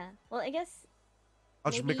yeah. Well, I guess.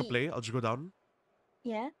 I'll just make a maybe- play. I'll just go down.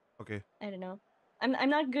 Yeah. Okay. I don't know.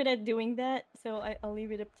 I'm not good at doing that, so I'll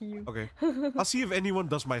leave it up to you. Okay. I'll see if anyone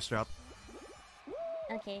does my strat.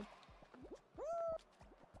 Okay.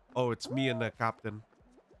 Oh, it's me and the captain.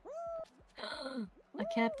 A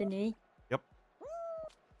captain, eh? Yep.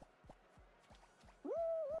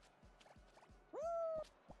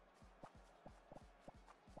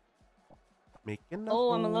 Making a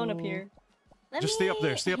Oh, I'm alone up hole. here. Just stay up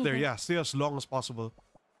there. Stay up there. Yeah, stay as long as possible.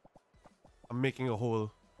 I'm making a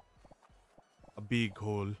hole. A big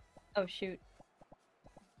hole. Oh shoot.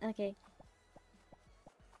 Okay.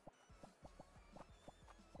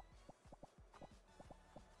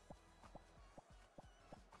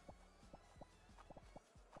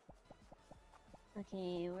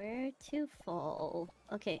 Okay, where to fall?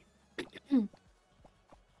 Okay.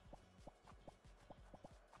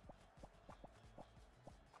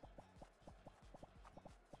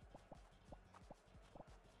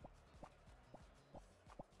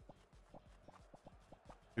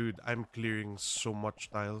 Dude, I'm clearing so much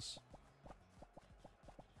tiles.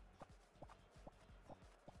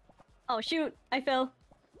 Oh shoot! I fell.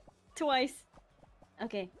 Twice.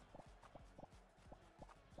 Okay.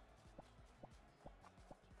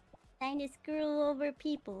 Time to screw over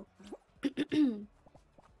people.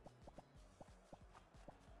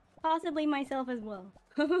 Possibly myself as well.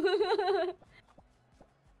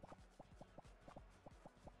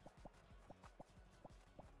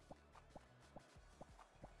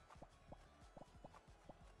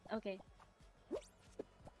 Okay.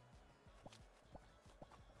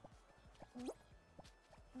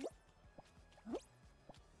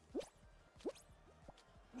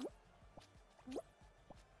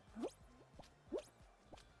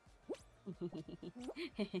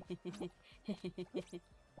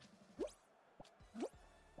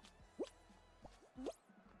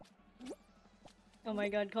 Oh my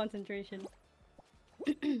god, concentration.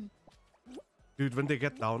 Dude, when they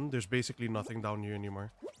get down, there's basically nothing down here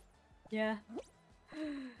anymore. Yeah.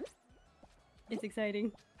 It's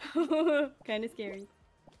exciting. Kind of scary.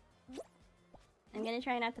 I'm gonna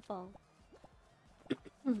try not to fall.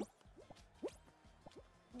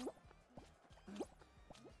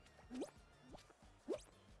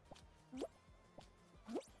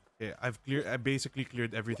 Okay, I basically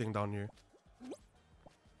cleared everything down here.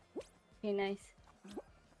 Okay, nice.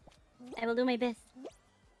 I will do my best.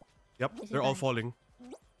 Yep, This is they're all fine. falling.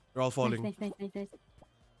 They're all falling. Nice, nice, nice, nice, nice.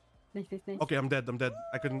 Nice, nice, nice. Okay, I'm dead. I'm dead.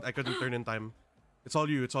 I couldn't turn in time. It's all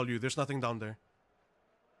you. It's all you. There's nothing down there.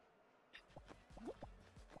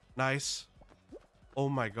 Nice. Oh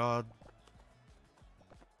my god.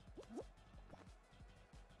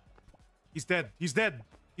 He's dead. He's dead.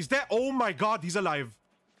 He's dead. Oh my god, he's alive.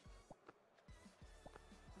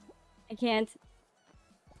 I can't.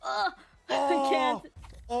 Oh, I Oh, can't.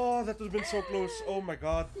 oh, that would have been so close. Oh my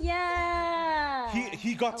god. Yeah.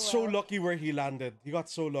 He got Oh, so well. lucky where he landed. He got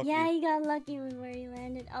so lucky. Yeah, he got lucky with where he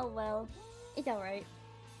landed. Oh well. It's alright.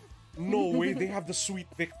 No way, they have the sweet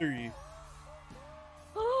victory.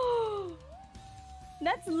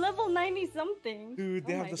 That's level 90 something. Dude,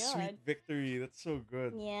 they Oh have my the God. sweet victory. That's so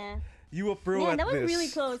good. Yeah. You a pro Man, at that was this. really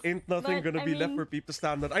close, Ain't nothing but, gonna I be left mean- for people to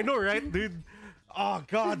stand on. I know, right, dude? Oh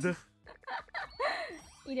god.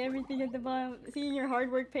 Eat everything at the bottom. Seeing your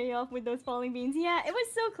hard work pay off with those falling beans. Yeah, it was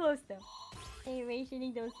so close though. Hey,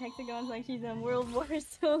 rationing those hexagons like she's a World War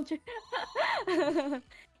soldier.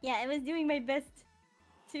 Yeah, I was doing my best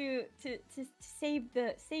to save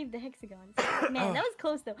the hexagons. Man, that was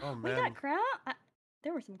close though. Oh, We man. got crown.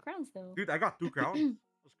 There were some crowns though. Dude, I got 2 crowns.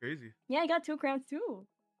 That's crazy. Yeah, I got 2 crowns too.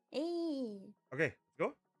 Hey. Okay, let's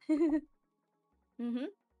go. Mhm.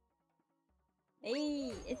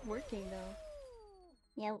 Hey, it's working though.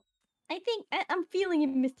 Yeah, I think I'm feeling it,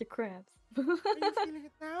 Mr. Krabs. Are you feeling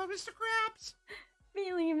it now, Mr. Krabs?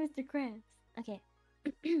 Feeling it, Mr. Krabs. Okay.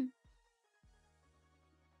 You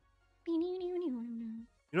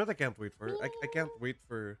know what I can't wait for? I can't wait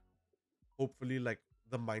for hopefully like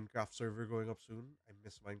the Minecraft server going up soon. I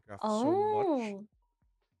miss Minecraft so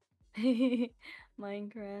much.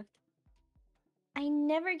 Minecraft. I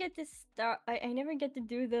never get to start. I never get to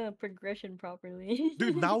do the progression properly.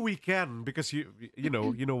 Dude, now we can because you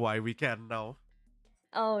know why we can now.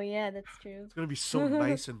 Oh yeah, that's true. It's gonna be so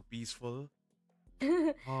nice and peaceful.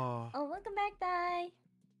 Oh, Welcome back, Dai.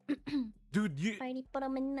 dude, Party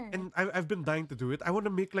palaman na. and I've been dying to do it. I want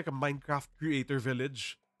to make like a Minecraft creator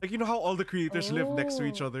village. Like, you know how all the creators live next to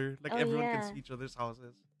each Oh. other? Like, Oh, everyone yeah. can see each other's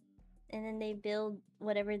houses, And then they build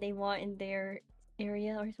whatever they want in their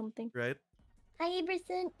area or something. right? Hi,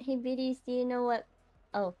 Iverson. Hey, Biddies, do you know what?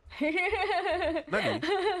 Oh. Nani?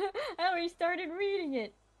 I already started reading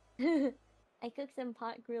it. I cooked some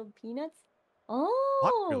pot grilled peanuts. Hot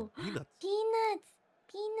Oh, grilled peanuts.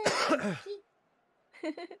 peanuts.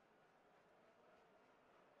 Peanuts.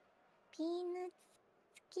 Peanuts.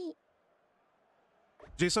 Ski.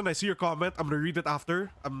 Jason, I see your comment. I'm gonna read it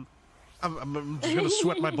after. I'm just gonna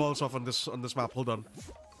sweat my balls off on this map. Hold on.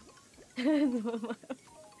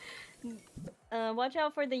 Watch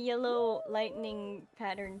out for the yellow lightning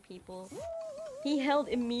pattern people. He held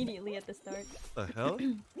immediately at the start. The hell?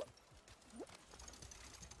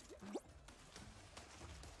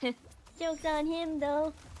 Joke's on him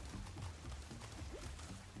though.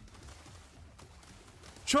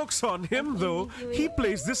 Joke's on him though. He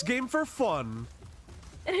plays this game for fun.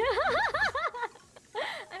 I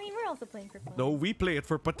mean, we're also playing for fun. No, we play it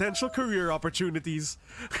for potential career opportunities.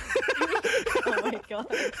 Oh my god.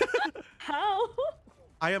 How?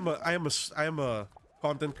 I am a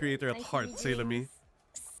content creator at I heart, see Sailor Me.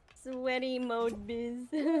 Sweaty mode biz.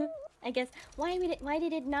 I guess why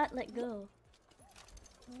did it not let go?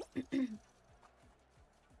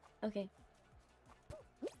 Okay.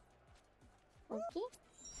 Okay.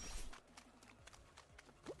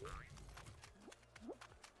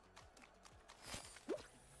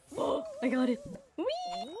 Oh, I got it. Whee!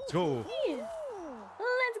 Let's go.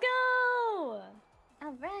 Let's go!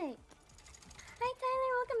 Alright. Hi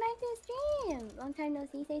Tyler, welcome back to the stream. Long time no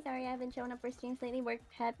see. Say sorry I haven't shown up for streams lately. Work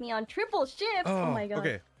had me on triple shifts. Oh, my god.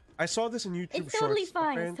 Okay. I saw this in YouTube It's totally shorts.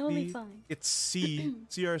 fine. It's totally Apparently, fine. It's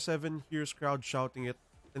CR7 hears crowd shouting it,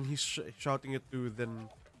 then he's shouting it too. Then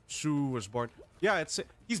Sue was born. Yeah,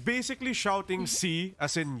 he's basically shouting C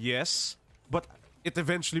as in yes, but it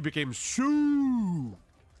eventually became Sue.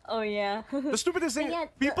 Oh yeah. The stupidest thing, yeah,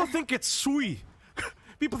 people think it's Sui.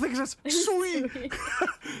 People think it's Sui.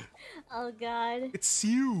 Oh god. It's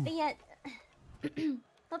Sue. But yeah.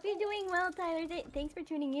 Hope you're doing well, Tyler. Thanks for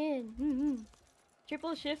tuning in.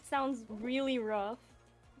 Triple shift sounds really rough,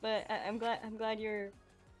 but I'm glad you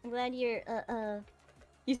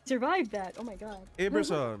survived that. Oh my god.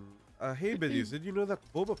 Aberson, hey biddies, did you know that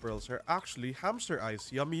boba pearls are actually hamster eyes?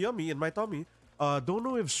 Yummy yummy in my tummy. Don't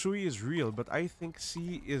know if Sui is real, but I think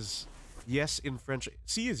C is yes in French.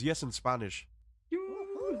 C is yes in Spanish.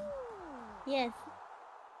 Yes.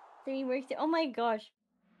 3 works. Oh my gosh.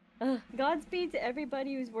 Godspeed to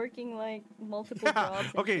everybody who's working like multiple jobs.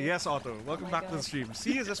 and Okay, shit. yes, Otto. Welcome my back to the God. stream.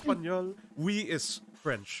 C is Espanol. Oui is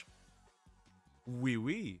French. Oui,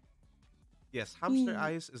 oui. Yes, hamster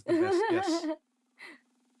eyes is the best. Yes.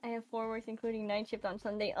 I have 4 works, including night shift on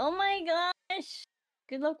Sunday. Oh my gosh!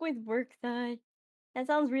 Good luck with work, Thad. That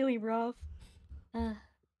sounds really rough. I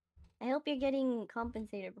hope you're getting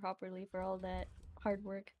compensated properly for all that hard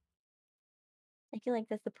work. I feel like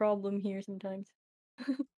that's the problem here sometimes.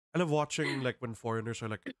 I love watching like when foreigners are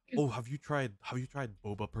like, "Oh, have you tried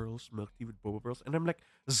boba pearls, milk tea with boba pearls?" And I'm like,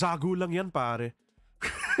 "Zagu lang yan, pare."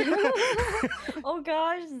 Oh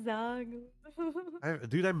gosh, Zag.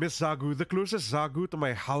 Dude, I miss Zagu. The closest Zagu to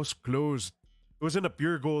my house closed. It was in a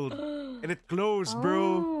Pure Gold, and it closed, bro.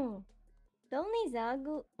 Oh. The only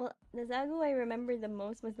Zagu, well, the Zagu I remember the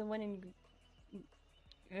most was the one in,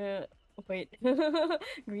 wait,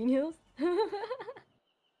 Green Hills.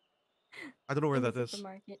 I don't know where In the that is.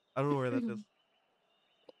 supermarket. I don't know where that is.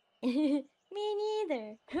 Me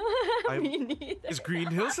neither. Me neither. Is Green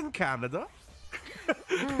Hills in Canada?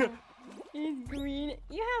 Is green?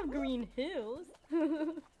 You have Green Hills.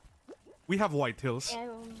 We have White Hills.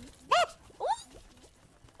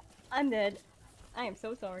 I'm dead. I am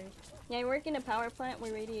so sorry. Yeah, I work in a power plant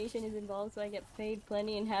where radiation is involved, so I get paid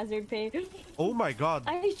plenty in hazard pay. Oh my god.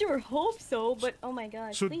 I sure hope so, but oh my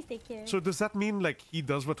god, So, please take care. So does that mean like he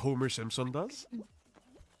does what Homer Simpson does?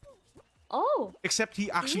 Oh! Except he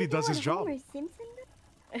Do actually you know does his what job. Homer Simpson does?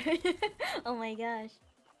 Oh my gosh.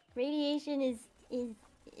 Radiation is you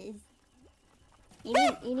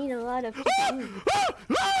need a lot of food.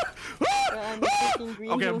 I'm freaking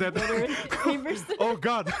green. Okay, I'm dead. Oh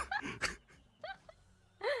god.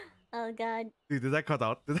 Oh god. Dude, did I cut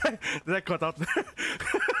out? Did I cut out?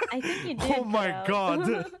 I think you did. Oh my cut out.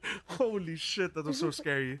 god. Holy shit, that was so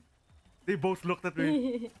scary. They both looked at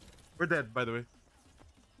me. We're dead, by the way.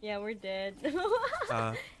 Yeah, we're dead.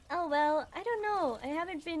 Oh well, I don't know. I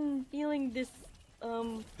haven't been feeling this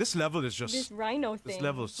this level is just this rhino thing. This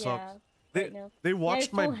level sucks. Yeah, right now. They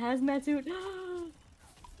watched my full hazmat suit.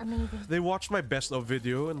 Amazing. They watched my best of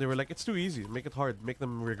video and they were like, it's too easy. Make it hard. Make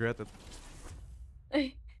them regret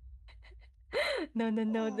it. No.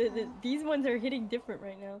 These ones are hitting different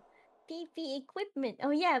right now. PP equipment.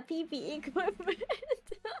 Oh yeah, PP equipment.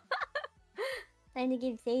 Time to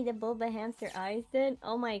give Say the Boba hamster eyes then.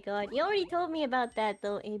 Oh my god. You already told me about that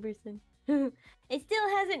though, Aberson. It still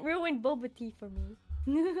hasn't ruined boba tea for me.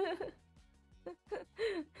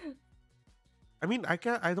 I mean,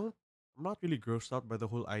 I'm not really grossed out by the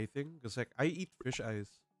whole eye thing because like I eat fish eyes.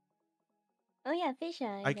 Oh yeah, fish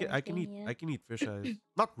eyes. I can eat fish eyes.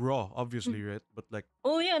 Not raw, obviously, right? But like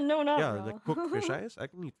Oh yeah, no, not yeah, raw. like cooked fish eyes. I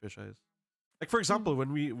can eat fish eyes. Like for example,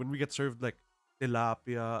 when we get served like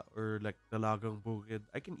tilapia or like dalagang bukid,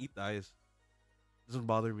 I can eat the eyes. Doesn't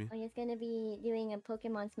bother me. Oh, he's gonna be doing a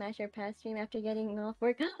Pokemon Smash or Pass stream after getting off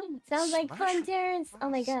work. Sounds like Smash fun, or Terrence. Oh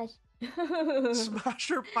my gosh.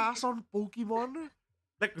 Smash or pass on Pokemon?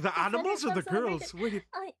 Like the animals or the girls? Wait.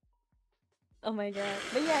 Oh my god.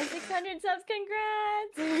 But yeah, 600 subs,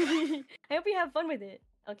 congrats! I hope you have fun with it.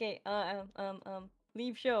 Okay,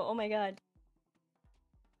 leave show. Oh my god.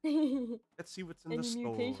 Let's see what's in Any the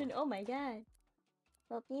store. mutation? Oh my god.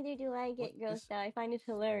 Well, neither do I get What grossed out. I find it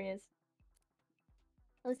hilarious.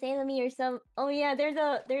 Oh, Sailor Me or some. Oh yeah, they're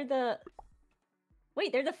the.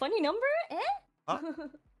 Wait, they're the funny number? Eh?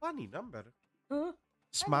 Funny number. Huh?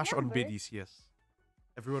 Smash on number? biddies, yes.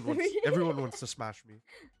 Everyone wants to smash me.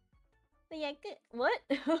 But yeah, good. What?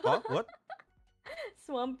 Huh? What?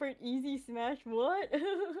 Swampert easy smash. What?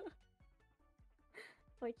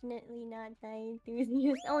 Fortunately, not die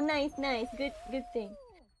enthusiast. Oh, nice. Good thing.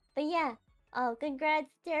 But yeah. Oh,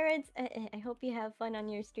 congrats, Terrence. I hope you have fun on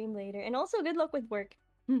your stream later, and also good luck with work.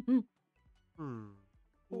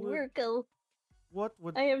 Worko. What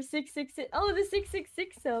would I have 666. Oh, the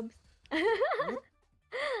 666 subs.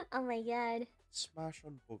 Oh my god. smash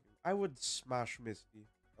on Pokemon? I would smash Misty.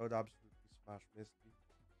 I would absolutely smash Misty.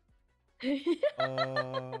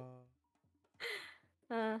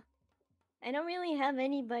 I don't really have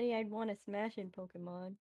anybody I'd want to smash in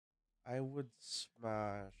Pokemon. I would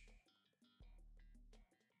smash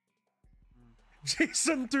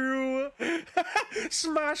Jason Drew.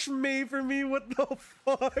 Smash May for me. What the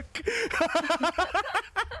fuck?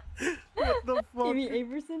 What the fuck? Amy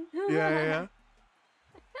Aberson? Yeah.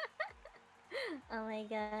 Oh my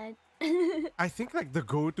god. I think like the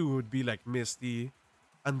go-to would be like Misty,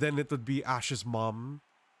 and then it would be Ash's mom,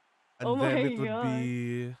 and Oh then my it would God.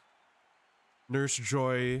 be Nurse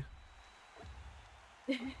Joy.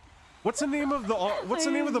 What's the name of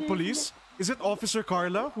the police? Is it Officer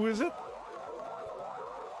Carla? Who is it?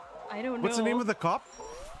 I don't know. What's the name of the cop?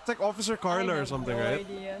 It's like Officer Carla or something, no right?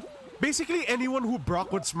 Idea. Basically, anyone who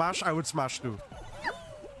Brock would smash, I would smash too.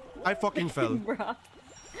 I fucking fell. Brock.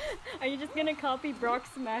 Are you just gonna copy Brock's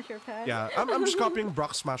Smash or Pass? Yeah, I'm just copying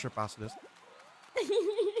Brock's smash or pass list.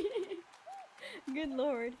 Good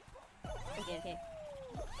lord. Okay.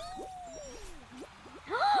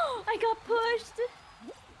 I got pushed!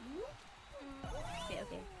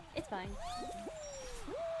 Okay. It's fine.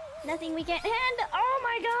 Nothing we can't handle! Oh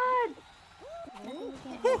my god! Nothing we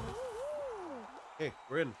can't handle. Hey,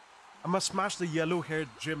 we're in. I'm gonna smash the yellow-haired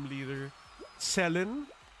gym leader, Selin,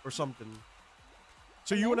 or something.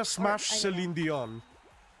 So you wanna smash I don't Celine Dion?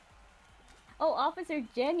 Oh, Officer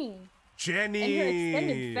Jenny. Jenny! And her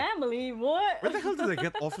extended family. What? Where the hell did I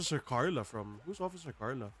get Officer Carla from? Who's Officer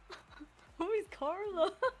Carla? Who is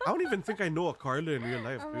Carla? I don't even think I know a Carla in real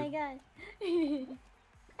life, Oh dude. my god.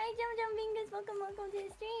 Hi, Jum Bingus. Welcome to the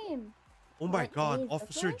stream. Oh my What god, is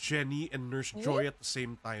Officer okay? Jenny and Nurse Joy at the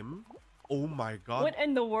same time? Oh my god. What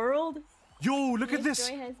in the world? Yo, look at Nurse this!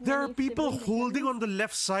 Joy has There are many people siblings and holding cousins? on the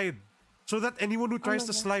left side so that anyone who tries my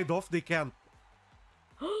to God. slide off, they can't.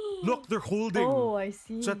 Look, they're holding Oh, I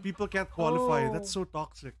see. so that people can't qualify. Oh. That's so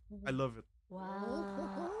toxic. I love it.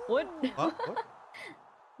 Wow. What? Huh? What?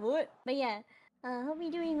 What? But yeah, hope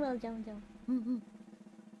you're doing well, Jung Jung.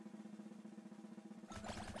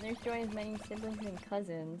 There's Joy has many siblings and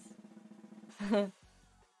cousins.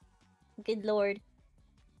 Good lord.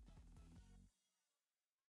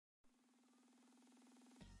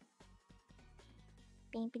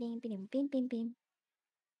 Bing, bing, bing, bing, bing, bing.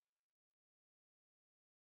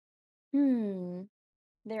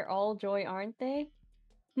 They're all Joy, aren't they?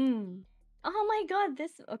 Oh my god,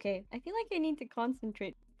 this. Okay, I feel like I need to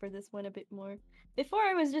concentrate for this one a bit more. Before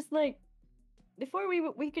I was just like. Before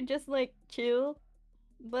we could just like chill,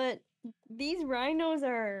 but these rhinos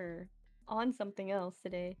are on something else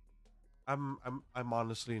today. I'm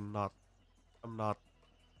honestly not. I'm not.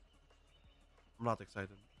 I'm not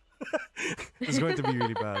excited. It's going to be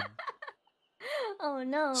really bad. Oh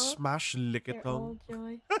no. Smash They're Lickitung. all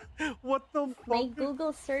Joy. What the fuck? My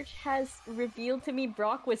Google search has revealed to me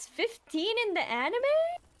Brock was 15 in the anime?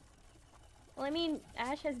 Well, I mean,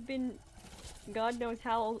 Ash has been God knows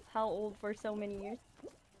how old for so many years.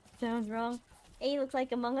 Sounds wrong. A looks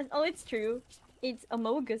like Among Us. Oh, it's true. It's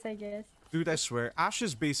Among Us, I guess. Dude, I swear, Ash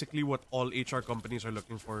is basically what all HR companies are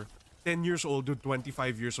looking for. 10 years old with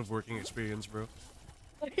 25 years of working experience, bro.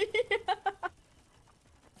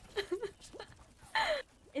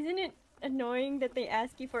 Isn't it annoying that they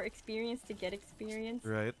ask you for experience to get experience?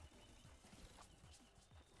 Right.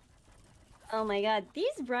 Oh my god,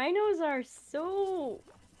 these rhinos are so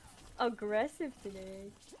aggressive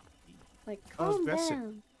today. Like, calm Aggressive.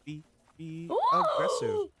 down. Be Ooh!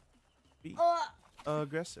 aggressive. Be Oh,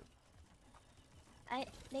 aggressive.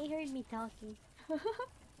 they heard me talking.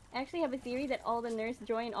 I actually have a theory that all the Nurse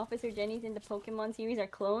Joy and Officer Jennies in the Pokemon series are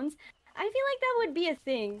clones. I feel like that would be a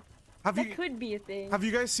thing. That could be a thing. Have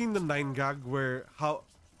you guys seen the 9 gag where how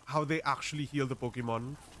they actually heal the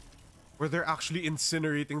Pokemon? Where they're actually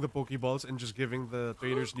incinerating the Pokeballs and just giving the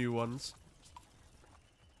trainers new ones?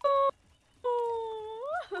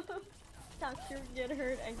 Doctor get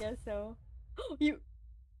hurt, I guess so. You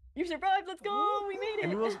survived, let's go! We made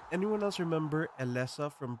it! Anyone else remember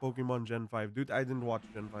Elessa from Pokemon Gen 5? Dude, I didn't watch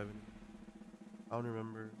Gen 5 anymore. I don't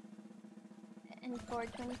remember. And for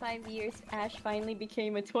 25 years, Ash finally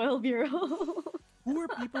became a 12-year-old. Who are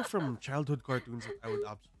people from childhood cartoons that I would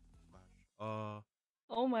absolutely smash?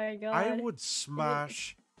 Oh my god. I would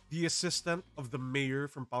smash the assistant of the mayor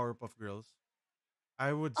from Powerpuff Girls.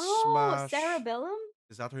 I would smash... Sarah Bellum?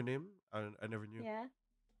 Is that her name? I never knew. Yeah.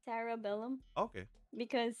 Sarah Bellum. Okay.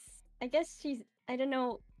 Because I guess she's... I don't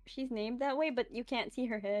know. She's named that way, but you can't see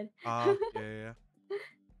her head. Yeah.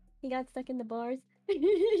 He got stuck in the bars. Who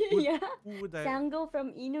would I... Sango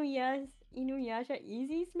from Inuyasha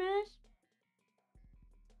Easy Smash?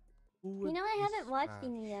 You know, I haven't watched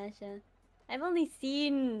Inuyasha. I've only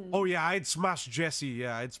seen... Oh yeah, I'd smash Jessie.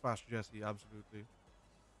 Yeah, I'd smash Jessie, absolutely.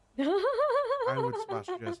 I would smash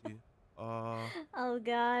Jessie. Oh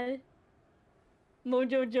god.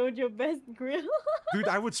 Mojo Jojo best grill. Dude,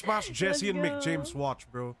 I would smash Jessie and make James watch,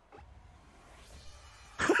 bro.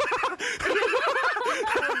 Oh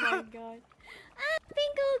my god.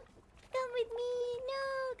 Pingu! Come with me! No!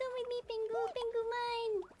 Come with me, Pingu! Pingu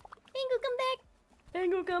mine! Pingu, come back!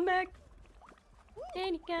 Pingu, come back!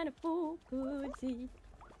 Any kind of fool could see.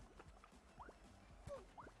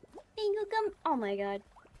 Pingu, come! Oh my god.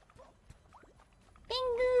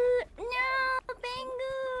 Pingu! No!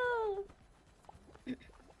 Pingu!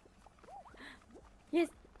 Yes!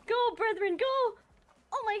 Go, brethren, go!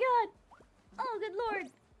 Oh my god! Oh, good lord!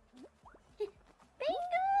 Pingu!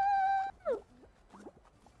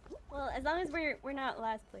 Well, as long as we're not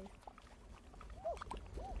last place.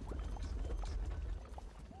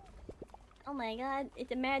 Oh my god,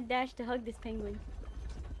 it's a mad dash to hug this penguin.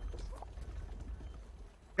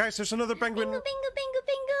 Guys, there's another penguin. Pingu, pingu, pingu,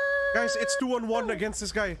 pingu! Guys, it's 2-on-1 against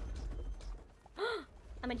this guy.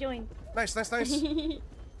 I'ma join. Nice. Don't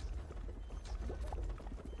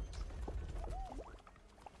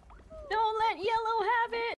let yellow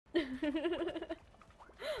have it!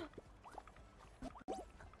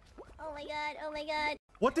 Oh my god, oh my god.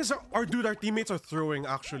 What is our dude? Our teammates are throwing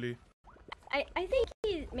actually. I think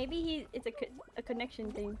it's a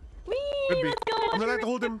connection thing. Whee! Could be. Let's go! I'm gonna try to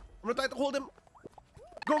hold him.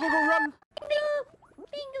 Go, run!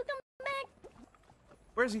 Pingu, come back!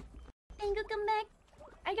 Where is he? Pingu, come back!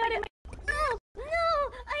 I got him! No!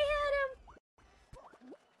 No! I had him!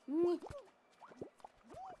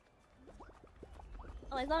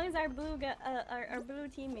 Oh, as long as our blue our blue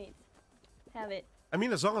teammates have it. I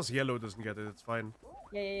mean, as long as yellow doesn't get it, it's fine.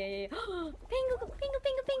 Yeah. Pingu! Come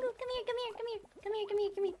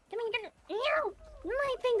here!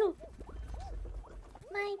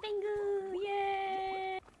 My Pingu!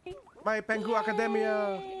 Yay! My Pengu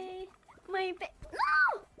Academia! No!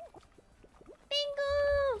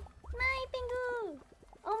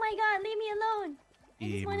 my god, leave me alone. I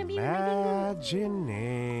just want to be with my penguin.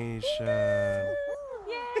 Imagination.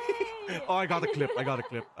 Yay! Oh, I got a clip. I got a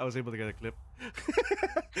clip. I was able to get a clip.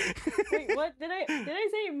 Wait, what? Did I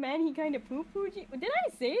say, man, he kind of poo-pooed you? Did I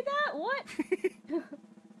say that? What?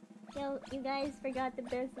 Yo, you guys forgot the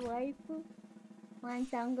best waifu?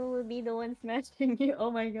 Wansango will be the one smashing you.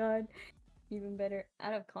 Oh my god. Even better.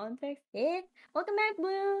 Out of context. Eh? Welcome back,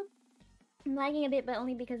 Blue! I'm lagging a bit, but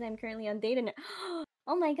only because I'm currently on data now.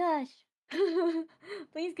 Oh my gosh!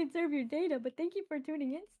 Please conserve your data, but thank you for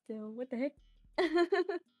tuning in still. What the heck?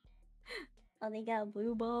 Oh, they got a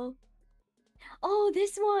blue ball. Oh,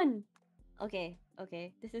 this one! Okay,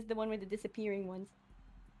 okay. This is the one with the disappearing ones.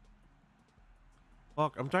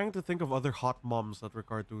 Fuck, I'm trying to think of other hot moms that were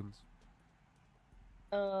cartoons.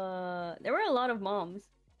 There were a lot of moms.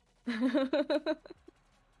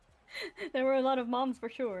 There were a lot of moms for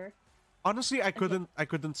sure. Honestly, I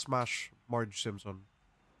couldn't smash Marge Simpson.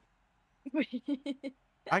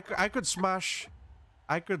 I could smash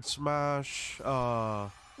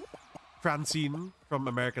Francine from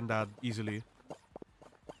American Dad easily.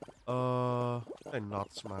 I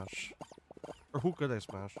not smash. Or who could I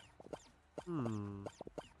smash?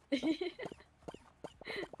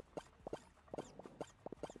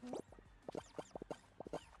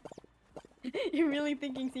 You're really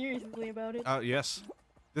thinking seriously about it. Yes.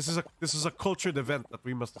 This is a cultured event that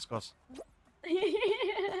we must discuss.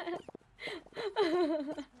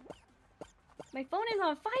 My phone is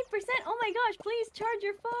on 5%. Oh my gosh, please charge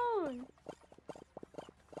your phone.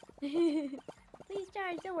 Please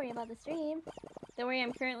charge. Don't worry about the stream. Don't worry,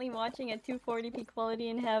 I'm currently watching at 240p quality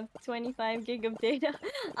and have 25 gig of data.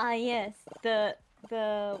 Ah yes, the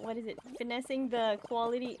what is it? Finessing the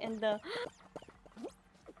quality and the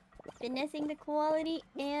finessing the quality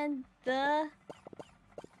and the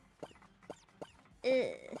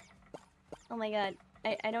oh my god,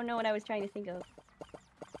 I don't know what I was trying to think of.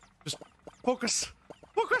 Just focus!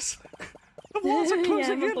 Focus! The walls are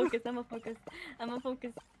closing yeah, in! I'm a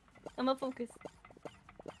focus.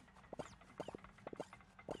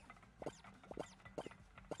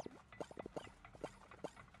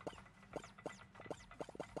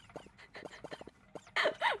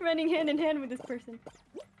 Running hand in hand with this person.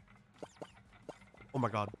 Oh my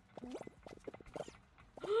god.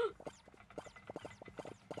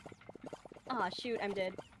 Ah, shoot, I'm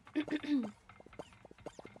dead.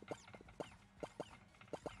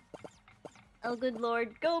 Oh, good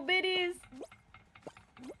lord. Go, biddies!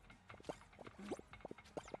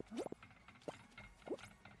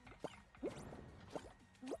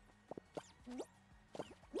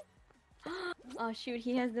 Oh, shoot,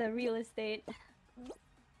 he has the real estate.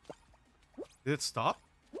 Did it stop?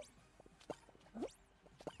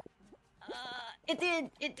 It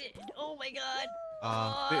did! Oh my god!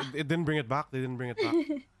 It didn't bring it back. They didn't bring it back.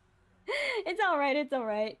 It's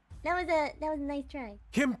alright. That was a nice try.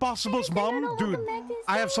 Kim Possible's Hey, mom? Cardano, Dude, welcome back to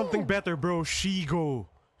the I have something stream. better, bro. Shigo,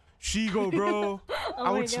 bro. Oh I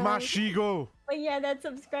my would smash God. Shigo. But yeah, that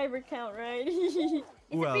subscriber count, right? It's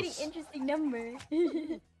Who a pretty else? interesting number.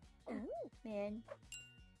 Oh, man.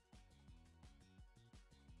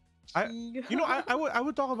 I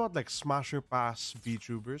would talk about like Smasher Pass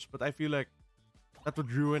VTubers, but I feel like that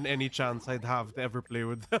would ruin any chance I'd have to ever play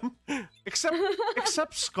with them. except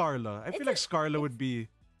Scarla. I feel like Scarla would be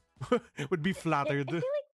flattered. I feel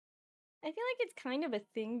like it's kind of a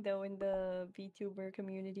thing though in the VTuber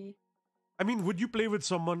community. I mean, would you play with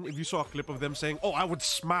someone if you saw a clip of them saying, "Oh, I would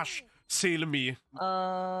smash Sailor Me"?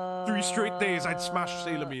 3 straight days, I'd smash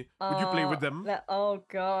Sailor Me. Would you play with them? Oh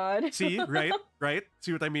god. See, right?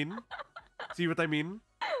 See what I mean?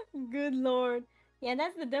 Good lord. Yeah,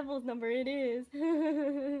 that's the devil's number. It is. I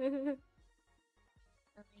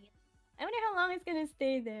wonder how long it's gonna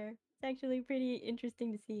stay there. It's actually pretty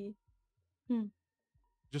interesting to see.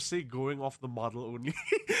 Just say going off the model only.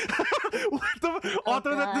 What the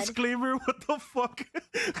auto that God. disclaimer? What the fuck?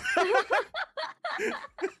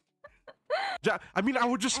 I mean, I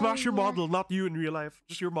would just smash your model, not you in real life.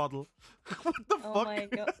 Just your model. What the fuck? Oh my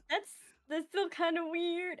god. That's still kind of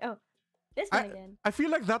weird. Oh, this one again. I feel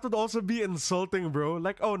like that would also be insulting, bro.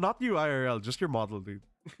 Like, oh, not you IRL, just your model, dude.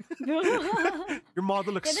 Your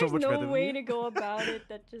model looks so much better There's no than way you. to go about it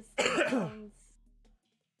that just sounds...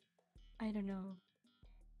 I don't know.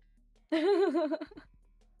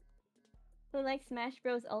 Who likes Smash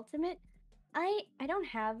Bros. Ultimate? I don't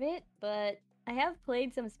have it, but I have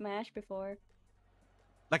played some Smash before.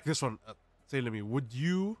 Like this one. Say to me, would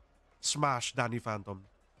you smash Danny Phantom?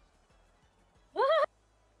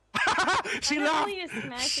 She I'm not laughed. really a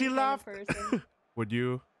smashing She kind of laughed. person. Would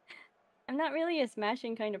you? I'm not really a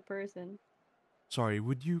smashing kind of person. Sorry,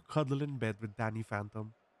 would you cuddle in bed with Danny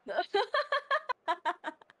Phantom?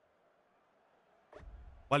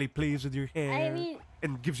 While he plays with your hair I mean,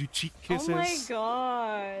 and gives you cheek oh kisses. my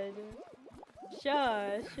god.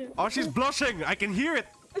 Shush. Oh, she's blushing! I can hear it!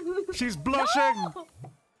 She's blushing! No!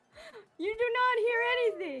 You do not hear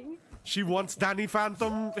anything. She wants Danny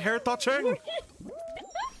Phantom hair touching!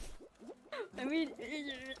 I mean,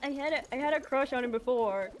 I had a crush on him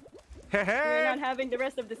before. Hey, We're not hey! having the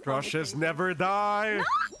rest of this Crushes conversation. never die! No!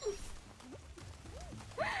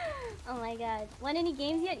 Oh my god. Won any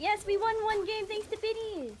games yet? Yes, we won one game thanks to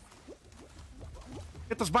Biddies.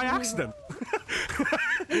 It was by accident!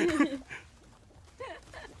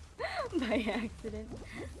 By accident.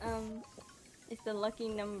 It's the lucky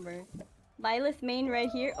number. Byleth main right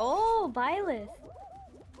here. Oh, Byleth.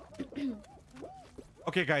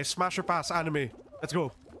 Okay, guys, smash or pass anime. Let's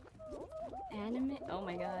go. Anime? Oh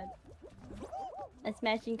my god. A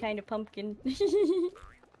smashing kind of pumpkin.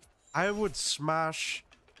 I would smash.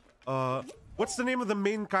 What's the name of the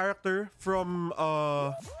main character from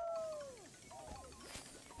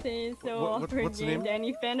Say so What- awkward what's the game. name?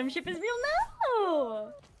 Danny fandom ship is real now.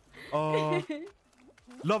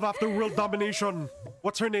 Love After World Domination?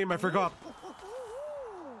 What's her name? I forgot.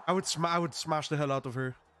 I would smash the hell out of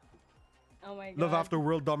her. Oh my god. Love After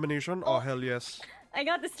World Domination? Oh hell yes. I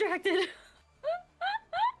got distracted.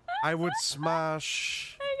 I would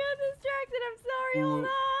smash. I got distracted. I'm sorry. Hold on.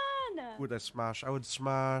 Who would I smash? I would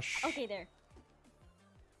smash. Okay, there.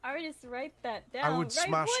 I would just write that down. I would Write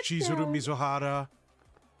smash what Chizuru down? Mizuhara.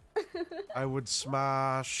 I would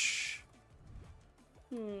smash.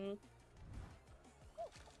 Hmm.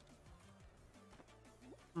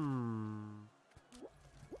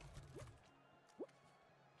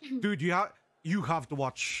 Dude, you have to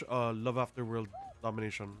watch Love After World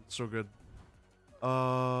Domination. It's so good.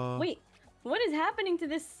 Wait, what is happening to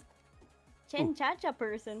this Chen Chacha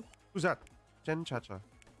person? Who's that? Chen Chacha.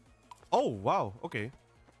 Oh wow. Okay.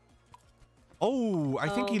 Oh, I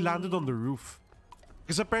think he landed on the roof.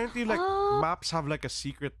 Because apparently, like maps have like a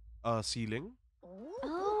secret ceiling.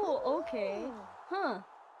 Oh, okay. Huh.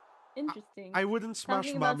 Interesting. I wouldn't smash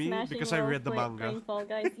Talking about Mami smashing because I while read the manga. playing Fall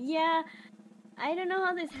Guys. Yeah, I don't know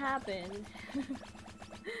how this happened.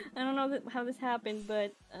 I don't know how this happened,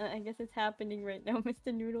 but I guess it's happening right now,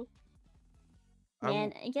 Mr. Noodle.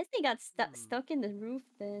 Man, I guess they got stuck in the roof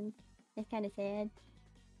then. That's kind of sad.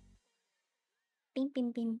 Bing,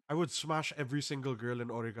 bing, bing. I would smash every single girl in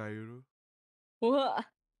Origairu. Whoa.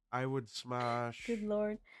 I would smash. Good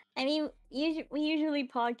lord. I mean, we usually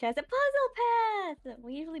podcast a puzzle path.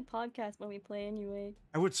 We usually podcast when we play anyway.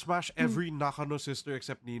 I would smash every Nakano sister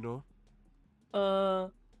except Nino. I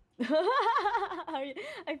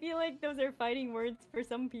feel like those are fighting words for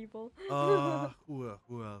some people. Who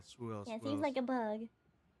else? Yeah, seems like a bug.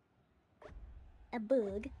 A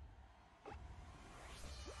bug.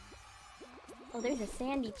 Oh, there's a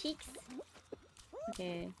Sandy Cheeks.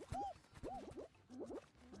 Okay.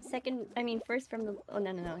 First from the... Oh,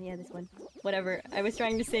 no. Yeah, this one. Whatever. I was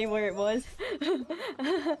trying to say where it was.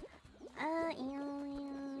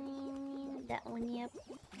 That one, yep.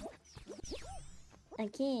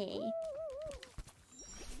 Okay.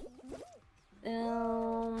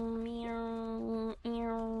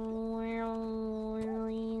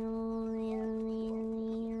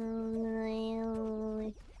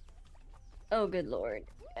 Oh, good lord.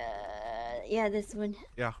 Yeah, this one.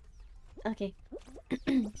 Yeah. Okay.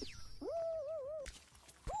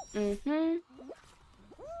 Mm-hmm.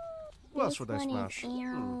 Who else would I smash?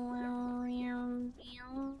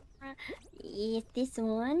 Yes, this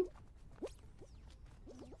one.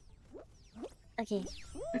 Okay.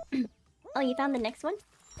 Oh, you found the next one?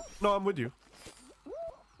 No, I'm with you.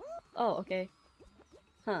 Oh, okay.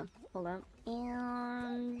 Huh. Hold on.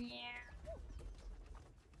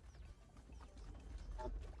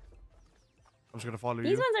 I'm just gonna follow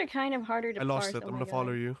These you. ones are kind of harder to I lost parse. it. Oh I'm my gonna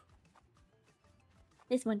follow God. you.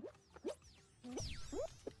 This one.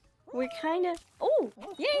 We're kind of... Oh!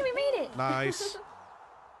 Yay, we made it! Nice.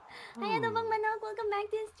 Hi, Adobang Manok. Welcome back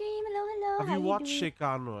to the stream. Hello, hello. Have How you watched doing?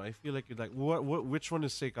 Seikano? I feel like you'd like. Which one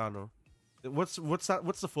is Seikano? What's that?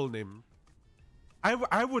 What's the full name?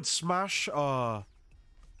 I would smash Ao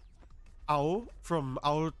from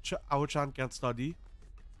Ao-chan Can't Study.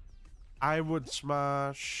 I would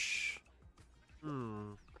smash.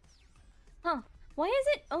 Huh. Why is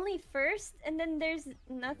it only first and then there's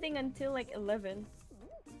nothing until like 11?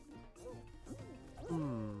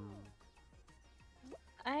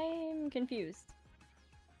 I'm confused.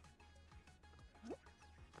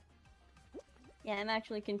 Yeah, I'm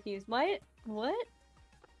actually confused. Why? What?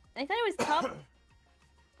 I thought it was top.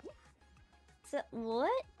 So,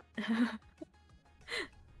 what?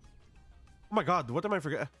 Oh my god, what am I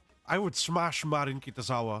forgetting? I would smash Marin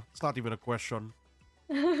Kitazawa. It's not even a question.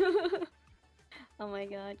 Oh my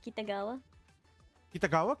god. Kitagawa?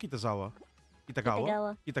 Kitagawa? Kitazawa?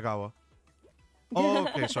 Kitagawa. Kitagawa. Oh,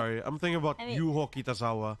 okay, sorry. I'm thinking about I mean- Yuho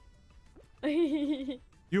Kitazawa.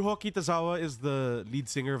 Yuho Kitazawa is the lead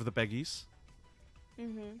singer of the Peggies.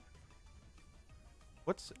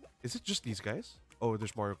 Is it just these guys? Oh,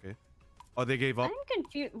 there's more, okay. Oh, they gave up? I'm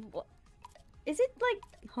confused. Is it like,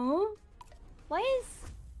 huh? Why is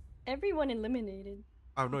everyone eliminated?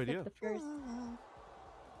 I have no Except idea. The first.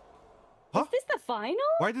 Huh? Is this the final?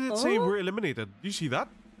 Why did it say Oh? we're eliminated? Do you see that?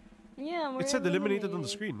 Yeah, we're It said eliminated on the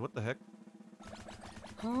screen. What the heck?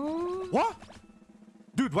 Huh? What?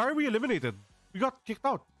 Dude, why are we eliminated? We got kicked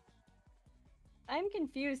out. I'm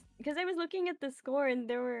confused because I was looking at the score and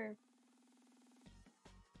there were.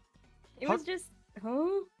 It How- was just, huh?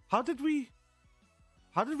 How did we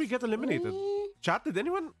get eliminated? Eh. Chat, did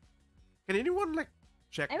anyone... Can anyone, like,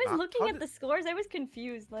 check I was that? looking How at did- the scores. I was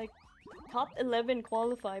confused. Like, top 11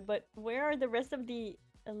 qualify, but where are the rest of the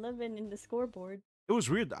 11 in the scoreboard? It was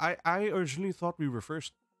weird. I originally thought we were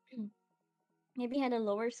first. Maybe had a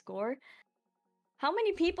lower score. How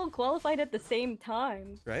many people qualified at the same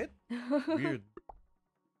time? Right? Weird.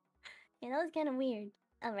 Yeah, that was kind of weird.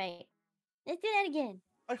 All right, let's do that again.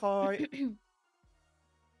 Hi.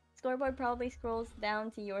 Scoreboard probably scrolls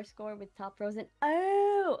down to your score with top rows and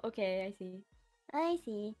oh, okay, I see. I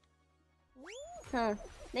see. Huh?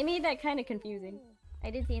 They made that kind of confusing.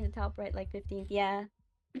 I did see in the top right, like 15th. Yeah,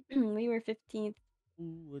 we were 15th.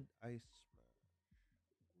 Who would I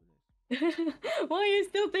Why are you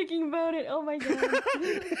still thinking about it? Oh my god.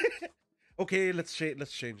 Okay, let's change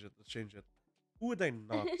it. Let's change it. Who would I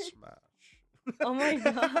not smash? Oh my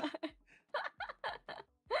god.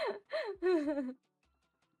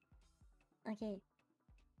 Okay.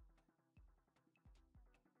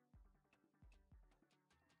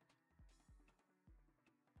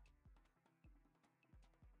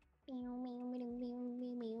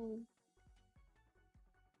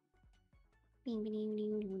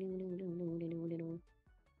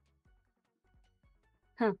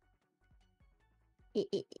 Huh.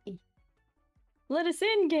 Let us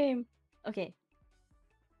in, game. Okay.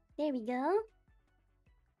 There we go.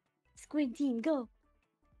 Squid team, go.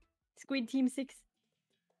 Squid team 6.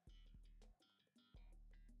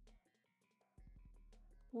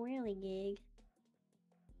 Really gig.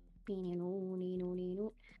 You know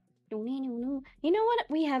what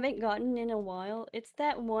we haven't gotten in a while? It's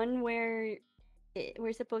that one where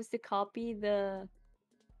we're supposed to copy the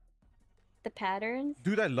patterns.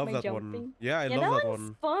 Dude, I love by that jumping. one. Yeah, I Yeah, love that one's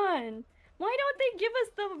one. fun. Why don't they give us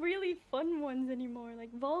the really fun ones anymore?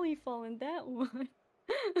 Like volleyball and that one.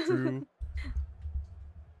 True.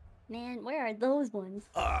 Man, where are those ones?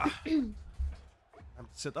 I'm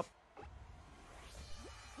sit up.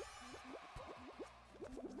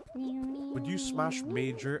 Would you smash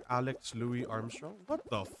Major Alex Louis Armstrong? What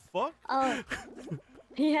the fuck? Oh,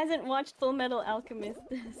 he hasn't watched Full Metal Alchemist.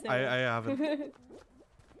 So. I haven't.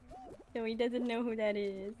 So he doesn't know who that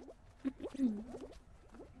is.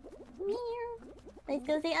 Let's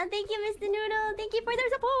go say, oh, thank you, Mr. Noodle. Thank you for their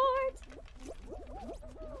support.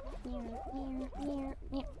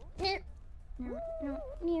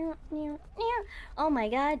 Oh my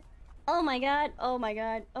god. Oh my god. Oh my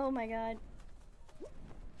god. Oh my god.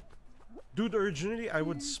 Dude, originally I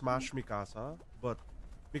would smash Mikasa, but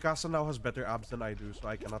Mikasa now has better abs than I do, so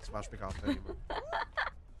I cannot smash Mikasa anymore.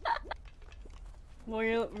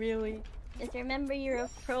 Really? Just remember you're a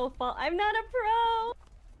pro. I'm not a pro.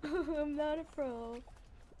 I'm not a pro.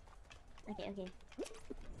 Okay.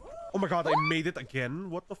 Oh my god, I made it again?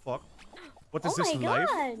 What the fuck? What is Oh this, my life?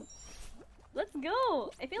 god. Let's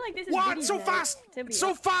go. I feel like this is What? Biddy's So night, fast! to be So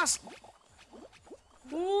honest. fast!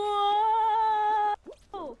 Whoa!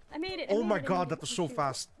 I made it. I Oh made my it, I god, made that it. was so Shoot.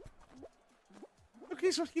 fast.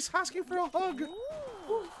 Okay, so he's asking for a hug.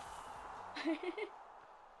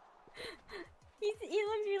 He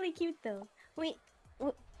looks really cute though. Wait.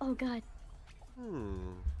 Oh god.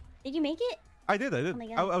 Did you make it? I did. Oh my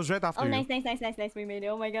I god. was right after Oh, you. nice. We made it.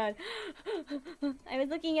 Oh my god. I was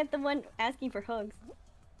looking at the one asking for hugs.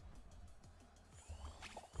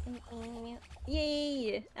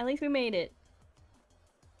 Yay! At least we made it.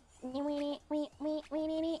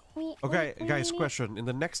 Okay, guys, question. In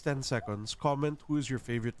the next 10 seconds, comment who is your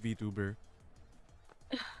favorite VTuber.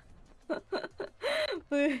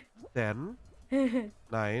 10,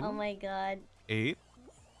 9, Oh my god. 8,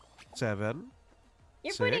 7,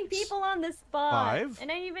 You're putting 6, people on the spot. 5,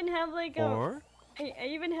 and I even have like 4, I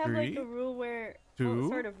even have like 3, a rule where 2,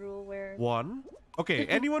 sort of rule where 1. Okay,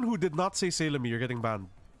 anyone who did not say Sailor Me, you're getting banned.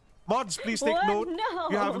 Mods, please take What? note. No.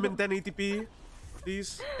 You have him in 1080p.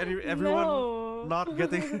 Please, everyone No. not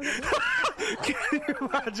getting. Can you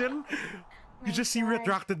imagine? You just see God.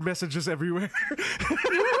 retracted messages everywhere.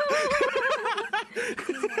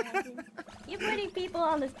 You're putting people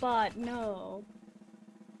on the spot. No.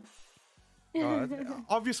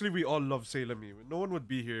 Obviously, we all love Sailor Moon. No one would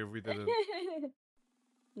be here if we didn't.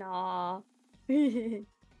 Nah.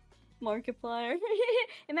 Markiplier.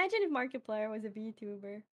 Imagine if Markiplier was a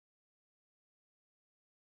VTuber.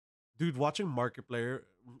 Dude, watching Markiplier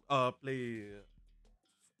play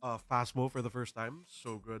Phasmo for the first time,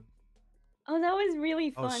 so good. Oh, that was really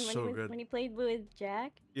fun was so good. when he played with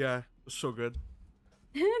Jack. Yeah, it was so good.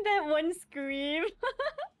 That one scream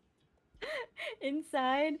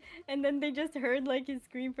inside, and then they just heard like his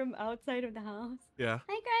scream from outside of the house. Yeah.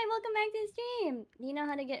 Hi, Cry, welcome back to the stream. Do you know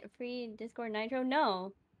how to get free Discord Nitro?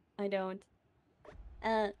 No, I don't.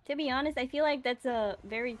 To be honest, I feel like that's a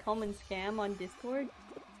very common scam on Discord.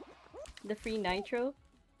 The free Nitro.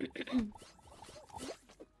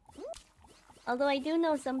 Although I do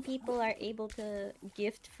know some people are able to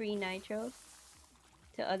gift free Nitro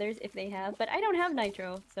to others if they have, but I don't have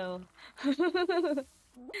Nitro, so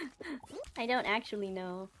I don't actually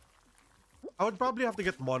know. I would probably have to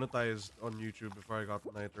get monetized on YouTube before I got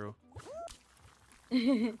Nitro.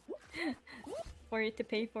 For it to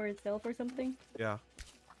pay for itself or something. Yeah.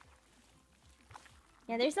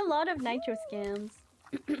 Yeah, there's a lot of Nitro scams.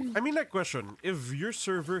 I mean, like, question. If your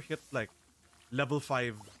server hit, like, level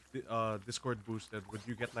 5 Discord boosted, would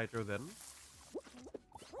you get Nitro then?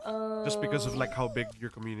 Just because of, like, how big your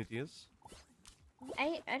community is?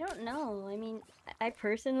 I don't know. I mean, I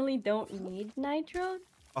personally don't need Nitro.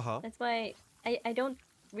 Uh-huh. That's why I don't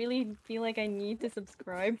really feel like I need to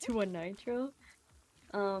subscribe to a Nitro.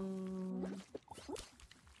 I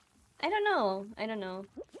don't know. I don't know.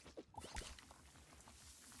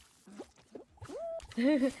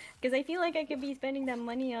 Because I feel like I could be spending that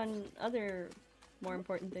money on other more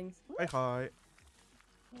important things. Hi.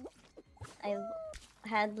 I've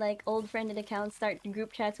had like old friended accounts start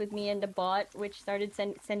group chats with me and a bot which started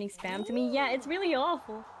sending spam to me. Yeah, it's really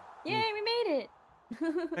awful. Yay, we made it!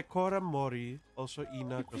 Ekora Mori, also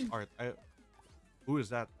Ina, because art. Who is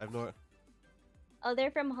that? I've no... Oh,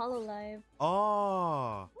 they're from HoloLive.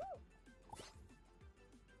 Oh!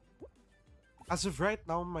 As of right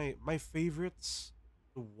now, my favorites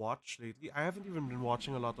to watch lately, I haven't even been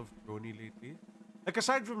watching a lot of Crony lately. Like,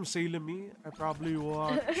 aside from Sailor Me, I probably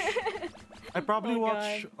watch... I probably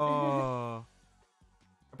watch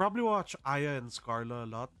Aya and Scarla a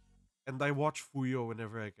lot. And I watch Fuyo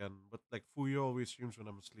whenever I can. But, like, Fuyo always streams when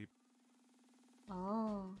I'm asleep.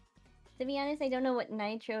 Oh. To be honest, I don't know what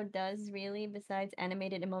Nitro does really besides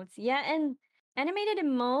animated emotes. Yeah, and animated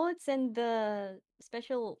emotes and the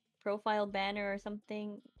special profile banner or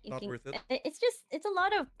something. Not worth it. It's a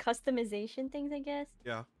lot of customization things, I guess.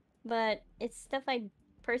 Yeah. But it's stuff I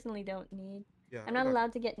personally don't need. Yeah. I'm not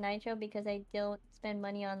allowed to get Nitro because I don't spend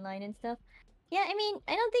money online and stuff. Yeah, I mean,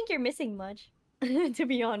 I don't think you're missing much, to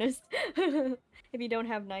be honest, if you don't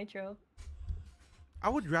have Nitro. I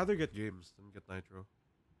would rather get games than get Nitro.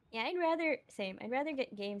 Yeah, I'd rather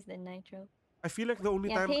get games than Nitro. I feel like the only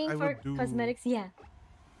time paying I for would do... cosmetics, yeah.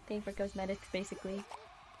 Paying for cosmetics, basically.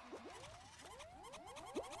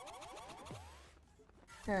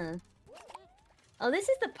 Huh. Oh, this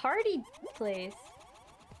is the party place.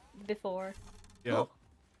 Before. Yeah.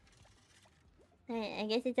 I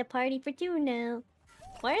guess it's a party for two now.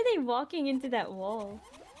 Why are they walking into that wall?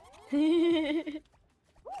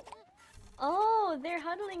 Oh, they're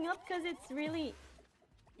huddling up because it's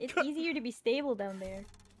easier to be stable down there.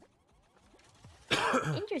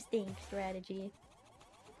 Interesting strategy.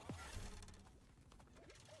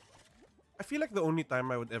 I feel like the only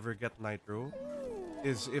time I would ever get Nitro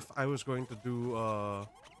is if I was going to do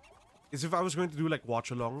like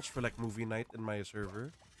watch-alongs for like movie night in my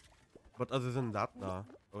server. But other than that, nah,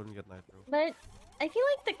 I wouldn't get Nitro. But I feel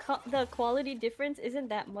like the quality difference isn't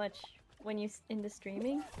that much when you in the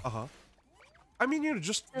streaming. Uh-huh. I mean, you know,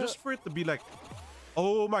 just for it to be like,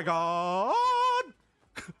 oh my god.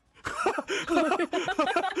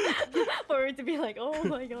 For it to be like, oh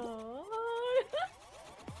my god.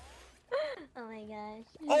 Oh my gosh.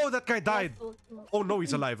 Oh, that guy died. Oh no,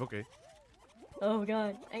 he's alive. Okay. Oh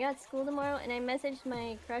god. I got school tomorrow and I messaged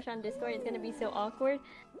my crush on Discord. It's gonna be so awkward.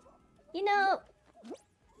 You know,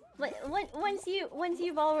 but once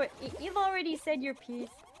you've already said your piece.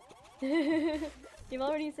 You've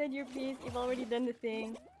already said your piece. You've already done the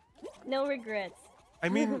thing. No regrets. I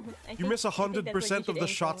mean, you miss 100% of the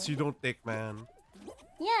shots you don't take, man.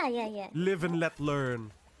 Yeah. Live and let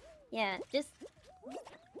learn. Yeah, just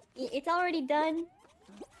it's already done.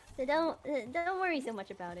 So don't worry so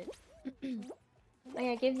much about it. Oh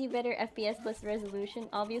yeah, it gives you better FPS plus resolution.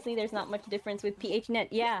 Obviously, there's not much difference with PHNet.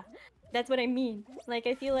 Yeah, that's what I mean. Like,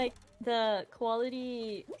 I feel like the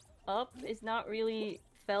quality up is not really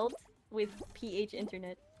felt with PH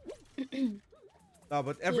internet. No,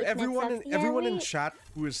 but PHNet sucks. Yeah, everyone in chat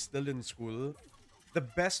who is still in school, the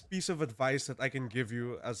best piece of advice that I can give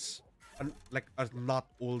you as like a not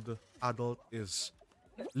old adult is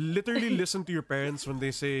literally listen to your parents when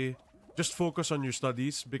they say just focus on your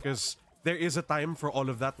studies, because there is a time for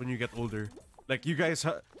all of that when you get older. Like, you guys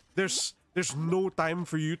there's no time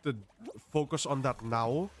for you to focus on that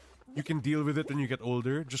now. You can deal with it when you get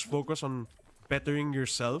older. Just focus on bettering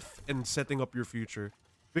yourself and setting up your future.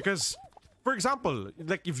 Because, for example,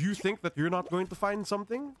 like, if you think that you're not going to find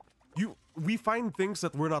something, we find things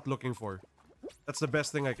that we're not looking for. That's the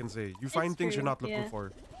best thing I can say. You find things you're not looking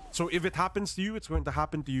for. So if it happens to you, it's going to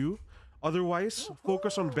happen to you. Otherwise,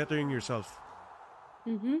 focus on bettering yourself.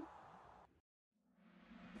 And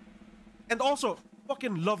also,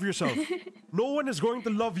 fucking love yourself. No one is going to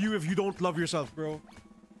love you if you don't love yourself, bro.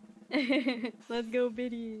 Let's go,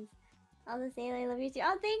 biddies. I'll just say I love you too.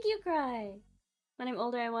 Oh, thank you, Cry. When I'm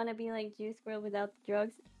older, I want to be like Juice WRLD without the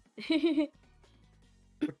drugs.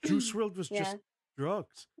 But Juice WRLD was just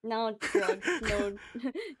drugs. No drugs. No,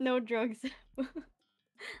 no drugs.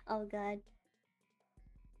 Oh God.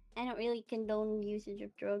 I don't really condone usage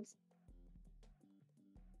of drugs.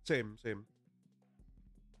 Same.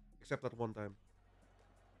 Except that one time.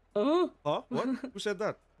 Oh. Huh? What? Who said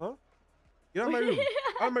that? Huh? Get out of my room.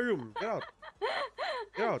 Out of my room. Get out.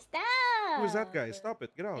 Get out. Stop. Who is that guy? Stop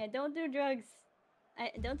it. Get out. Yeah, don't do drugs.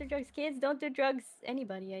 Don't do drugs, kids. Don't do drugs.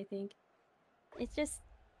 Anybody, I think. It just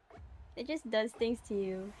does things to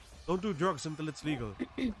you. Don't do drugs until it's legal.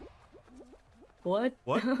 What?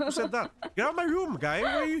 What? Who said that? Get out of my room, guy.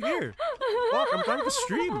 Why are you here? Fuck, I'm trying to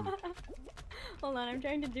stream. Hold on, I'm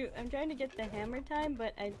trying to get the hammer time,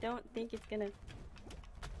 but I don't think it's gonna...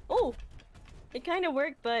 Oh! It kind of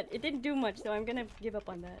worked, but it didn't do much, so I'm gonna give up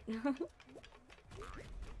on that.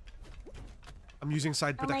 I'm using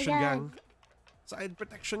side protection gang. Side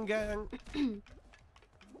protection gang. Can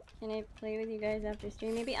I play with you guys after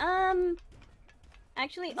stream, maybe?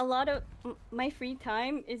 Actually, a lot of my free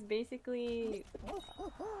time is basically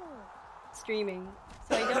streaming,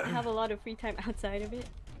 so I don't have a lot of free time outside of it.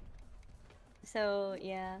 So,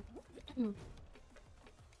 yeah.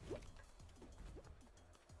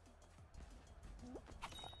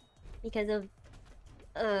 Because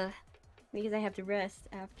I have to rest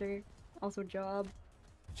after, also job.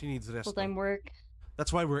 She needs rest. Full-time work.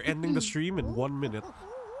 That's why we're ending the stream in 1 minute.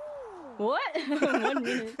 What? 1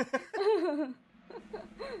 minute.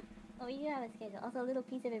 Oh, you have a schedule. Also, a little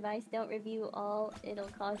piece of advice: don't review all. It'll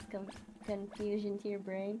cause confusion to your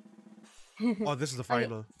brain. Oh, this is the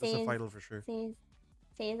final. This is the final for sure.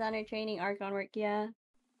 Says on our training Archon work. Yeah,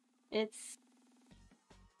 it's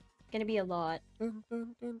gonna be a lot.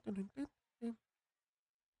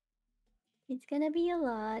 It's gonna be a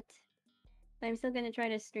lot. But I'm still gonna try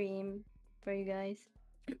to stream for you guys.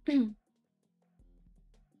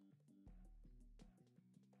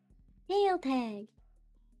 Tail tag.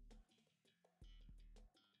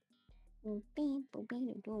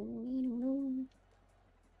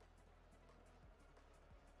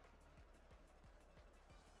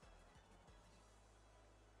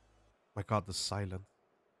 My god, the silence.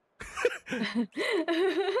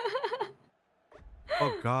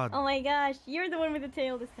 Oh god. Oh my gosh, you're the one with the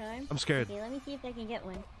tail this time. I'm scared. Okay, let me see if I can get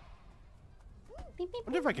one. I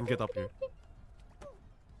wonder if I can get up here.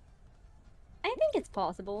 I think it's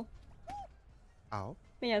possible. Ow.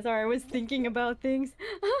 Yeah, sorry, I was thinking about things.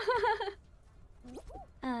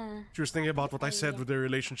 She was thinking about what I said with the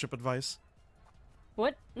relationship advice.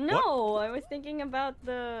 What? No, I was thinking about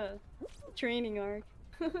the training arc.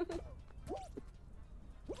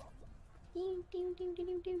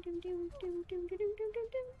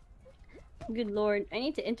 Good lord, I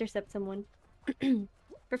need to intercept someone.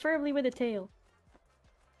 Preferably with a tail.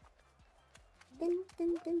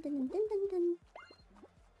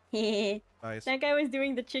 Nice. That guy was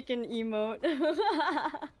doing the chicken emote.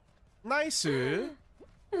 Nice.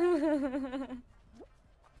 Ah!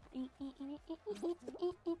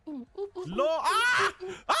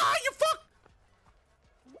 Ah, you fuck!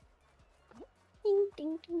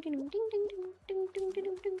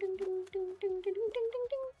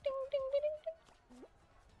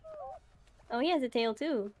 Oh, he has a tail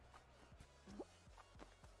too.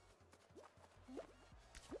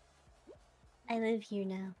 I live here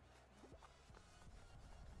now.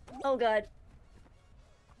 Oh god.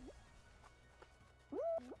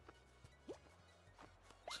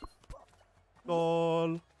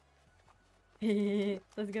 Lol.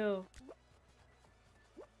 Let's go.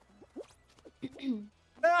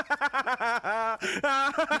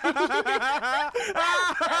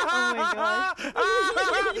 Oh my gosh.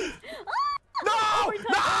 No! Overtime,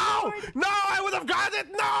 No! overtime. No! I would have got it!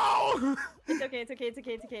 No! It's okay, it's okay, it's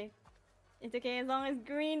okay, it's okay. It's okay as long as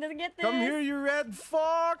green doesn't get this. Come here, you red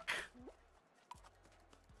fuck!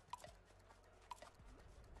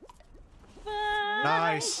 Bye.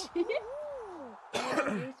 Nice.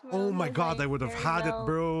 Oh my god, I would have had it,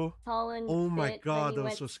 bro. Tall and Oh my fit, god, but he that was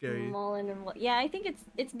went so scary. small and yeah, I think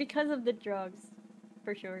it's because of the drugs,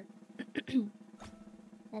 for sure.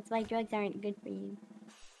 That's why drugs aren't good for you.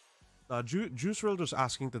 Juice WRLD was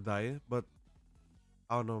asking to die, but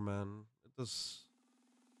I don't know, man. It was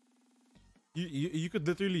you could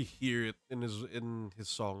literally hear it in his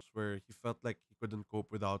songs where he felt like he couldn't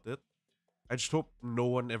cope without it. I just hope no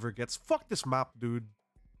one ever gets fuck this map, dude.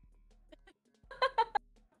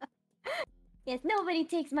 Yes, nobody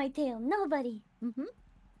takes my tail. Nobody.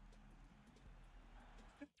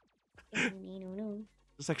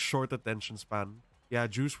 It's like short attention span. Yeah,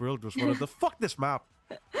 Juice WRLD was one of the fuck this map.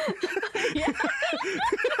 Yeah.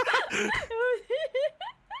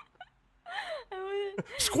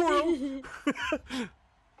 Squirrel.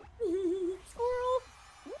 Squirrel.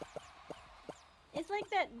 It's like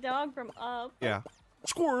that dog from Up. Yeah.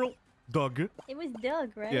 Squirrel. Doug. It was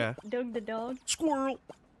Doug, right? Yeah. Doug the dog. Squirrel.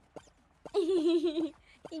 You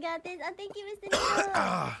got this. I think you missed the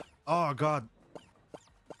Oh god.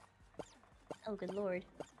 Oh, good lord.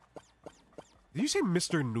 Did you say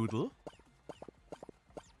Mr. Noodle?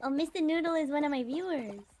 Oh, Mr. Noodle is one of my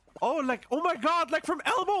viewers. Oh, like, oh my god, like from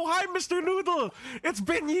Elmo. Hi, Mr. Noodle. It's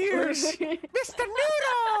been years. Mr.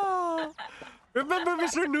 Noodle. Remember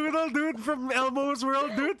Mr. Noodle, dude, from Elmo's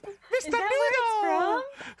World, dude? Mr. Is that Noodle. where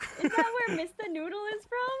it's from? Is that where Mr. Noodle is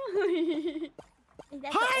from? Is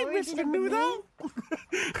that Hi, the origin Mr. of the Noodle.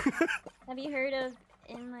 name? Have you heard of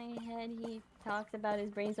In My Head he talks about his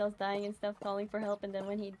brain cells dying and stuff, calling for help, and then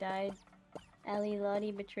when he died, Ali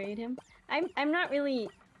Lottie betrayed him? I'm not really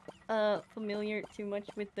familiar too much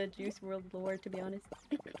with the Juice WRLD lore, to be honest.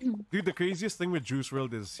 Dude, the craziest thing with Juice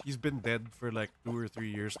WRLD is he's been dead for like 2 or 3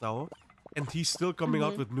 years now. And he's still coming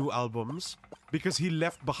out with new albums because he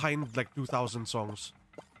left behind like 2,000 songs.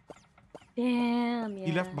 Damn, yeah.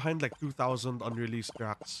 He left behind like 2,000 unreleased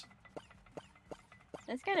tracks.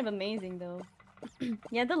 That's kind of amazing, though.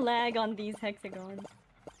 Yeah, the lag on these hexagons.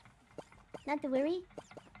 Not to worry.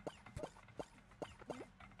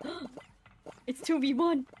 It's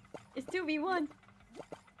 2v1. It's 2v1.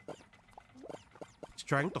 He's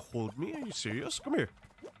trying to hold me? Are you serious? Come here.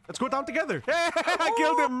 Let's go down together. Hey, I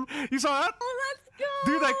killed him. You saw that? Oh, let's go!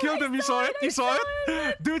 Dude, I killed him. You saw it? I You saw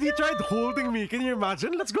it? Dude, he tried holding me. Can you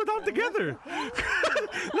imagine? Let's go down together.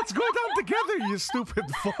 Let's go down together, you stupid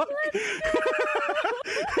fuck.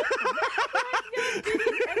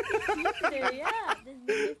 Yeah, does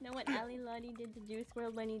you know what Ali Lottie did to Juice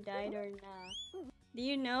WRLD when he died or nah? Do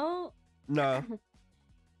you know? Nah. I'm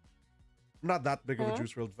not that big of a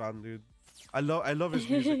Juice WRLD fan, dude. I love his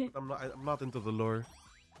music, but I'm not into the lore.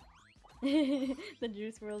 The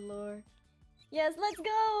Juice WRLD lore. Yes, let's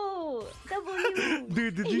go! W!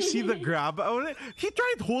 Dude, did you see the grab? He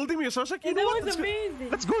tried holding me, so I was like, you know what?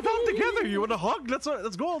 Let's go down together. You want a hug?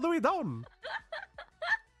 Let's go all the way down.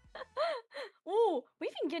 Oh,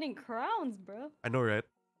 we've been getting crowns, bro. I know, right?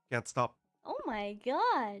 Can't stop. Oh my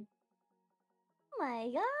god. Oh my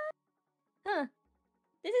god. Huh.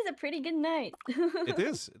 This is a pretty good night. It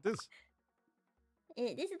is. It is.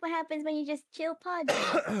 This is what happens when you just chill pod.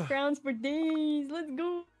 Crowns for days. Let's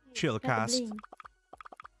go. Chill cast.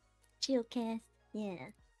 Chill cast.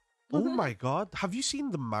 Yeah. Oh my god. Have you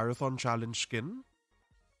seen the Marathon Challenge skin?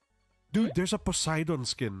 Dude, there's a Poseidon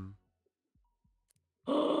skin.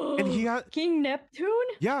 And he has King Neptune?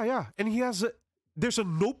 Yeah. And he has there's a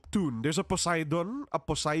Noptune. There's a Poseidon, a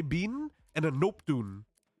Poseidon, and a Noptune.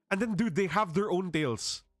 And then dude, they have their own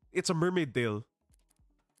tails. It's a mermaid tail.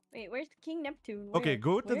 Wait, where's King Neptune? Where? Okay,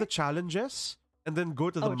 go to Where? the challenges and then go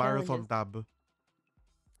to the marathon tab.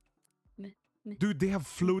 Dude, they have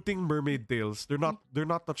floating mermaid tails. They're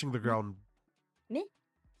not touching the ground. Me?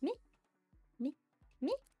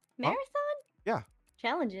 Marathon? Yeah.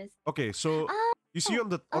 Challenges. Okay, so you see on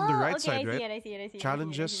the right okay, side, right? I see it.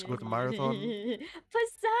 Challenges, go to marathon.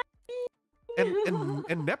 Poseidon!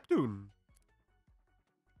 and Neptune.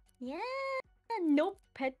 Yeah.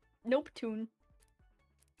 Noptune.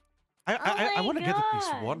 I want to get at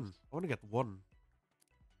least gosh. one. I want to get one.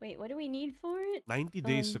 Wait, what do we need for it? 90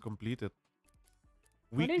 days to complete it.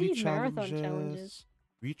 What are Weekly these marathon challenges?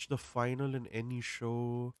 Reach the final in any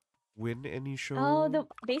show. Win any show. Oh,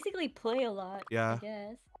 basically play a lot. Yeah. I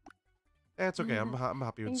guess. It's okay. I'm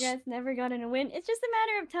happy with Congrats, never gotten a win. It's just a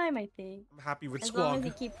matter of time, I think. I'm happy with As long as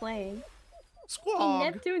you Squog. keep playing. Squog.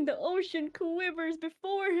 Neptune, the ocean quivers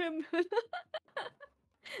before him.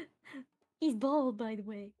 He's bald, by the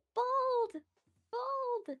way. Bald!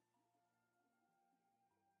 Bald!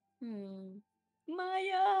 My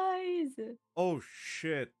eyes! Oh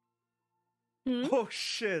shit. Hmm? Oh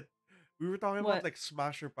shit. We were talking about What? like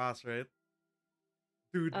Smash or Pass, right?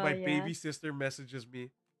 Dude, Oh, my yeah. baby sister messages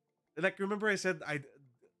me. Like, remember I said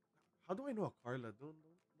how do I know a Carla?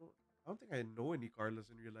 I don't think I know any Carlas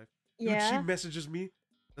in real life. Dude, Yeah. she messages me.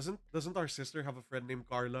 Doesn't our sister have a friend named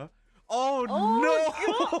Carla? Oh, Oh,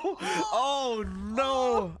 no! Oh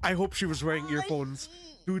no! I hope she was wearing earphones.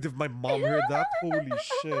 Dude, if my mom heard that, holy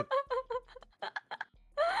shit.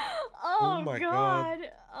 Oh my god.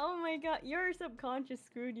 Oh my god. Your subconscious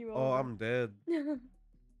screwed you Oh, over. I'm dead.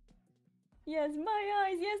 Yes, my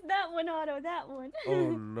eyes. Yes, that one, Otto. That one. Oh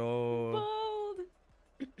no.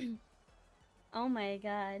 Bold. Oh my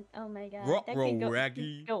god. Oh my god. That Ruh-roh, could go,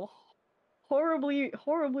 Raggy. go horribly,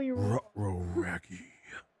 horribly wrong. Ruh-roh, Raggy.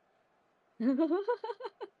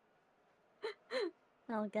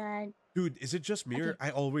 Oh god. Dude, is it just me or Okay. I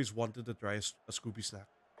always wanted to try a Scooby snack?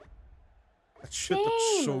 That shit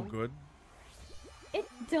looks so Same. good. It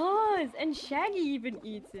does, and Shaggy even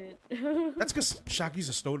eats it. That's because Shaggy's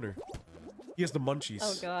a stoner. He has the munchies.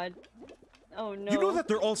 Oh god. Oh no. You know that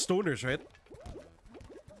they're all stoners, right?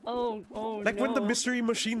 Oh Like no. when the mystery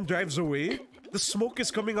machine drives away, the smoke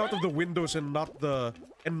is coming out of the windows and not the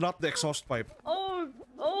exhaust pipe. Oh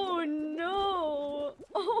no.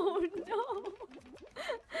 Oh no.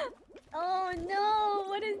 Oh no.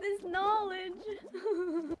 What is this knowledge?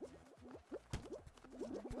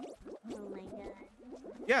 Oh my god.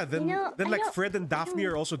 Yeah, then You know, I like don't- Fred and Daphne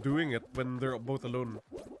don't- are also doing it when they're both alone.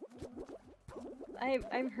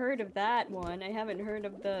 I've heard of that one. I haven't heard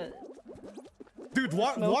of the Dude,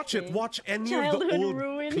 smoke watch it. thing. Watch any of the Childhood old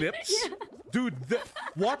ruin. clips. Yeah. Dude,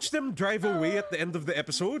 watch them drive away at the end of the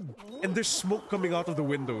episode, and there's smoke coming out of the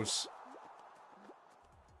windows.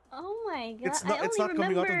 Oh my god. It's I not only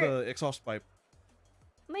coming out of remember the exhaust pipe.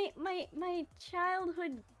 my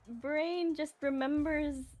childhood brain just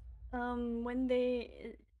remembers when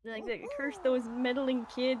they they curse those meddling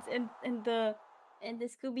kids and the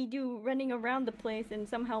Scooby-Doo running around the place and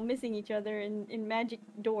somehow missing each other in magic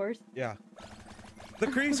doors. Yeah. The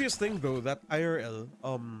craziest thing though, that IRL,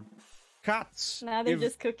 cats. Now they're if-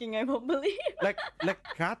 just cooking, I won't believe. like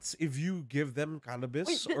cats, if you give them cannabis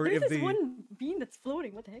Wait, or there's if this they one bean that's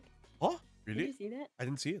floating. What the heck? Oh, Did really? you see that? I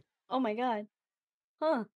didn't see it. Oh my god.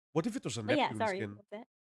 Huh. What if it was a Oh Neptune yeah, sorry. skin? What's that?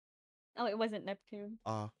 Oh, it wasn't Neptune.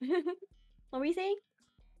 What were you saying?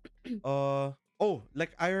 Oh,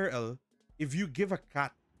 like IRL, if you give a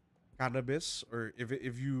cat cannabis or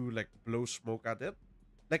if you like blow smoke at it,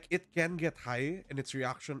 like it can get high and its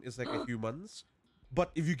reaction is like a human's. But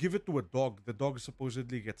if you give it to a dog, the dog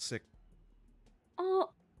supposedly gets sick. Oh.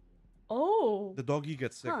 Oh. The doggy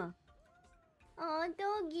gets sick. Huh. Oh,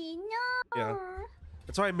 doggy, no. Yeah.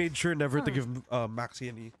 That's why I made sure never to Huh. give Maxie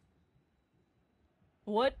any.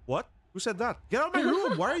 What? What? Who said that? Get out of my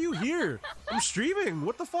room! Why are you here? I'm streaming.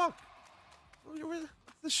 What the fuck? What's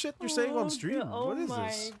the shit you're saying on stream? Oh What is my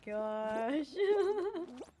this? gosh.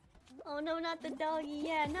 Oh no, not the doggy.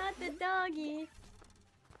 Yeah, not the doggy.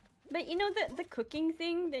 But you know the cooking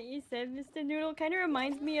thing that you said, Mr. Noodle, kind of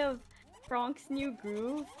reminds me of Frank's new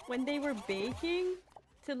groove when they were baking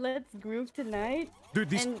to Let's Groove Tonight. Dude,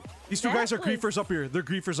 these And two that guys are was- griefers up here. They're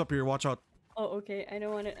griefers up here. Watch out. Oh, okay. I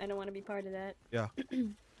don't want to be part of that. Yeah.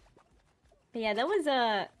 But yeah, that was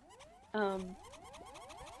a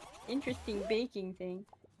interesting baking thing.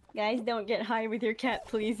 Guys, don't get high with your cat,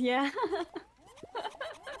 please. Yeah.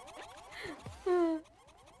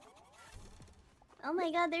 Oh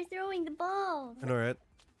my god, they're throwing the balls. I know, right?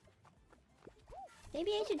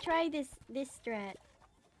 Maybe I should try this strat.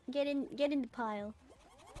 Get in the pile.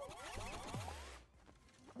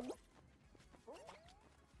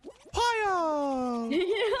 Pile!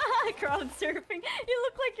 Yeah, crowd surfing. You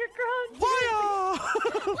look like you're crowd surfing.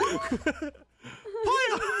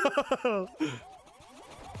 Pile! Pile!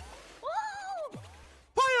 Whoa!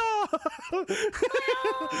 Pile!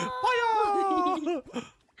 Pile!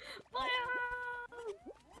 Fire!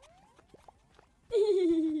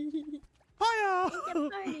 Pile! Get a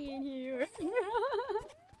party in here.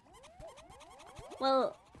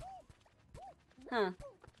 Well, huh?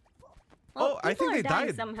 Well, Oh, I people think they are dying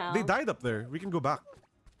died. somehow. They died up there. We can go back.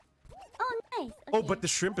 Oh, nice. Oh, Okay. but the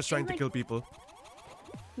shrimp is trying to like- kill people.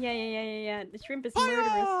 Yeah. The shrimp is murderous.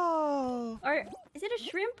 Pile! Or is it a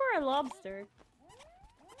shrimp or a lobster?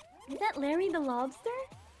 Is that Larry the lobster?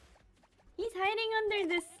 He's hiding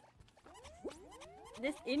under this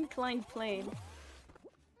this inclined plane.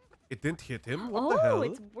 It didn't hit him? What the hell? Oh,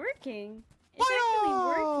 it's working. It's actually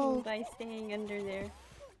working by staying under there.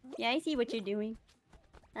 Yeah, I see what you're doing.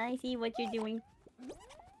 I see what you're doing.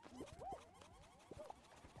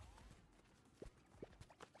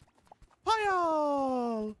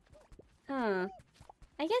 Fire! Huh.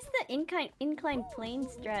 I guess the inclined plane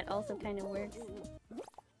strat also kind of works.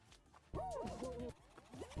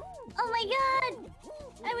 Oh my god!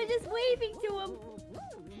 I was just waving to him!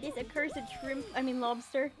 This accursed shrimp, I mean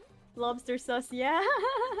lobster. Lobster sus, yeah!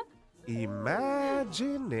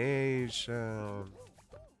 Imagination.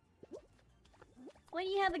 What do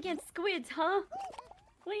you have against squids, huh?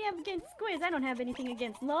 What do you have against squids? I don't have anything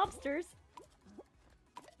against lobsters.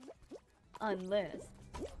 Unless...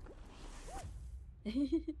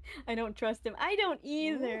 I don't trust him. I don't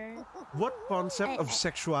either. What concept of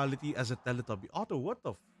sexuality as a Teletubby? Otto, what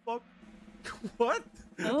the fuck? What?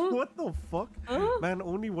 What the fuck? Man,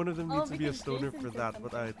 only one of them needs to be a stoner Jason for said that. something.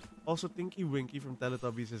 But I also Tinky Winky from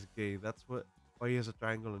Teletubbies is gay. That's why he has a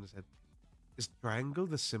triangle on his head. Is triangle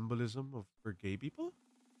the symbolism of for gay people?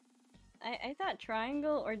 I thought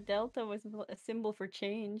triangle or delta was a symbol for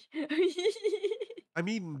change. I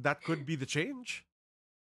mean, that could be the change.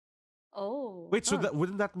 Oh. Wait, so that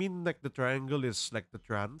wouldn't that mean like the triangle is like the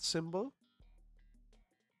trans symbol?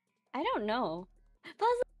 I don't know.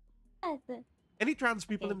 Puzzle. Any trans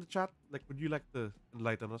people Okay. in the chat? Like, would you like to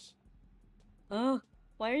enlighten us? Oh,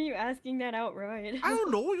 why are you asking that outright? I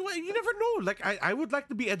don't know. You never know. Like, I would like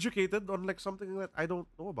to be educated on like something that I don't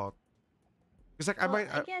know about. Because like Well,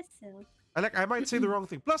 I guess so. I might say the wrong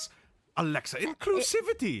thing. Plus, Alexa,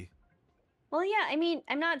 inclusivity. Well, yeah, I mean,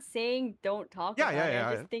 I'm not saying don't talk Yeah, about yeah, it. yeah.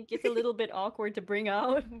 I just think it's a little bit awkward to bring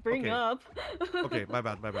up. Okay, my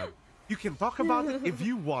bad. You can talk about it if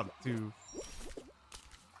you want to.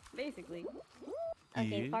 Basically.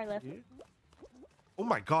 Okay, Yeah, far left. yeah. Oh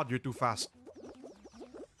my god, you're too fast.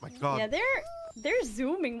 My god. Yeah, they're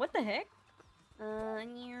zooming. What the heck?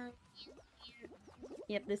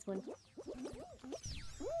 Yep, this one.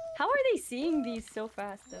 How are they seeing these so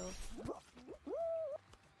fast, though?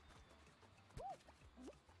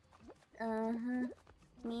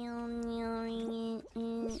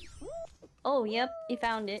 Oh, yep, he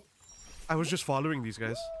found it. I was just following these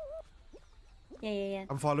guys. Yeah.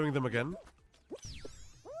 I'm following them again.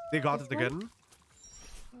 They got This it again.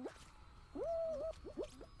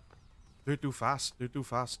 They're too fast. They're too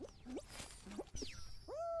fast.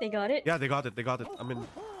 They got it? Yeah, they got it. They got it. I mean,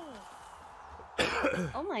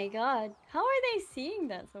 Oh my god. How are they seeing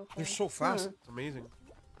that so fast? they're so fast. Huh. It's amazing.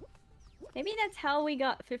 Maybe that's how we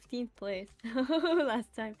got 15th place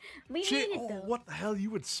last time. We Jay, made it though. what the hell? You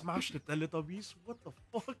would smash the Teletubbies? What the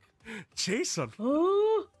fuck? Jason.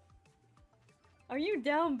 Oh! Are you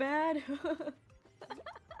down bad?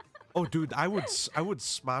 Oh, dude, I would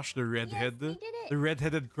smash the redhead. we did it. The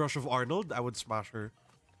redheaded crush of Arnold. I would smash her.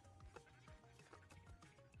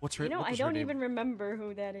 What's her? You know, what I was her don't name? even remember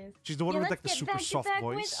who that is. She's the one Yeah, with let's like the get super back to soft back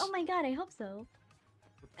voice. with- Oh my god, I hope so.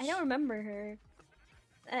 I don't remember her.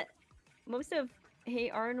 Most of Hey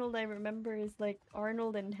Arnold I remember is like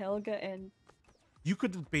Arnold and Helga and... You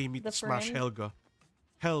couldn't pay me to The smash friend. Helga.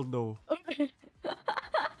 Hell no.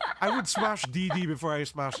 I would smash Dee before I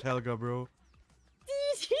smashed Helga, bro.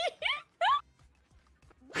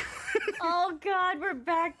 Oh god, we're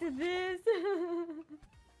back to this.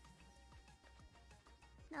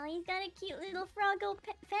 No, he's got a cute little Froggo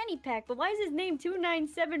fanny pack, but why is his name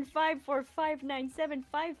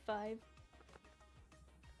 29754599755?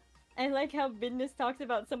 I like how Bidnez talks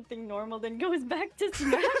about something normal, then goes back to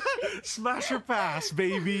Smash. Smash or pass,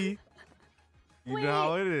 baby. You know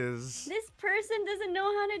how it is. This person doesn't know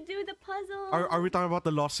how to do the puzzle. Are we talking about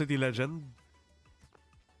the Lost City Legend?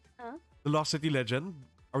 Huh? The Lost City Legend?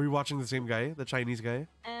 Are we watching the same guy? The Chinese guy?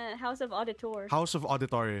 House of Auditor. House of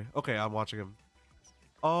Auditory. Okay, I'm watching him.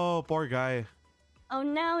 Oh, poor guy. Oh,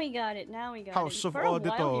 now he got it. Now he got House it. of For a while, he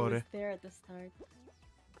Auditore. was there at the start.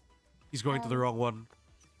 He's going to the wrong one.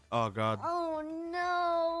 Oh, God. Oh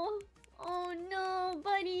no! Oh no,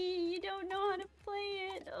 buddy! You don't know how to play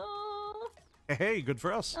it. Oh. Hey, good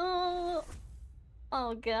for us. Oh.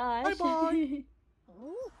 Oh gosh. Bye-bye.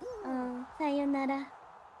 Oh, sayonara.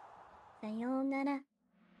 Sayonara.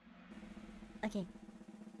 Okay.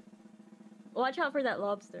 Watch out for that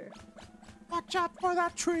lobster. Watch out for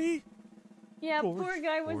that tree. Yeah, George, poor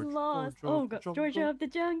guy was George, lost. George Oh of the god, Georgia jungle. of the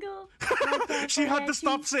jungle. She had to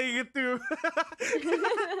stop saying it too.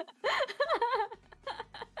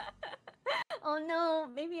 Oh no,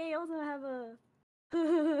 maybe I also have a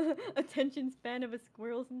attention span of a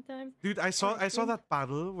squirrel sometimes. Dude, I saw Okay. that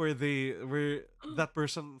panel where that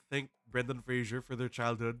person thanked Brendan Fraser for their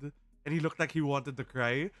childhood and he looked like he wanted to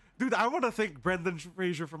cry. Dude, I want to thank Brendan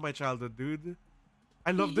Fraser from my childhood, dude.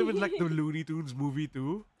 I loved him in like the Looney Tunes movie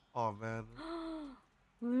too. Oh man.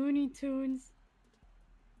 Looney Tunes.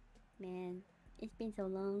 Man, it's been so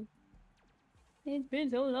long. It's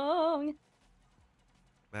been so long.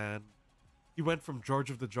 Man. He went from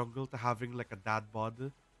George of the Jungle to having like a dad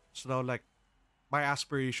bod. So now like my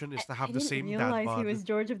aspiration is to have the same dad bod. I didn't realize he was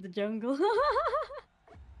George of the Jungle.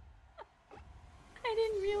 I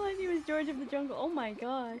didn't realize he was George of the Jungle. Oh my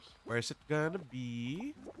gosh. Where's it gonna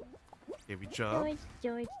be? Here we jump.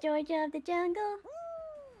 George of the Jungle.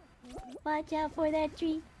 Watch out for that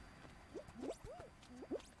tree.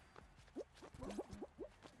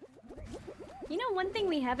 You know one thing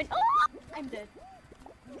we haven't. Oh, I'm dead.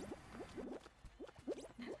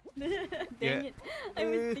 Dang it! I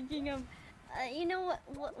was thinking of. You know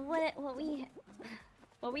what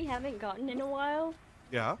we haven't gotten in a while.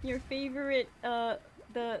 Yeah. Your favorite the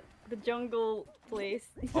jungle place.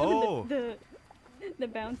 Oh. the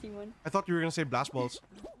bouncy one. I thought you were gonna say blast balls.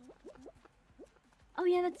 Oh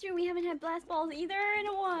yeah, that's true. We haven't had blast balls either in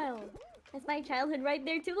a while. That's my childhood right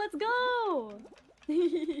there too. Let's go.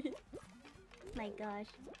 My gosh,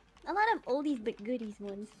 a lot of oldies but goodies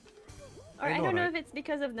ones. Or I don't know if it's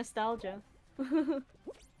because of nostalgia.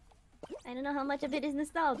 I don't know how much of it is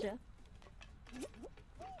nostalgia.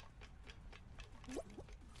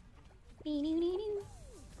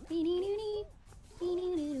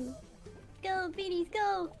 Go, beanies,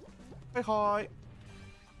 go! Hi, hi.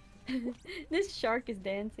 This shark is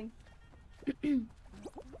dancing. There's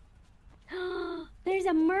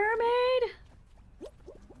a mermaid!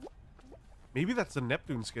 Maybe that's the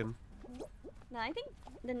Neptune skin. No, I think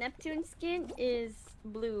the Neptune skin is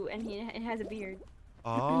blue and it has a beard.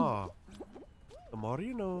 Ah. The more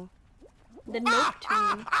you know. The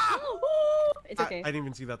Neptune. It's okay. I didn't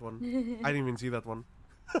even see that one. I didn't even see that one.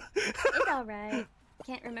 It's alright.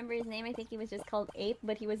 Can't remember his name. I think he was just called Ape,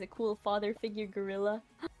 but he was a cool father figure gorilla.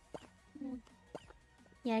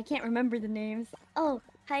 Yeah, I can't remember the names. Oh,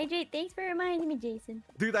 Hydrate, thanks for reminding me, Jason.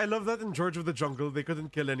 Dude, I love that in George of the Jungle, they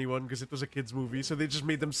couldn't kill anyone because it was a kid's movie, so they just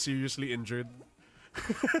made them seriously injured.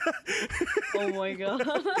 Oh my god.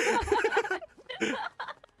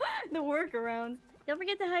 The workaround. Don't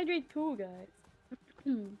forget to hydrate too, guys.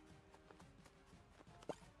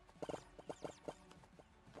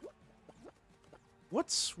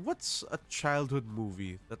 What's a childhood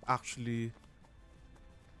movie that actually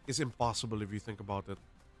is impossible if you think about it?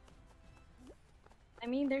 I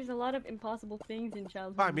mean, there's a lot of impossible things in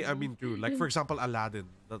childhood. I mean too. Like for example, Aladdin.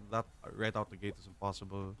 That right out the gate is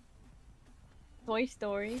impossible. Toy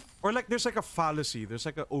Story. Or like there's like a fallacy. There's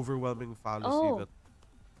like an overwhelming fallacy that.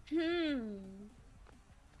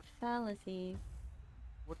 Fallacy.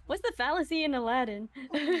 What's the fallacy in Aladdin?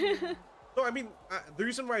 No, I mean the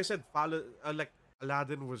reason why I said like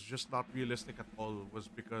Aladdin was just not realistic at all was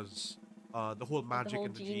because the whole magic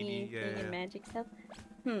and the genie thing and magic stuff.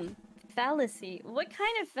 Fallacy. What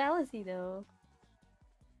kind of fallacy though?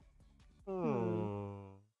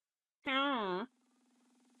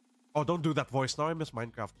 Oh, don't do that voice now. I miss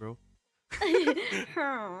Minecraft, bro.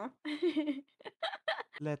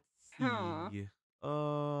 Let's see.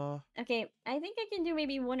 Okay, I think I can do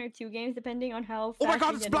maybe 1 or 2 games depending on how fast. Oh my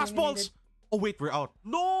god, it's blast balls! Oh wait, we're out.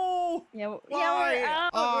 No! Yeah, why? we're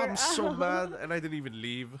out. I'm so mad, and I didn't even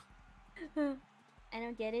leave. I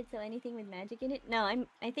don't get it. So anything with magic in it? No,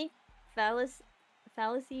 I think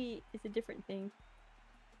fallacy is a different thing.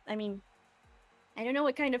 I mean, I don't know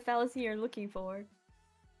what kind of fallacy you're looking for.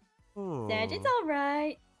 Sag, it's all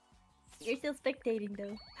right. You're still spectating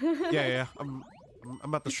though. yeah. I'm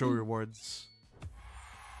at the show rewards.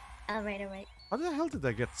 All right. How the hell did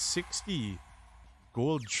I get 60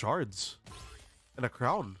 gold shards and a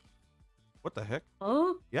crown? What the heck?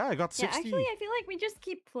 Oh? Yeah, I got 60. Yeah, actually, I feel like we just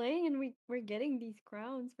keep playing and we're getting these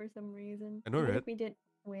crowns for some reason. I know, right? If we didn't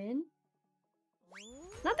win.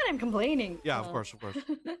 Not that I'm complaining. Yeah, of course.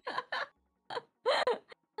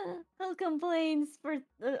 Who complains for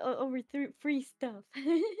over free stuff?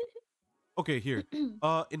 Okay, here.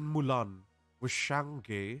 In Mulan, was Shang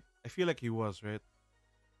gay? I feel like he was, right?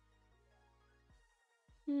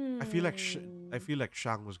 I feel like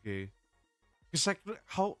Shang was gay. It's like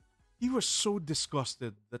how he was so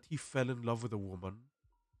disgusted that he fell in love with a woman.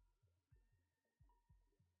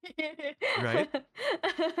 Right?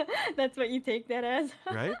 That's what you take that as,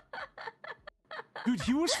 right? Dude,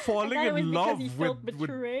 he was falling in love with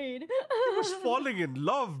betrayed. He was falling in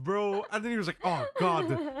love, bro. And then he was like, "Oh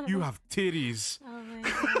God, you have titties." Oh my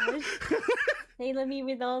gosh. Taylor me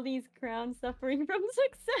with all these crowns suffering from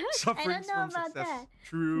success. I Suffering don't know from about success. that.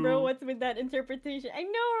 True. Bro, what's with that interpretation? I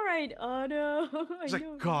know, right? Oh no. It's I like,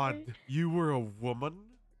 know, God, right? you were a woman?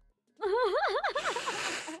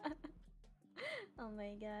 Oh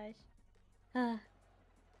my gosh. I'm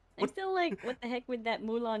What- still like, what the heck with that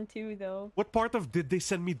Mulan 2 though? What part of did they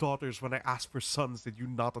send me daughters when I asked for sons did you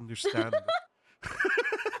not understand?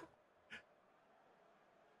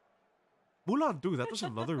 Mulan 2, that was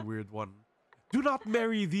another weird one. Do not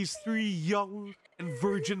marry these 3 young and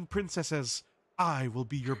virgin princesses. I will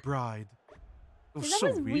be your bride. It was That so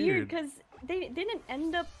was weird. because they didn't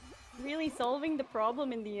end up really solving the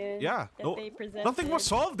problem in the end. Yeah, that no, they presented. nothing was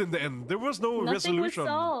solved in the end. There was no Nothing resolution. was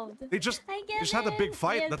solved. They just Hi, had a big Kevin.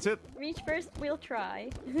 fight. Yes, That's it. Reach first, we'll try.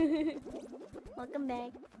 Welcome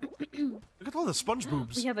back. Look at all the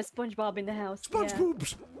Spongeboobs. We have a SpongeBob in the house. Yeah.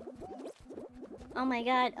 Spongeboobs. Oh my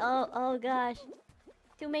god. Oh gosh.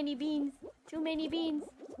 Too many beans. Too many beans.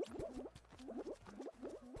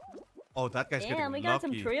 Oh, that guy's Damn, getting we got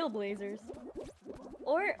some lucky. trailblazers.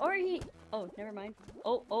 Or he. Oh, never mind.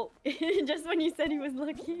 Oh. Just when you said he was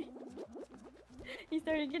lucky, he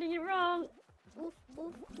started getting it wrong. Oof,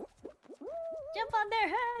 oof. Jump on their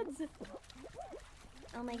heads.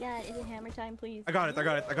 Oh my god, is it hammer time, please? I got it. I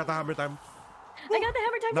got the hammer time. I got the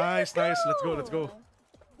hammer time. Nice, nice. Let's go.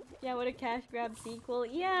 Yeah, what a cash grab sequel.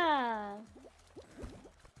 Yeah.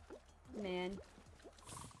 Man.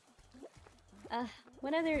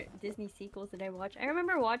 What other Disney sequels did I watch? I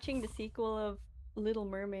remember watching the sequel of Little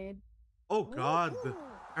Mermaid. Oh God,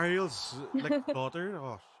 Ariel's like daughter.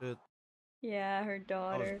 Oh shit, Yeah, her that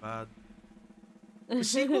daughter. was bad. The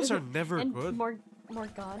sequels are never and good.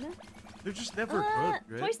 Morgana? They're just never good,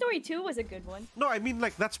 right? Toy Story 2 was a good one. No, I mean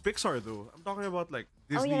like that's Pixar though. I'm talking about like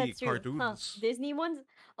Disney Oh yeah, that's true. cartoons. Huh. Disney ones?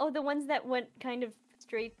 Oh, the ones that went kind of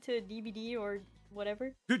straight to DVD or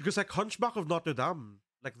whatever? Dude, because like Hunchback of Notre Dame,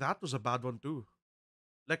 like that was a bad one too.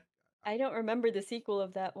 Like I don't remember the sequel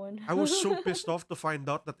of that one. I was so pissed off to find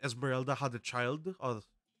out that Esmeralda had a child. Oh,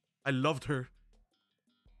 I loved her.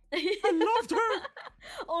 I loved her.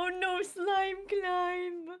 Oh no, slime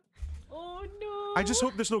climb. Oh no. I just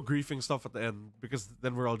hope there's no griefing stuff at the end because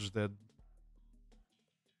then we're all just dead.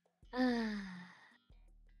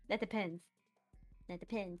 That depends. That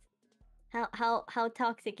depends. How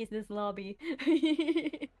toxic is this lobby?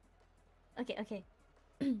 Okay.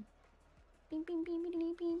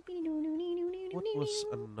 What was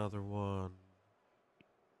another one?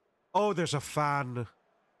 Oh, there's a fan.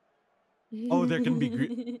 Oh, there can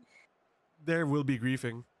be there will be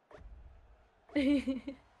griefing.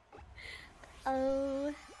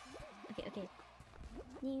 Oh. Okay.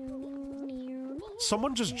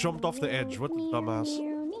 Someone just jumped off the edge. What a dumbass.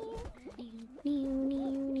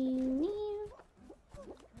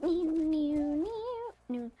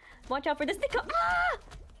 Watch out for the sticker! Ah!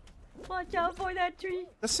 Watch out for that tree!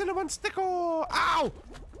 The cinnamon sticker! Ow!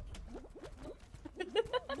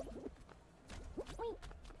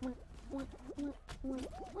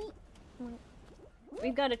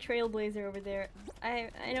 We've got a trailblazer over there. I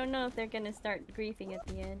don't know if they're gonna start griefing at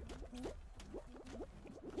the end.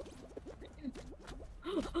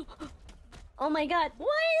 Oh my god!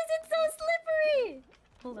 Why is it so slippery?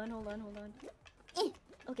 Hold on.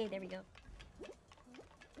 Okay, there we go.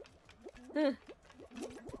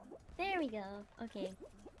 There we go. Okay.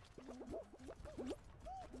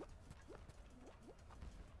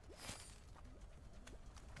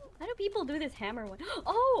 How do people do this hammer one?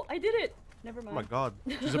 Oh, I did it! Never mind. Oh my god.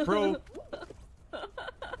 She's a pro.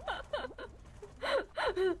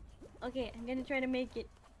 Okay, I'm gonna try to make it.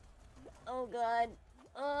 Oh god.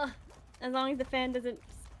 As long as the fan doesn't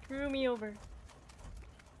screw me over.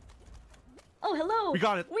 Oh, hello! We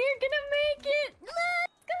got it. We're gonna make it!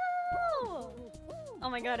 Let's go! Oh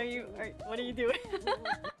my god, what are you doing?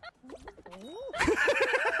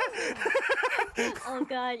 Oh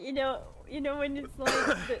god, you know when it's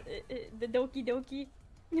like the Doki Doki?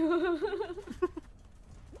 The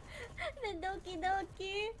Doki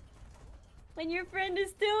Doki! When your friend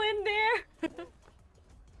is still in there!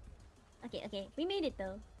 Okay, we made it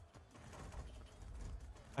though.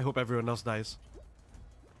 I hope everyone else dies.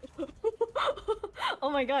 Oh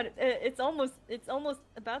my god, it's almost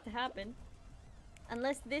about to happen.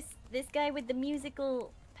 Unless this guy with the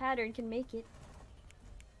musical pattern can make it.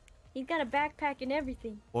 He's got a backpack and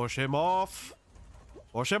everything. Push him off.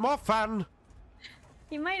 Push him off, fan.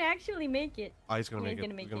 He might actually make it. Ah, he's gonna Yeah, make he's it.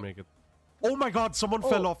 gonna He's make gonna it. make it. Oh my god, someone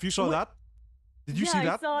fell off. You saw what? that? Did you see I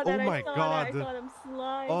that? saw that. Oh my god. I saw them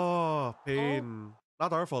slide. Oh, pain.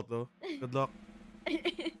 Not our fault though. Good luck.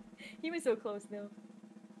 He was so close though.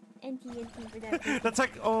 NT for that. That's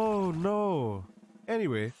like, oh no.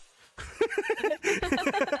 Anyway.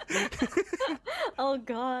 Oh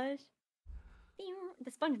gosh.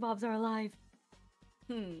 The SpongeBobs are alive.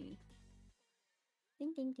 Ding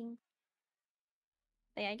ding ding.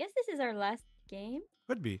 Hey, I guess this is our last game.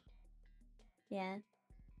 Could be. Yeah.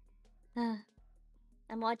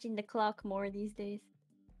 I'm watching the clock more these days.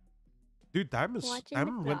 Dude, time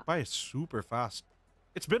went by super fast.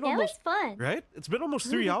 It's been almost it was fun. right? It's been almost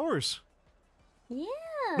 3 hours. Yeah.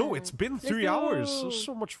 No, it's been 3 hours. It was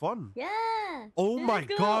so much fun. Yeah. Oh Let's my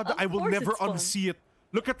go. god, Of I will course never it's fun. unsee it.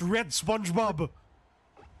 Look at red SpongeBob.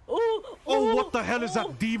 Oh, Oh, what the hell is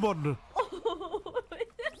that demon?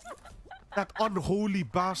 That unholy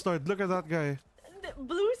bastard. Look at that guy. The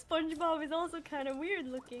blue SpongeBob is also kind of weird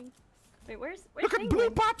looking. Wait, where's Look at Penguin? Blue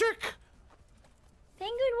Patrick.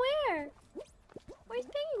 Penguin where? Where's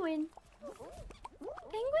Penguin?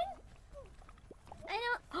 Penguin? I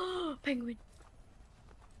don't. Oh, Penguin.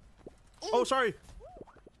 Oh, sorry.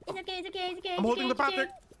 It's okay. It's okay. It's okay. I'm holding the it's okay. Patrick.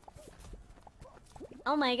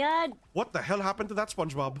 Oh my god. What the hell happened to that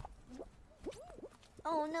SpongeBob?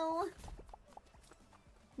 Oh no.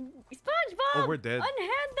 SpongeBob! Oh, we're dead.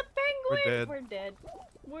 Unhand the penguin! We're dead. We're dead.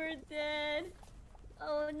 We're dead.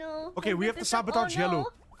 Oh no. Okay, we have to sabotage oh, yellow. no.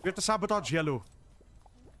 We have to sabotage yellow.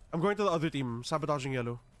 I'm going to the other team, sabotaging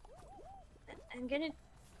yellow. I'm gonna.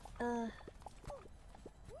 Oh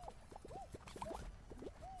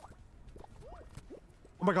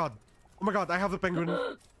my god. Oh my god, I have the penguin.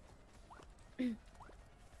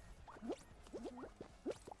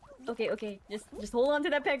 Okay. Just hold on to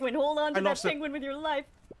that penguin. Hold on to that lost it. penguin with your life.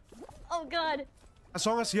 Oh god. As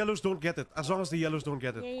long as yellows don't get it. As long as the yellows don't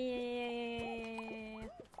get it. Yeah.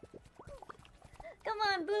 Come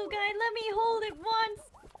on, blue guy. Let me hold it once.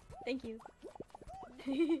 Thank you.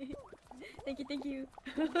 Thank you.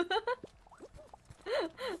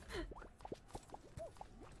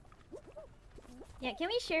 Yeah, can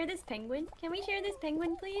we share this penguin? Can we share this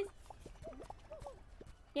penguin, please?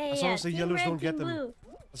 Yeah. As long as the Team yellows red, don't get team them. blue.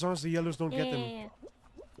 As long as the yellows don't get them. Yeah.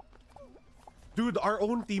 Dude, our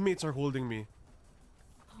own teammates are holding me.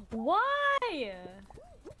 Why?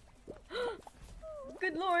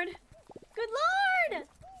 Good lord. Good lord!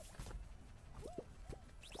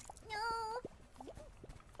 No.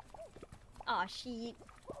 Aw, shit.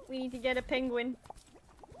 We need to get a penguin.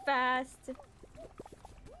 Fast.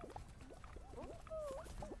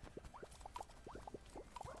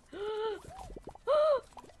 Oh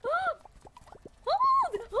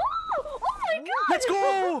my god! Let's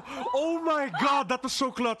go! Oh my god, that was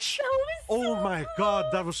so clutch. That was Oh so my god,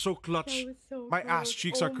 that was so clutch. That was so My ass close.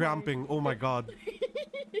 cheeks Oh are my cramping. Oh my god.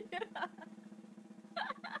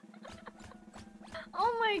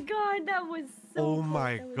 Oh my god, that was so Oh close.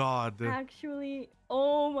 my That was god. Actually,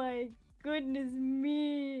 oh my goodness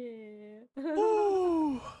me.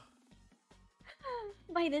 Ooh.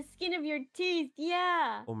 By the skin of your teeth,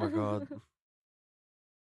 yeah. Oh my god.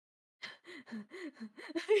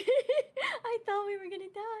 I thought we were gonna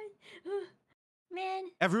die. Man.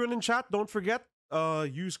 Everyone in chat, don't forget,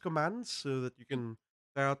 use commands so that you can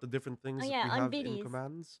try out the different things Oh, that yeah, we on have in Biddies.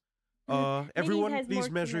 commands. Biddies Everyone, has please more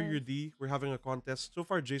measure your commands. D. We're having a contest. So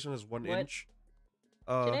far, Jason has 1 What? inch.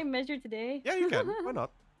 Should I measure today? Yeah, you can. Why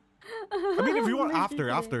not? I mean, if you want, Measure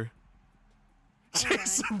after. today.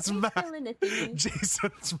 Jason's He's mad. still in the thingy.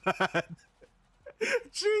 Jason's mad.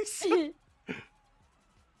 Jason.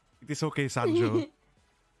 It is okay, Sanjo.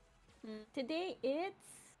 Today it's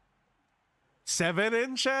 7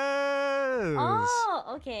 inches. Oh,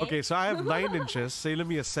 okay. Okay, so I have 9 inches.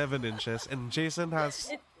 Salemi has 7 inches, and Jason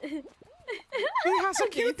has. He has a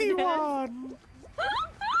cutie one.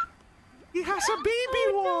 He has a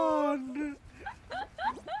baby one.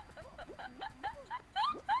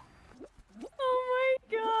 Oh my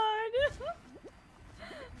god.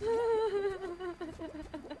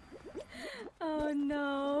 Oh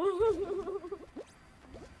no.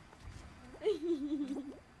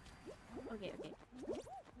 Okay.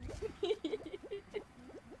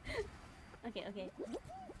 Okay.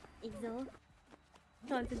 Exo.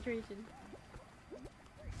 Concentration.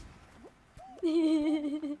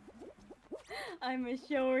 I'm a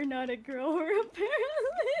shower, not a grower,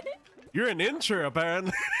 apparently. You're an incher,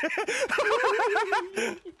 apparently.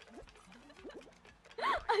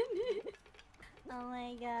 Oh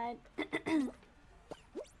my god.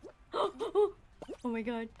 Oh my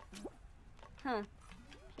god. Huh.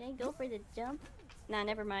 Should I go for the jump? Nah,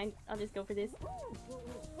 never mind. I'll just go for this.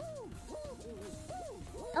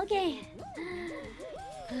 Okay.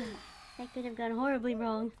 That could have gone horribly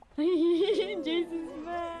wrong. Jason's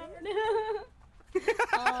mad.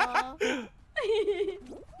 Aww.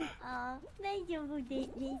 Aww. Nice job,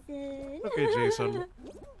 Jason. Okay, Jason.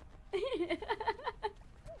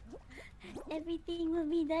 Everything will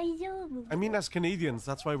be daijoubu. I mean, as Canadians,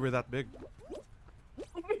 that's why we're that big.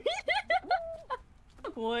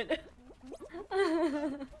 What?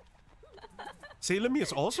 Salemi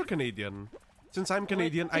is also Canadian. Since I'm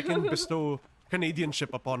Canadian, I can bestow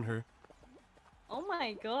Canadianship upon her. Oh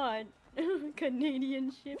my god.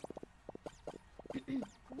 Canadian ship.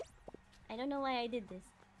 I don't know why I did this.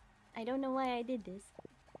 I don't know why I did this.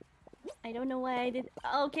 I don't know why I did.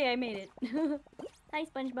 Okay, I made it. Hi,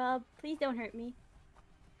 SpongeBob. Please don't hurt me.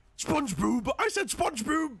 Spongeboob! I said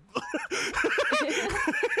Spongeboob!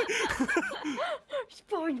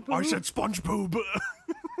 SpongeBob. I said Spongeboob!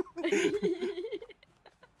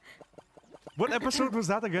 What episode was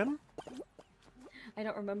that again? I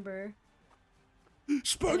don't remember.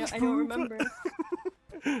 Spongeboob! I don't remember.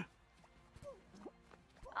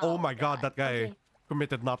 Oh my god, that guy Okay.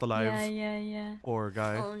 committed not alive. Yeah. Poor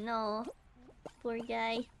guy. Oh no. Poor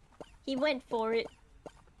guy. He went for it.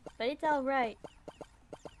 But it's alright.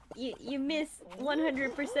 You miss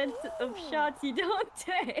 100% of shots you don't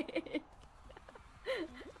take.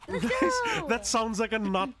 Let's go! That sounds like a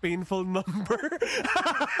not painful number.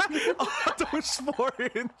 Those 4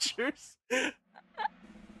 inches.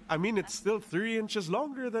 I mean, it's still 3 inches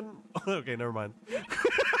longer than... Okay, never mind.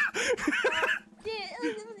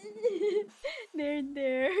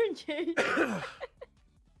 there, Jay.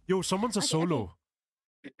 Yo, someone's a solo.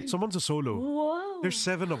 Someone's a solo. Whoa. There's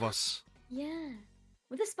 7 of us. Yeah.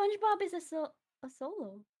 Well, the SpongeBob is a solo.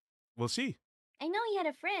 We'll see. I know he had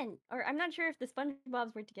a friend. Or I'm not sure if the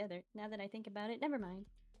SpongeBobs were together. Now that I think about it, never mind.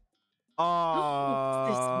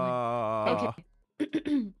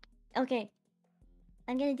 Okay. Okay.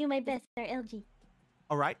 I'm gonna do my best, our LG.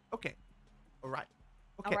 Alright, okay. Alright.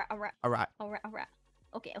 Okay. Alright. Alright.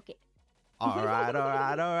 Okay.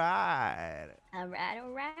 Alright.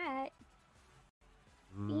 Alright.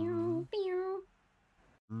 Pew, pew.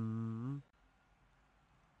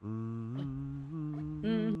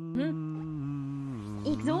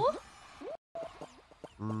 Igzo?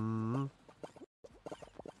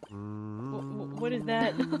 What is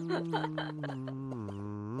that?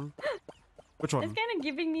 Which one? It's kind of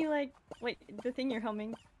giving me like, wait, the thing you're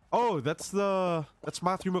humming. Oh, that's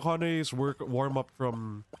Matthew McConaughey's warm up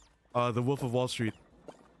from The Wolf of Wall Street.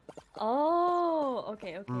 Oh,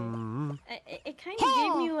 okay. It kind of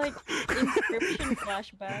gave me like Inscription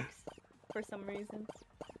flashbacks for some reason.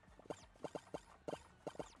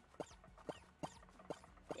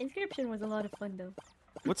 Inscription was a lot of fun though.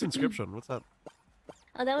 What's Inscription? What's that?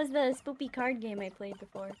 Oh, that was the spoopy card game I played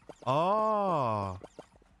before. Oh.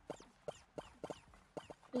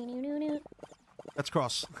 That's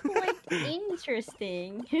cross. Quite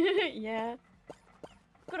interesting. Yeah.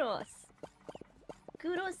 Cross.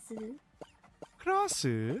 Cross.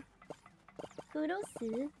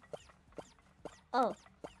 Oh.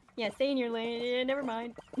 Yeah, stay in your lane. Yeah, never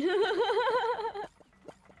mind.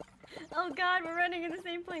 Oh god, we're running in the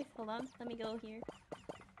same place. Hold on, let me go here.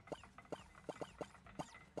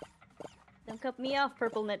 Don't cut me off,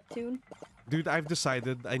 Purple Neptune. Dude, I've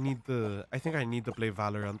decided I think I need to play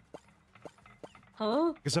Valorant.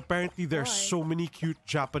 Huh? Because apparently there's Why? so many cute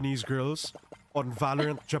Japanese girls on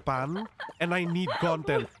Valorant Japan, and I need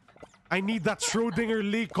content. I need that Schrodinger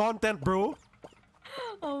League content, bro.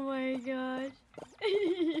 Oh my gosh.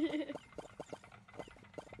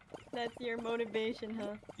 That's your motivation,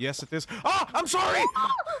 huh? Yes, it is. Ah, I'm sorry.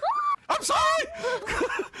 I'm sorry.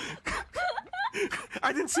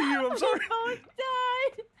 I didn't see you. I'm sorry. We both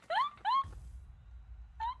died.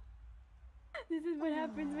 This is what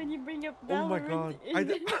happens when you bring up Valorant. Oh my god.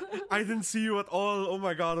 I didn't see you at all. Oh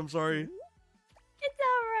my god, I'm sorry. It's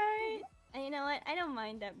alright. And you know what? I don't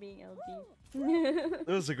mind that being LG.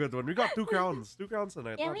 That was a good one. We got 2 crowns. 2 crowns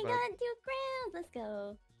tonight. Yeah, Not we bad. got 2 crowns. Let's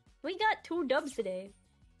go. We got 2 dubs today.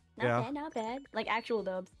 Not bad. Like actual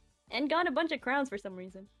dubs. And got a bunch of crowns for some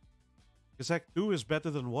reason. It's like 2 is better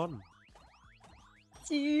than 1.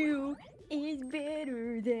 2 is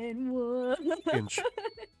better than 1. Inch.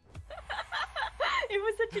 It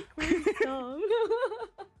was such a cringe song.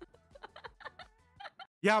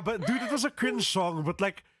 Yeah, but dude, it was a cringe song, but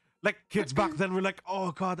like kids back then were like,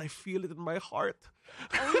 oh god, I feel it in my heart.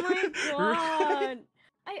 Oh my god.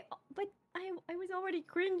 I was already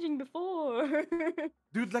cringing before.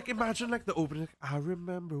 Dude, like imagine like the opening, like, I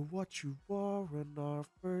remember what you wore on our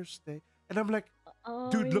first day. And I'm like,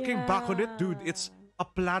 dude, looking back on it, dude, it's a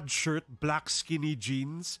plaid shirt, black skinny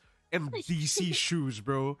jeans, and DC shoes,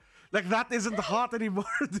 bro. Like that isn't hot anymore,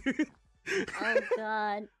 dude. Oh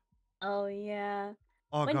god. Oh yeah.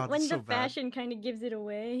 Oh god, When it's the so bad. fashion kind of gives it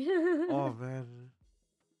away. Oh man.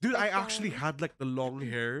 Dude, I actually bad. had like the long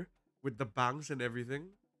hair with the bangs and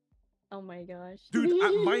everything. Oh my gosh. Dude,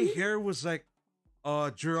 my hair was like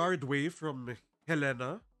Gerard Way from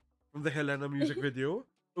Helena, from the Helena music video.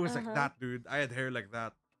 It was like Uh-huh. that, dude. I had hair like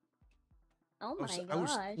that. Oh I was my I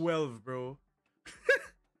was gosh. 12, bro.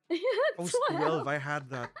 I was 12. 12. I had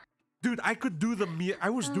that. Dude, I could do the Mia. I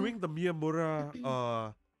was Uh, doing the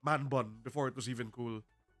Miyamura man bun before it was even cool.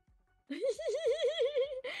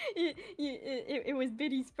 it was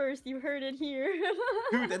Biddy's first. You heard it here.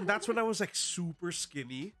 Dude, and that's when I was like super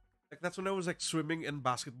skinny. Like that's when I was like swimming and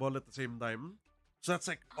basketball at the same time. So that's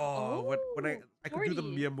like oh when Oh, I could do the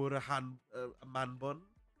 40. Miyamura man bun.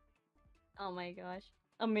 Oh my gosh.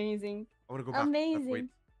 Amazing. I want to go back to that weight.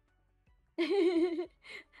 Amazing.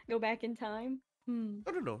 Go back in time.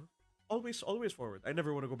 I don't know. Always forward. I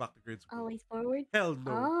never want to go back to grade school. Always forward. Hell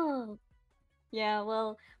no. Oh. Yeah,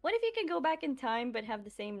 well, what if you could go back in time but have the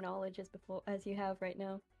same knowledge as before as you have right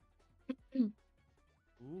now?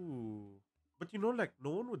 Ooh. But you know, like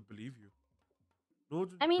no one would believe you. No one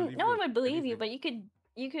would I mean, believe no you one with would believe you, anything. but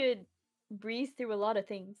you could breeze through a lot of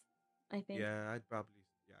things, I think. Yeah, I'd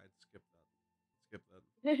skip that. Skip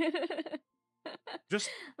that. Just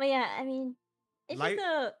But yeah, I mean, it's just light.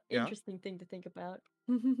 a Yeah. interesting thing to think about.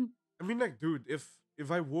 I mean, like, dude, if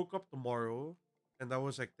I woke up tomorrow and I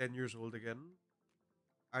was like 10 years old again,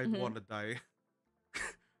 I'd Mhm. want to die.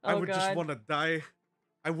 I Oh would just god. want to die.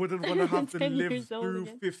 I wouldn't want to have to 10 live years old through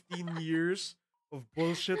again. 15 years of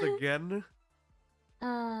bullshit again.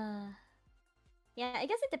 Uh, yeah, I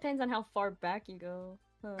guess it depends on how far back you go.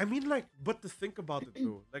 Huh. I mean, like, but to think about it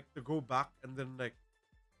though, like to go back and then like,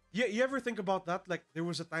 yeah, you ever think about that? Like, there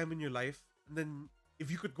was a time in your life, and then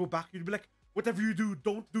if you could go back, you'd be like, whatever you do,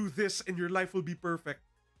 don't do this, and your life will be perfect.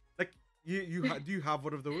 Like, do you have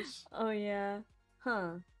one of those? Oh yeah.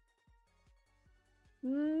 Huh.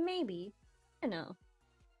 Maybe. I don't know.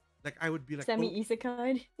 Like, I would be like, Semi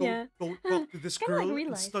isekai. Yeah. don't talk to this Kinda like girl real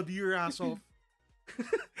and life. study your ass off.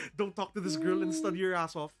 Don't talk to this girl and study your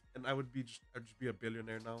ass off, and I'd just be a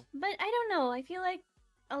billionaire now. But I don't know. I feel like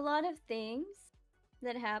a lot of things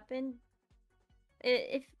that happened.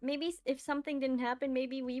 If something didn't happen,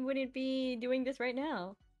 maybe we wouldn't be doing this right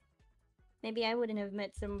now. Maybe I wouldn't have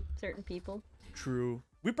met some certain people. True.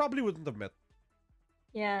 We probably wouldn't have met.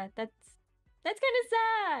 Yeah, that's kind of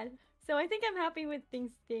sad. So I think I'm happy with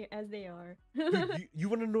things as they are. Dude, you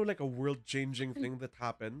want to know like a world-changing thing that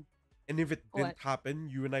happened, and if it didn't What? happen,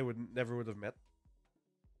 you and I never would have met.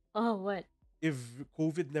 Oh, what? If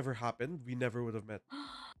COVID never happened, we never would have met.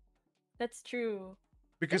 That's true.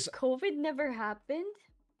 Because If COVID never happened,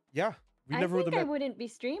 yeah, we I never would think have I met. wouldn't be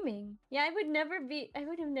streaming. Yeah, I would never be. I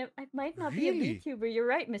would have never. I might not be a Really? VTuber. You're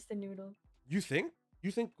right, Mr. Noodle. You think?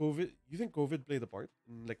 You think COVID played a part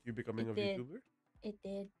in like you becoming a It did. VTuber? It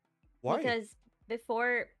did. Why? Because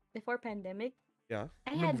before pandemic, Yeah.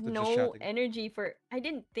 I I'm gonna had move to just no chatting. energy for. I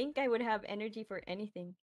didn't think I would have energy for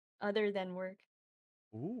anything other than work.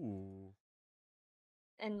 Ooh.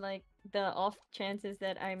 And like the off chances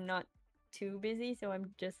that I'm not too busy, so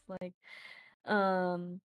I'm just like,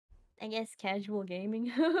 I guess casual gaming.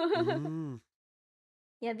 Mm.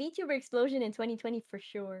 Yeah, VTuber explosion in 2020 for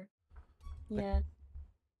sure. Like Yeah,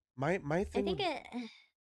 my I thing think would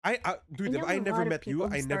I dude, if know I a never lot of met you, people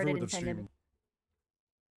who I never started would in have streamed.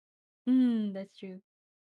 pandemic. That's true.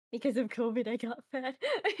 Because of COVID, I got fat.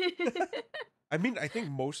 I mean, I think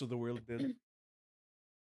most of the world did.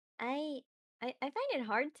 I I find it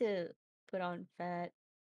hard to put on fat.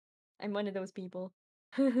 I'm one of those people.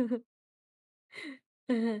 Why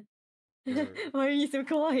Grr, are you so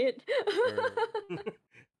quiet?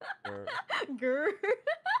 grr, grr, Grr.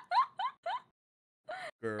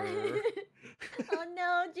 grr. Oh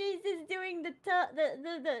no, Jason's doing the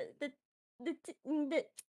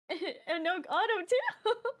oh no auto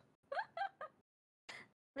too.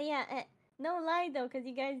 But yeah, no lie though, cause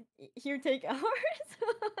you guys here take hours.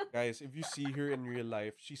 Guys, if you see her in real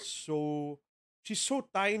life, she's so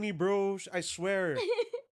tiny, bro. I swear.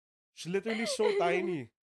 She's literally so tiny.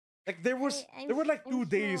 Like there were like I'm 2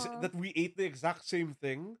 days small. that we ate the exact same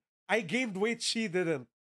thing. I gained weight, she didn't.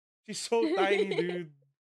 She's so tiny, dude.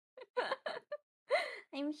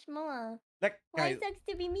 I'm small. Like Why sucks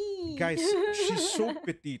to be me? guys, she's so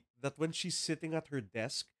petite that when she's sitting at her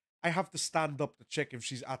desk, I have to stand up to check if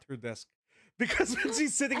she's at her desk. Because when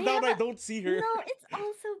she's sitting down, I don't see her. No,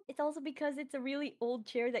 it's also because it's a really old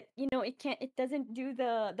chair that it doesn't do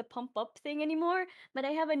the pump up thing anymore. But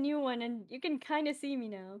I have a new one, and you can kind of see me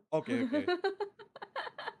now. Okay, okay.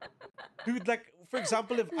 Dude, like for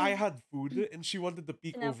example, if I had food and she wanted to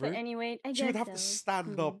peek Enough, but over, anyway, I she would guess have to so.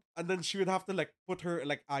 stand up, and then she would have to like put her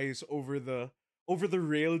like eyes over the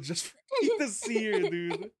rail just for me to see her,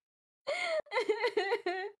 dude.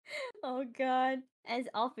 Oh God, as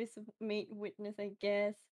office mate witness, I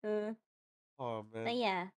guess. Oh But man,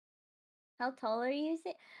 yeah, how tall are you?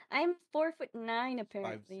 Say I'm 4'9" he's 5'6".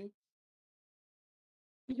 apparently.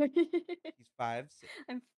 He's 5'6".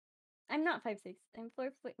 I'm I'm not 5'6". I'm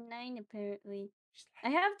 4'9" apparently. She's I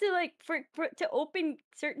like, have to like for to open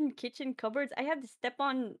certain kitchen cupboards. I have to step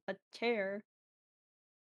on a chair.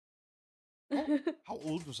 how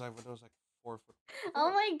old was I when I was like 4 foot? I Oh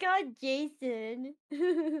forgot. my god, Jason.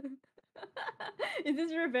 Is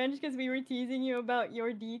this revenge because we were teasing you about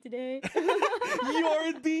your D today?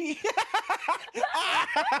 You're the.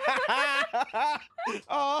 I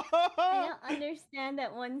Oh. don't understand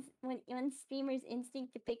that one streamer's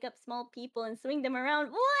instinct to pick up small people and swing them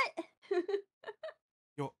around. What?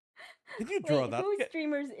 Yo, can you draw Wait, that? whose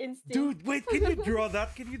streamer's instinct? Dude, wait, can you draw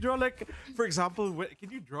that? Can you draw like, for example,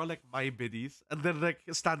 can you draw like my biddies and then like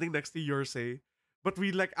standing next to your say, but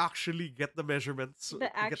we like actually get the measurements The to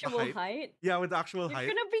get the actual height? height? Yeah, with the actual You're height.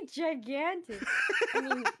 gonna be gigantic. I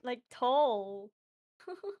mean, like tall.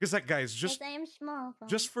 Because like guys, Yes, I am small.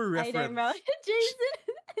 just for I don't know, reference,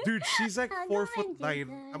 Jason. dude, she's like How 4'9".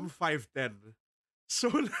 Jason? I'm 5'10". So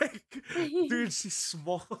like, dude, she's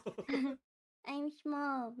small. I'm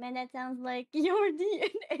small. Man, that sounds like your D in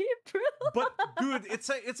April. But dude, it's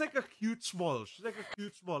like a cute small. She's like a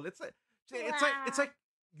cute small. It's like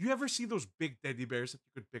you ever see those big teddy bears that you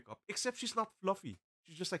could pick up? Except she's not fluffy.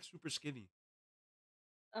 She's just like super skinny.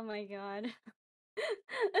 Oh my god.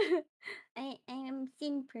 I am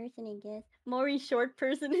thin person, I guess. Maury short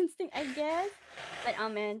person instinct, I guess. But oh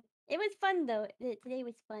man, it was fun though. Today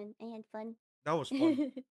was fun. I had fun. That was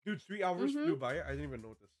fun. Dude, 3 hours Mhm. flew by. I didn't even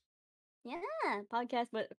notice. Yeah, podcast,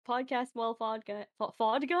 but podcast while fod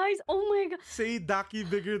guys. Oh my god. Say Daki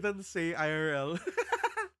bigger than say IRL.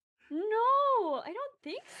 No, I don't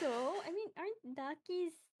think so. I mean, aren't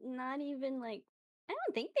Dakis not even like? I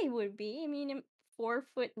don't think they would be. I mean,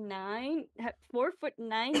 4'9",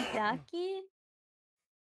 4'9" Daki.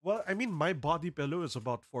 Well, I mean, my body pillow is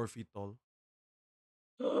about 4 feet tall.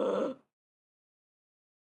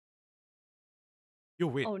 Yo,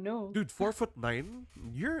 wait. Oh no. Dude, 4'9"?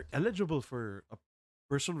 You're eligible for a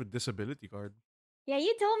person with disability card. Yeah,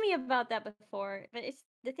 you told me about that before, but it's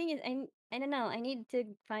the thing is, I don't know. I need to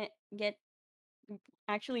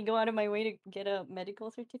actually go out of my way to get a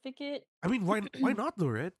medical certificate. I mean, why not though,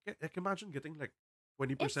 right? Like imagine getting like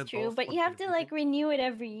It's 20% true, off but on you have to everything. like renew it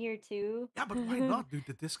every year too. Yeah, but why not, dude?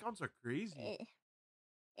 The discounts are crazy.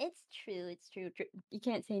 It's true. It's true. You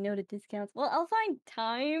can't say no to discounts. Well, I'll find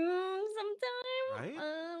time sometime. Right?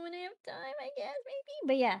 When I have time, I guess maybe.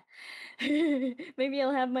 But yeah, maybe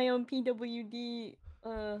I'll have my own PWD.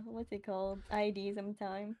 What's it called? ID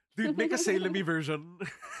sometime. Dude, make a Salemi version.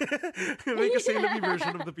 Make a Salemi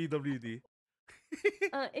version of the PWD.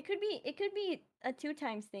 It could be a 2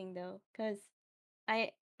 times thing though, cause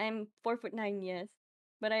I'm 4'9", yes,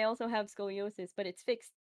 but I also have scoliosis, but it's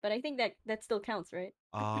fixed. But I think that still counts, right?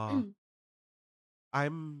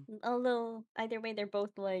 I'm Although either way, they're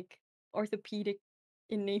both like orthopedic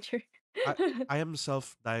in nature. I am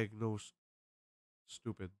self-diagnosed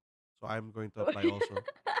stupid. So I'm going to apply also.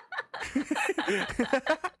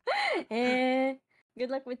 Eh, good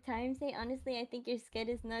luck with time. Say honestly, I think your sked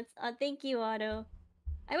is nuts. Thank you, Otto.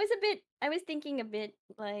 I was thinking a bit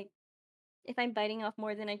like if I'm biting off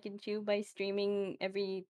more than I can chew by streaming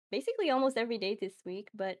basically almost every day this week,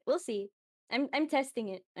 but we'll see. I'm testing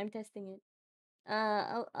it. I'm testing it.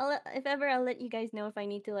 If ever I'll let you guys know if I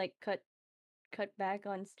need to like cut back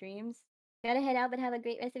on streams. Gotta head out, but have a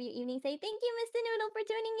great rest of your evening. Say thank you, Mr. Noodle, for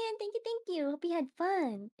tuning in. Thank you. Hope you had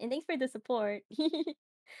fun. And thanks for the support.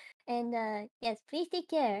 And yes, please take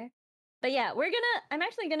care. But yeah,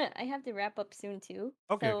 I have to wrap up soon too.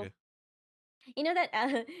 Okay, So, okay. you know that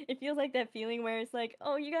it feels like that feeling where it's like,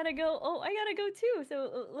 oh, you gotta go. Oh, I gotta go too.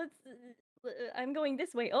 So I'm going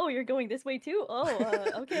this way. Oh, you're going this way too.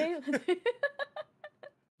 Oh, okay.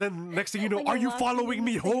 Then next thing you know, When are you're you walking following in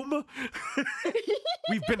me the thing. home?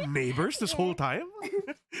 We've been neighbors this whole time?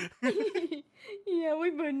 Yeah,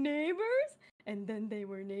 we've been neighbors, and then they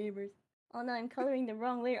were neighbors. Oh no, I'm coloring the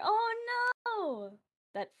wrong layer. Oh no!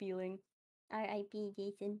 That feeling. R.I.P.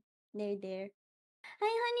 Jason. They're there. Hi,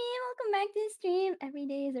 honey. Welcome back to the stream. Every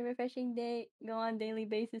day is a refreshing day. Go on daily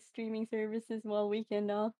basis streaming services while weekend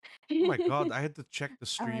off. Oh my god, I had to check the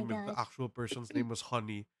Oh my stream and the gosh. actual person's name was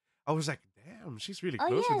Honey. I was like, damn, she's really Oh,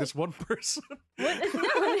 close with yeah. this one person. What? No,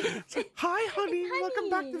 It's like, hi, Honey. Welcome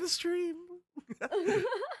back to Honey. the stream.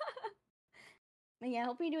 But yeah, I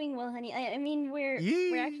hope you're doing well, honey. I mean, we're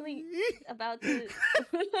actually about to.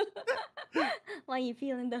 Why you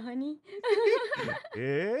feeling the honey?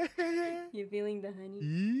 Yeah. You feeling the honey?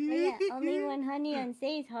 But yeah, only one honey on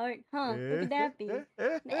Say's heart, huh? Look at that be.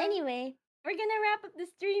 But anyway, we're gonna wrap up the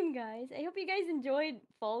stream, guys. I hope you guys enjoyed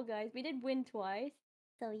Fall Guys. We did win twice,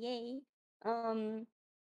 so yay.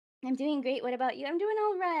 I'm doing great. What about you? I'm doing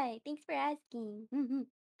all right. Thanks for asking.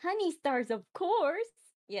 Honey stars, of course.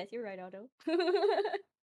 Yes, you're right, Otto. Man,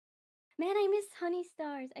 I miss Honey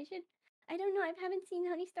Stars. I should. I don't know. I haven't seen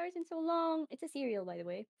Honey Stars in so long. It's a cereal, by the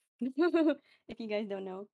way. If you guys don't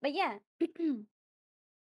know. But yeah,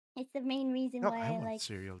 it's the main reason No, I why I want like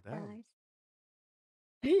cereal down.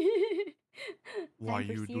 stars. Why Time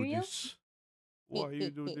for you do cereal? this? Why you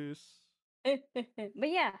do this? But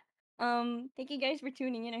yeah, thank you guys for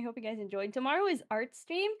tuning in. I hope you guys enjoyed. Tomorrow is art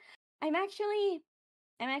stream. I'm actually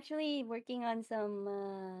I'm actually working on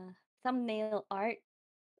some thumbnail art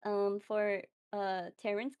for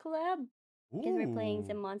Terrence collab because we're playing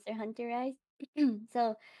some Ooh, Monster Hunter Rise.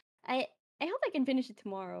 So I I hope I can finish it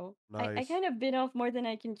tomorrow. I nice. kind of bit off more than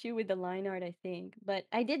I can chew with the line art, I think. But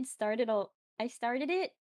I did start it all. I started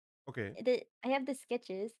it. Okay, I have the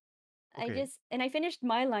sketches. okay. I finished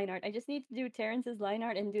my line art. I just need to do Terrence's line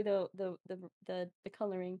art and do the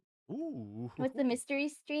coloring. Ooh. What's the mystery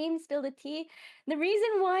stream? Spill the tea. The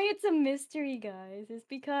reason why it's a mystery, guys, is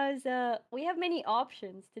because we have many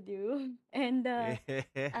options to do, and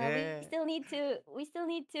we still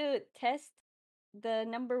need to test the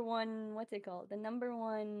number one. What's it called? The number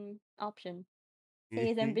one option. Say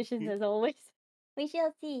his ambitions as always. We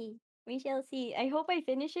shall see. We shall see. I hope I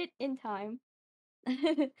finish it in time.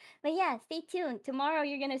 But yeah, stay tuned. Tomorrow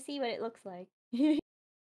you're gonna see what it looks like.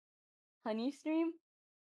 Honey stream?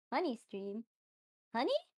 Honey stream?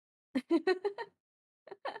 Honey?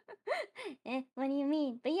 What do you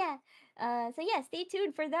mean? But yeah, so yeah, stay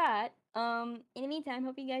tuned for that. In the meantime,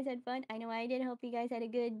 hope you guys had fun. I know I did. Hope you guys had a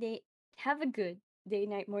good day. Have a good day,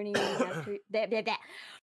 night, morning, evening, after.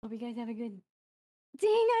 Hope you guys have a good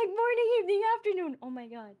day, night, morning, evening, afternoon. Oh my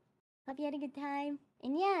god. Hope you had a good time.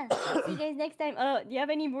 And yeah, I'll see you guys next time. Do you have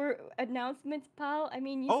any more announcements, pal? I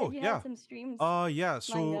mean, you said Oh you had yeah. some streams Yeah. lined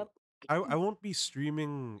So up. I won't be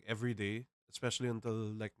streaming every day, especially until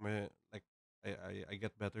like I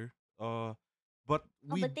get better. But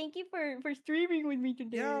Oh, we but thank you for streaming with me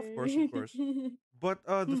yeah, today. of course. But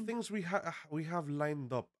the things we have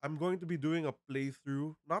lined up, I'm going to be doing a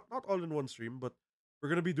playthrough, not all in one stream, but we're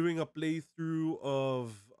gonna be doing a playthrough of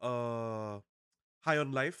High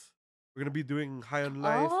on Life. We're gonna be doing High on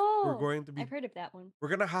Life. Oh, I've heard of that one. We're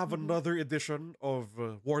gonna have Mhm. another edition of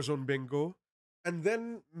Warzone Bingo, and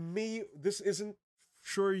then this isn't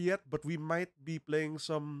sure yet, but we might be playing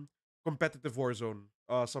some competitive Warzone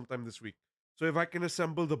sometime this week. So if I can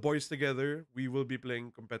assemble the boys together, we will be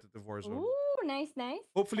playing competitive Warzone. Ooh, nice, nice.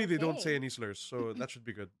 Hopefully they don't say Okay. any slurs, so that should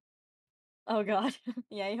be good. Oh God.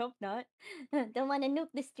 Yeah, I hope not. Don't want to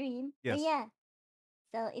nuke the stream. But Yes. yeah.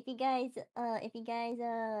 So if you guys are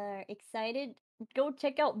excited, go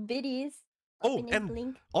check out Biddies up Oh, in his and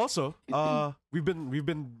link. also, so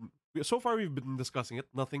far we've been discussing it,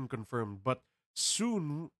 nothing confirmed, but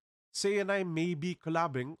soon Say and I may be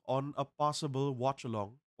collabing on a possible watch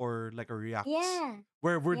along or like a reacts Yeah.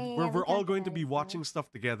 where Yeah. We we're all talked going to about be it before. watching stuff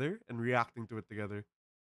together and reacting to it together.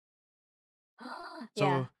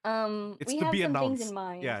 Yeah. So it's We to have be some things in announced.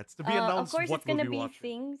 mind. Yeah, it's to be Of announced course, it's what we'll gonna be be watching.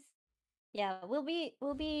 things. Yeah, we'll be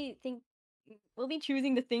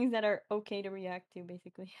choosing the things that are okay to react to,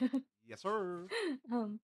 basically. Yes, sir.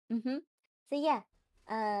 um. Mm-hmm. So yeah.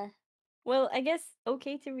 Uh. Well, I guess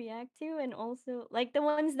okay to react to, and also like the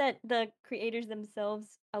ones that the creators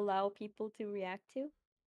themselves allow people to react to,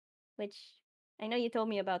 which I know you told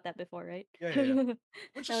me about that before, right? Yeah. That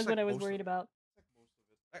Which is was what like I was most of worried it. about.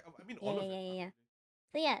 Like most of it. I mean Yeah, all yeah, of it yeah, yeah, yeah. actually.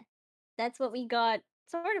 So yeah, that's what we got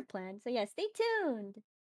sort of planned. So yeah, stay tuned.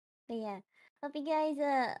 But yeah, hope you guys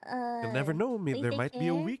You'll never know. please There take might be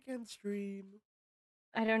a care. weekend stream.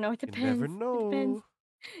 I don't know. It You never depends. It depends. know.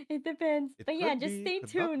 It depends. It But yeah, could just be, stay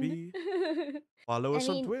could not tuned. be. Follow I us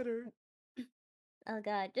on mean, Twitter. oh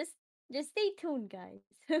god, just stay tuned, guys.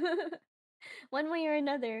 One way or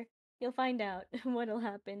another, you'll find out what'll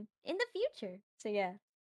happen in the future. So yeah.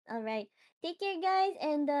 All right. Take care, guys,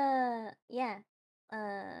 and yeah.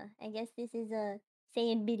 I guess this is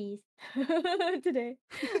saying biddies today.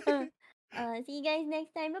 Uh, see you guys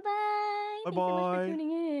next time. Bye bye. Bye Thanks so much for bye.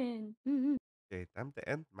 tuning in. Okay, time to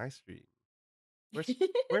end my stream.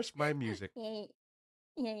 Where's my music? Yeah,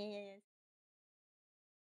 yeah.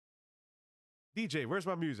 DJ, where's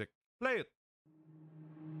my music? Play it.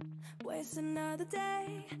 Waste another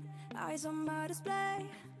day, eyes on my display.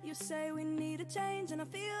 You say we need a change, and I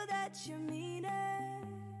feel that you mean it.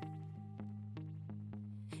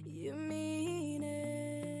 You mean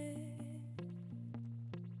it.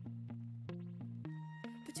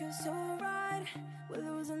 But you're so right, we're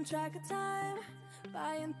losing track of time.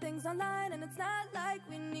 buying things online and it's not like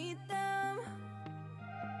we need them.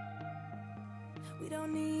 We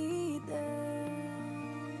don't need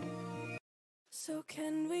them. So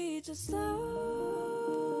can we just slow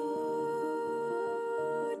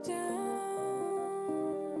down?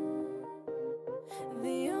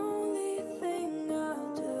 The only thing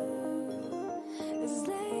I'll do is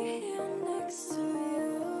lay here next to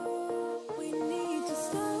you. We need to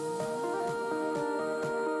slow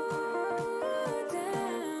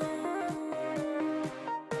down.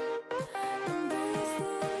 Embrace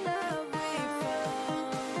the love we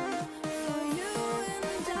found. For you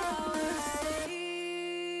and I are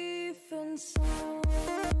safe and sound.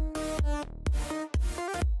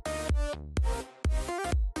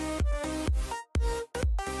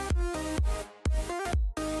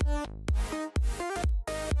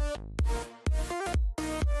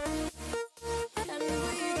 And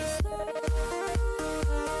we just slow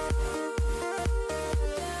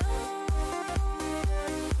down.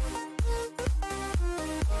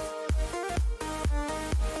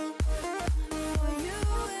 For you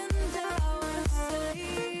and I are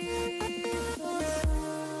safe and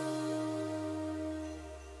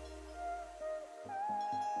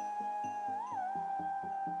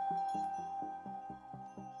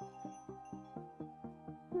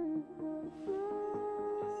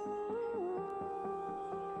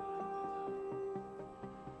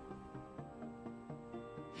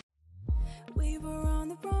we were on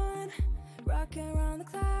the run, rocking around the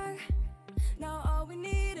clock. Now all we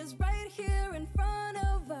need is right here in front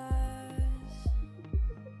of us.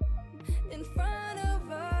 In front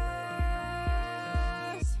of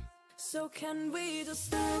us. So can we just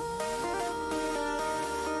slow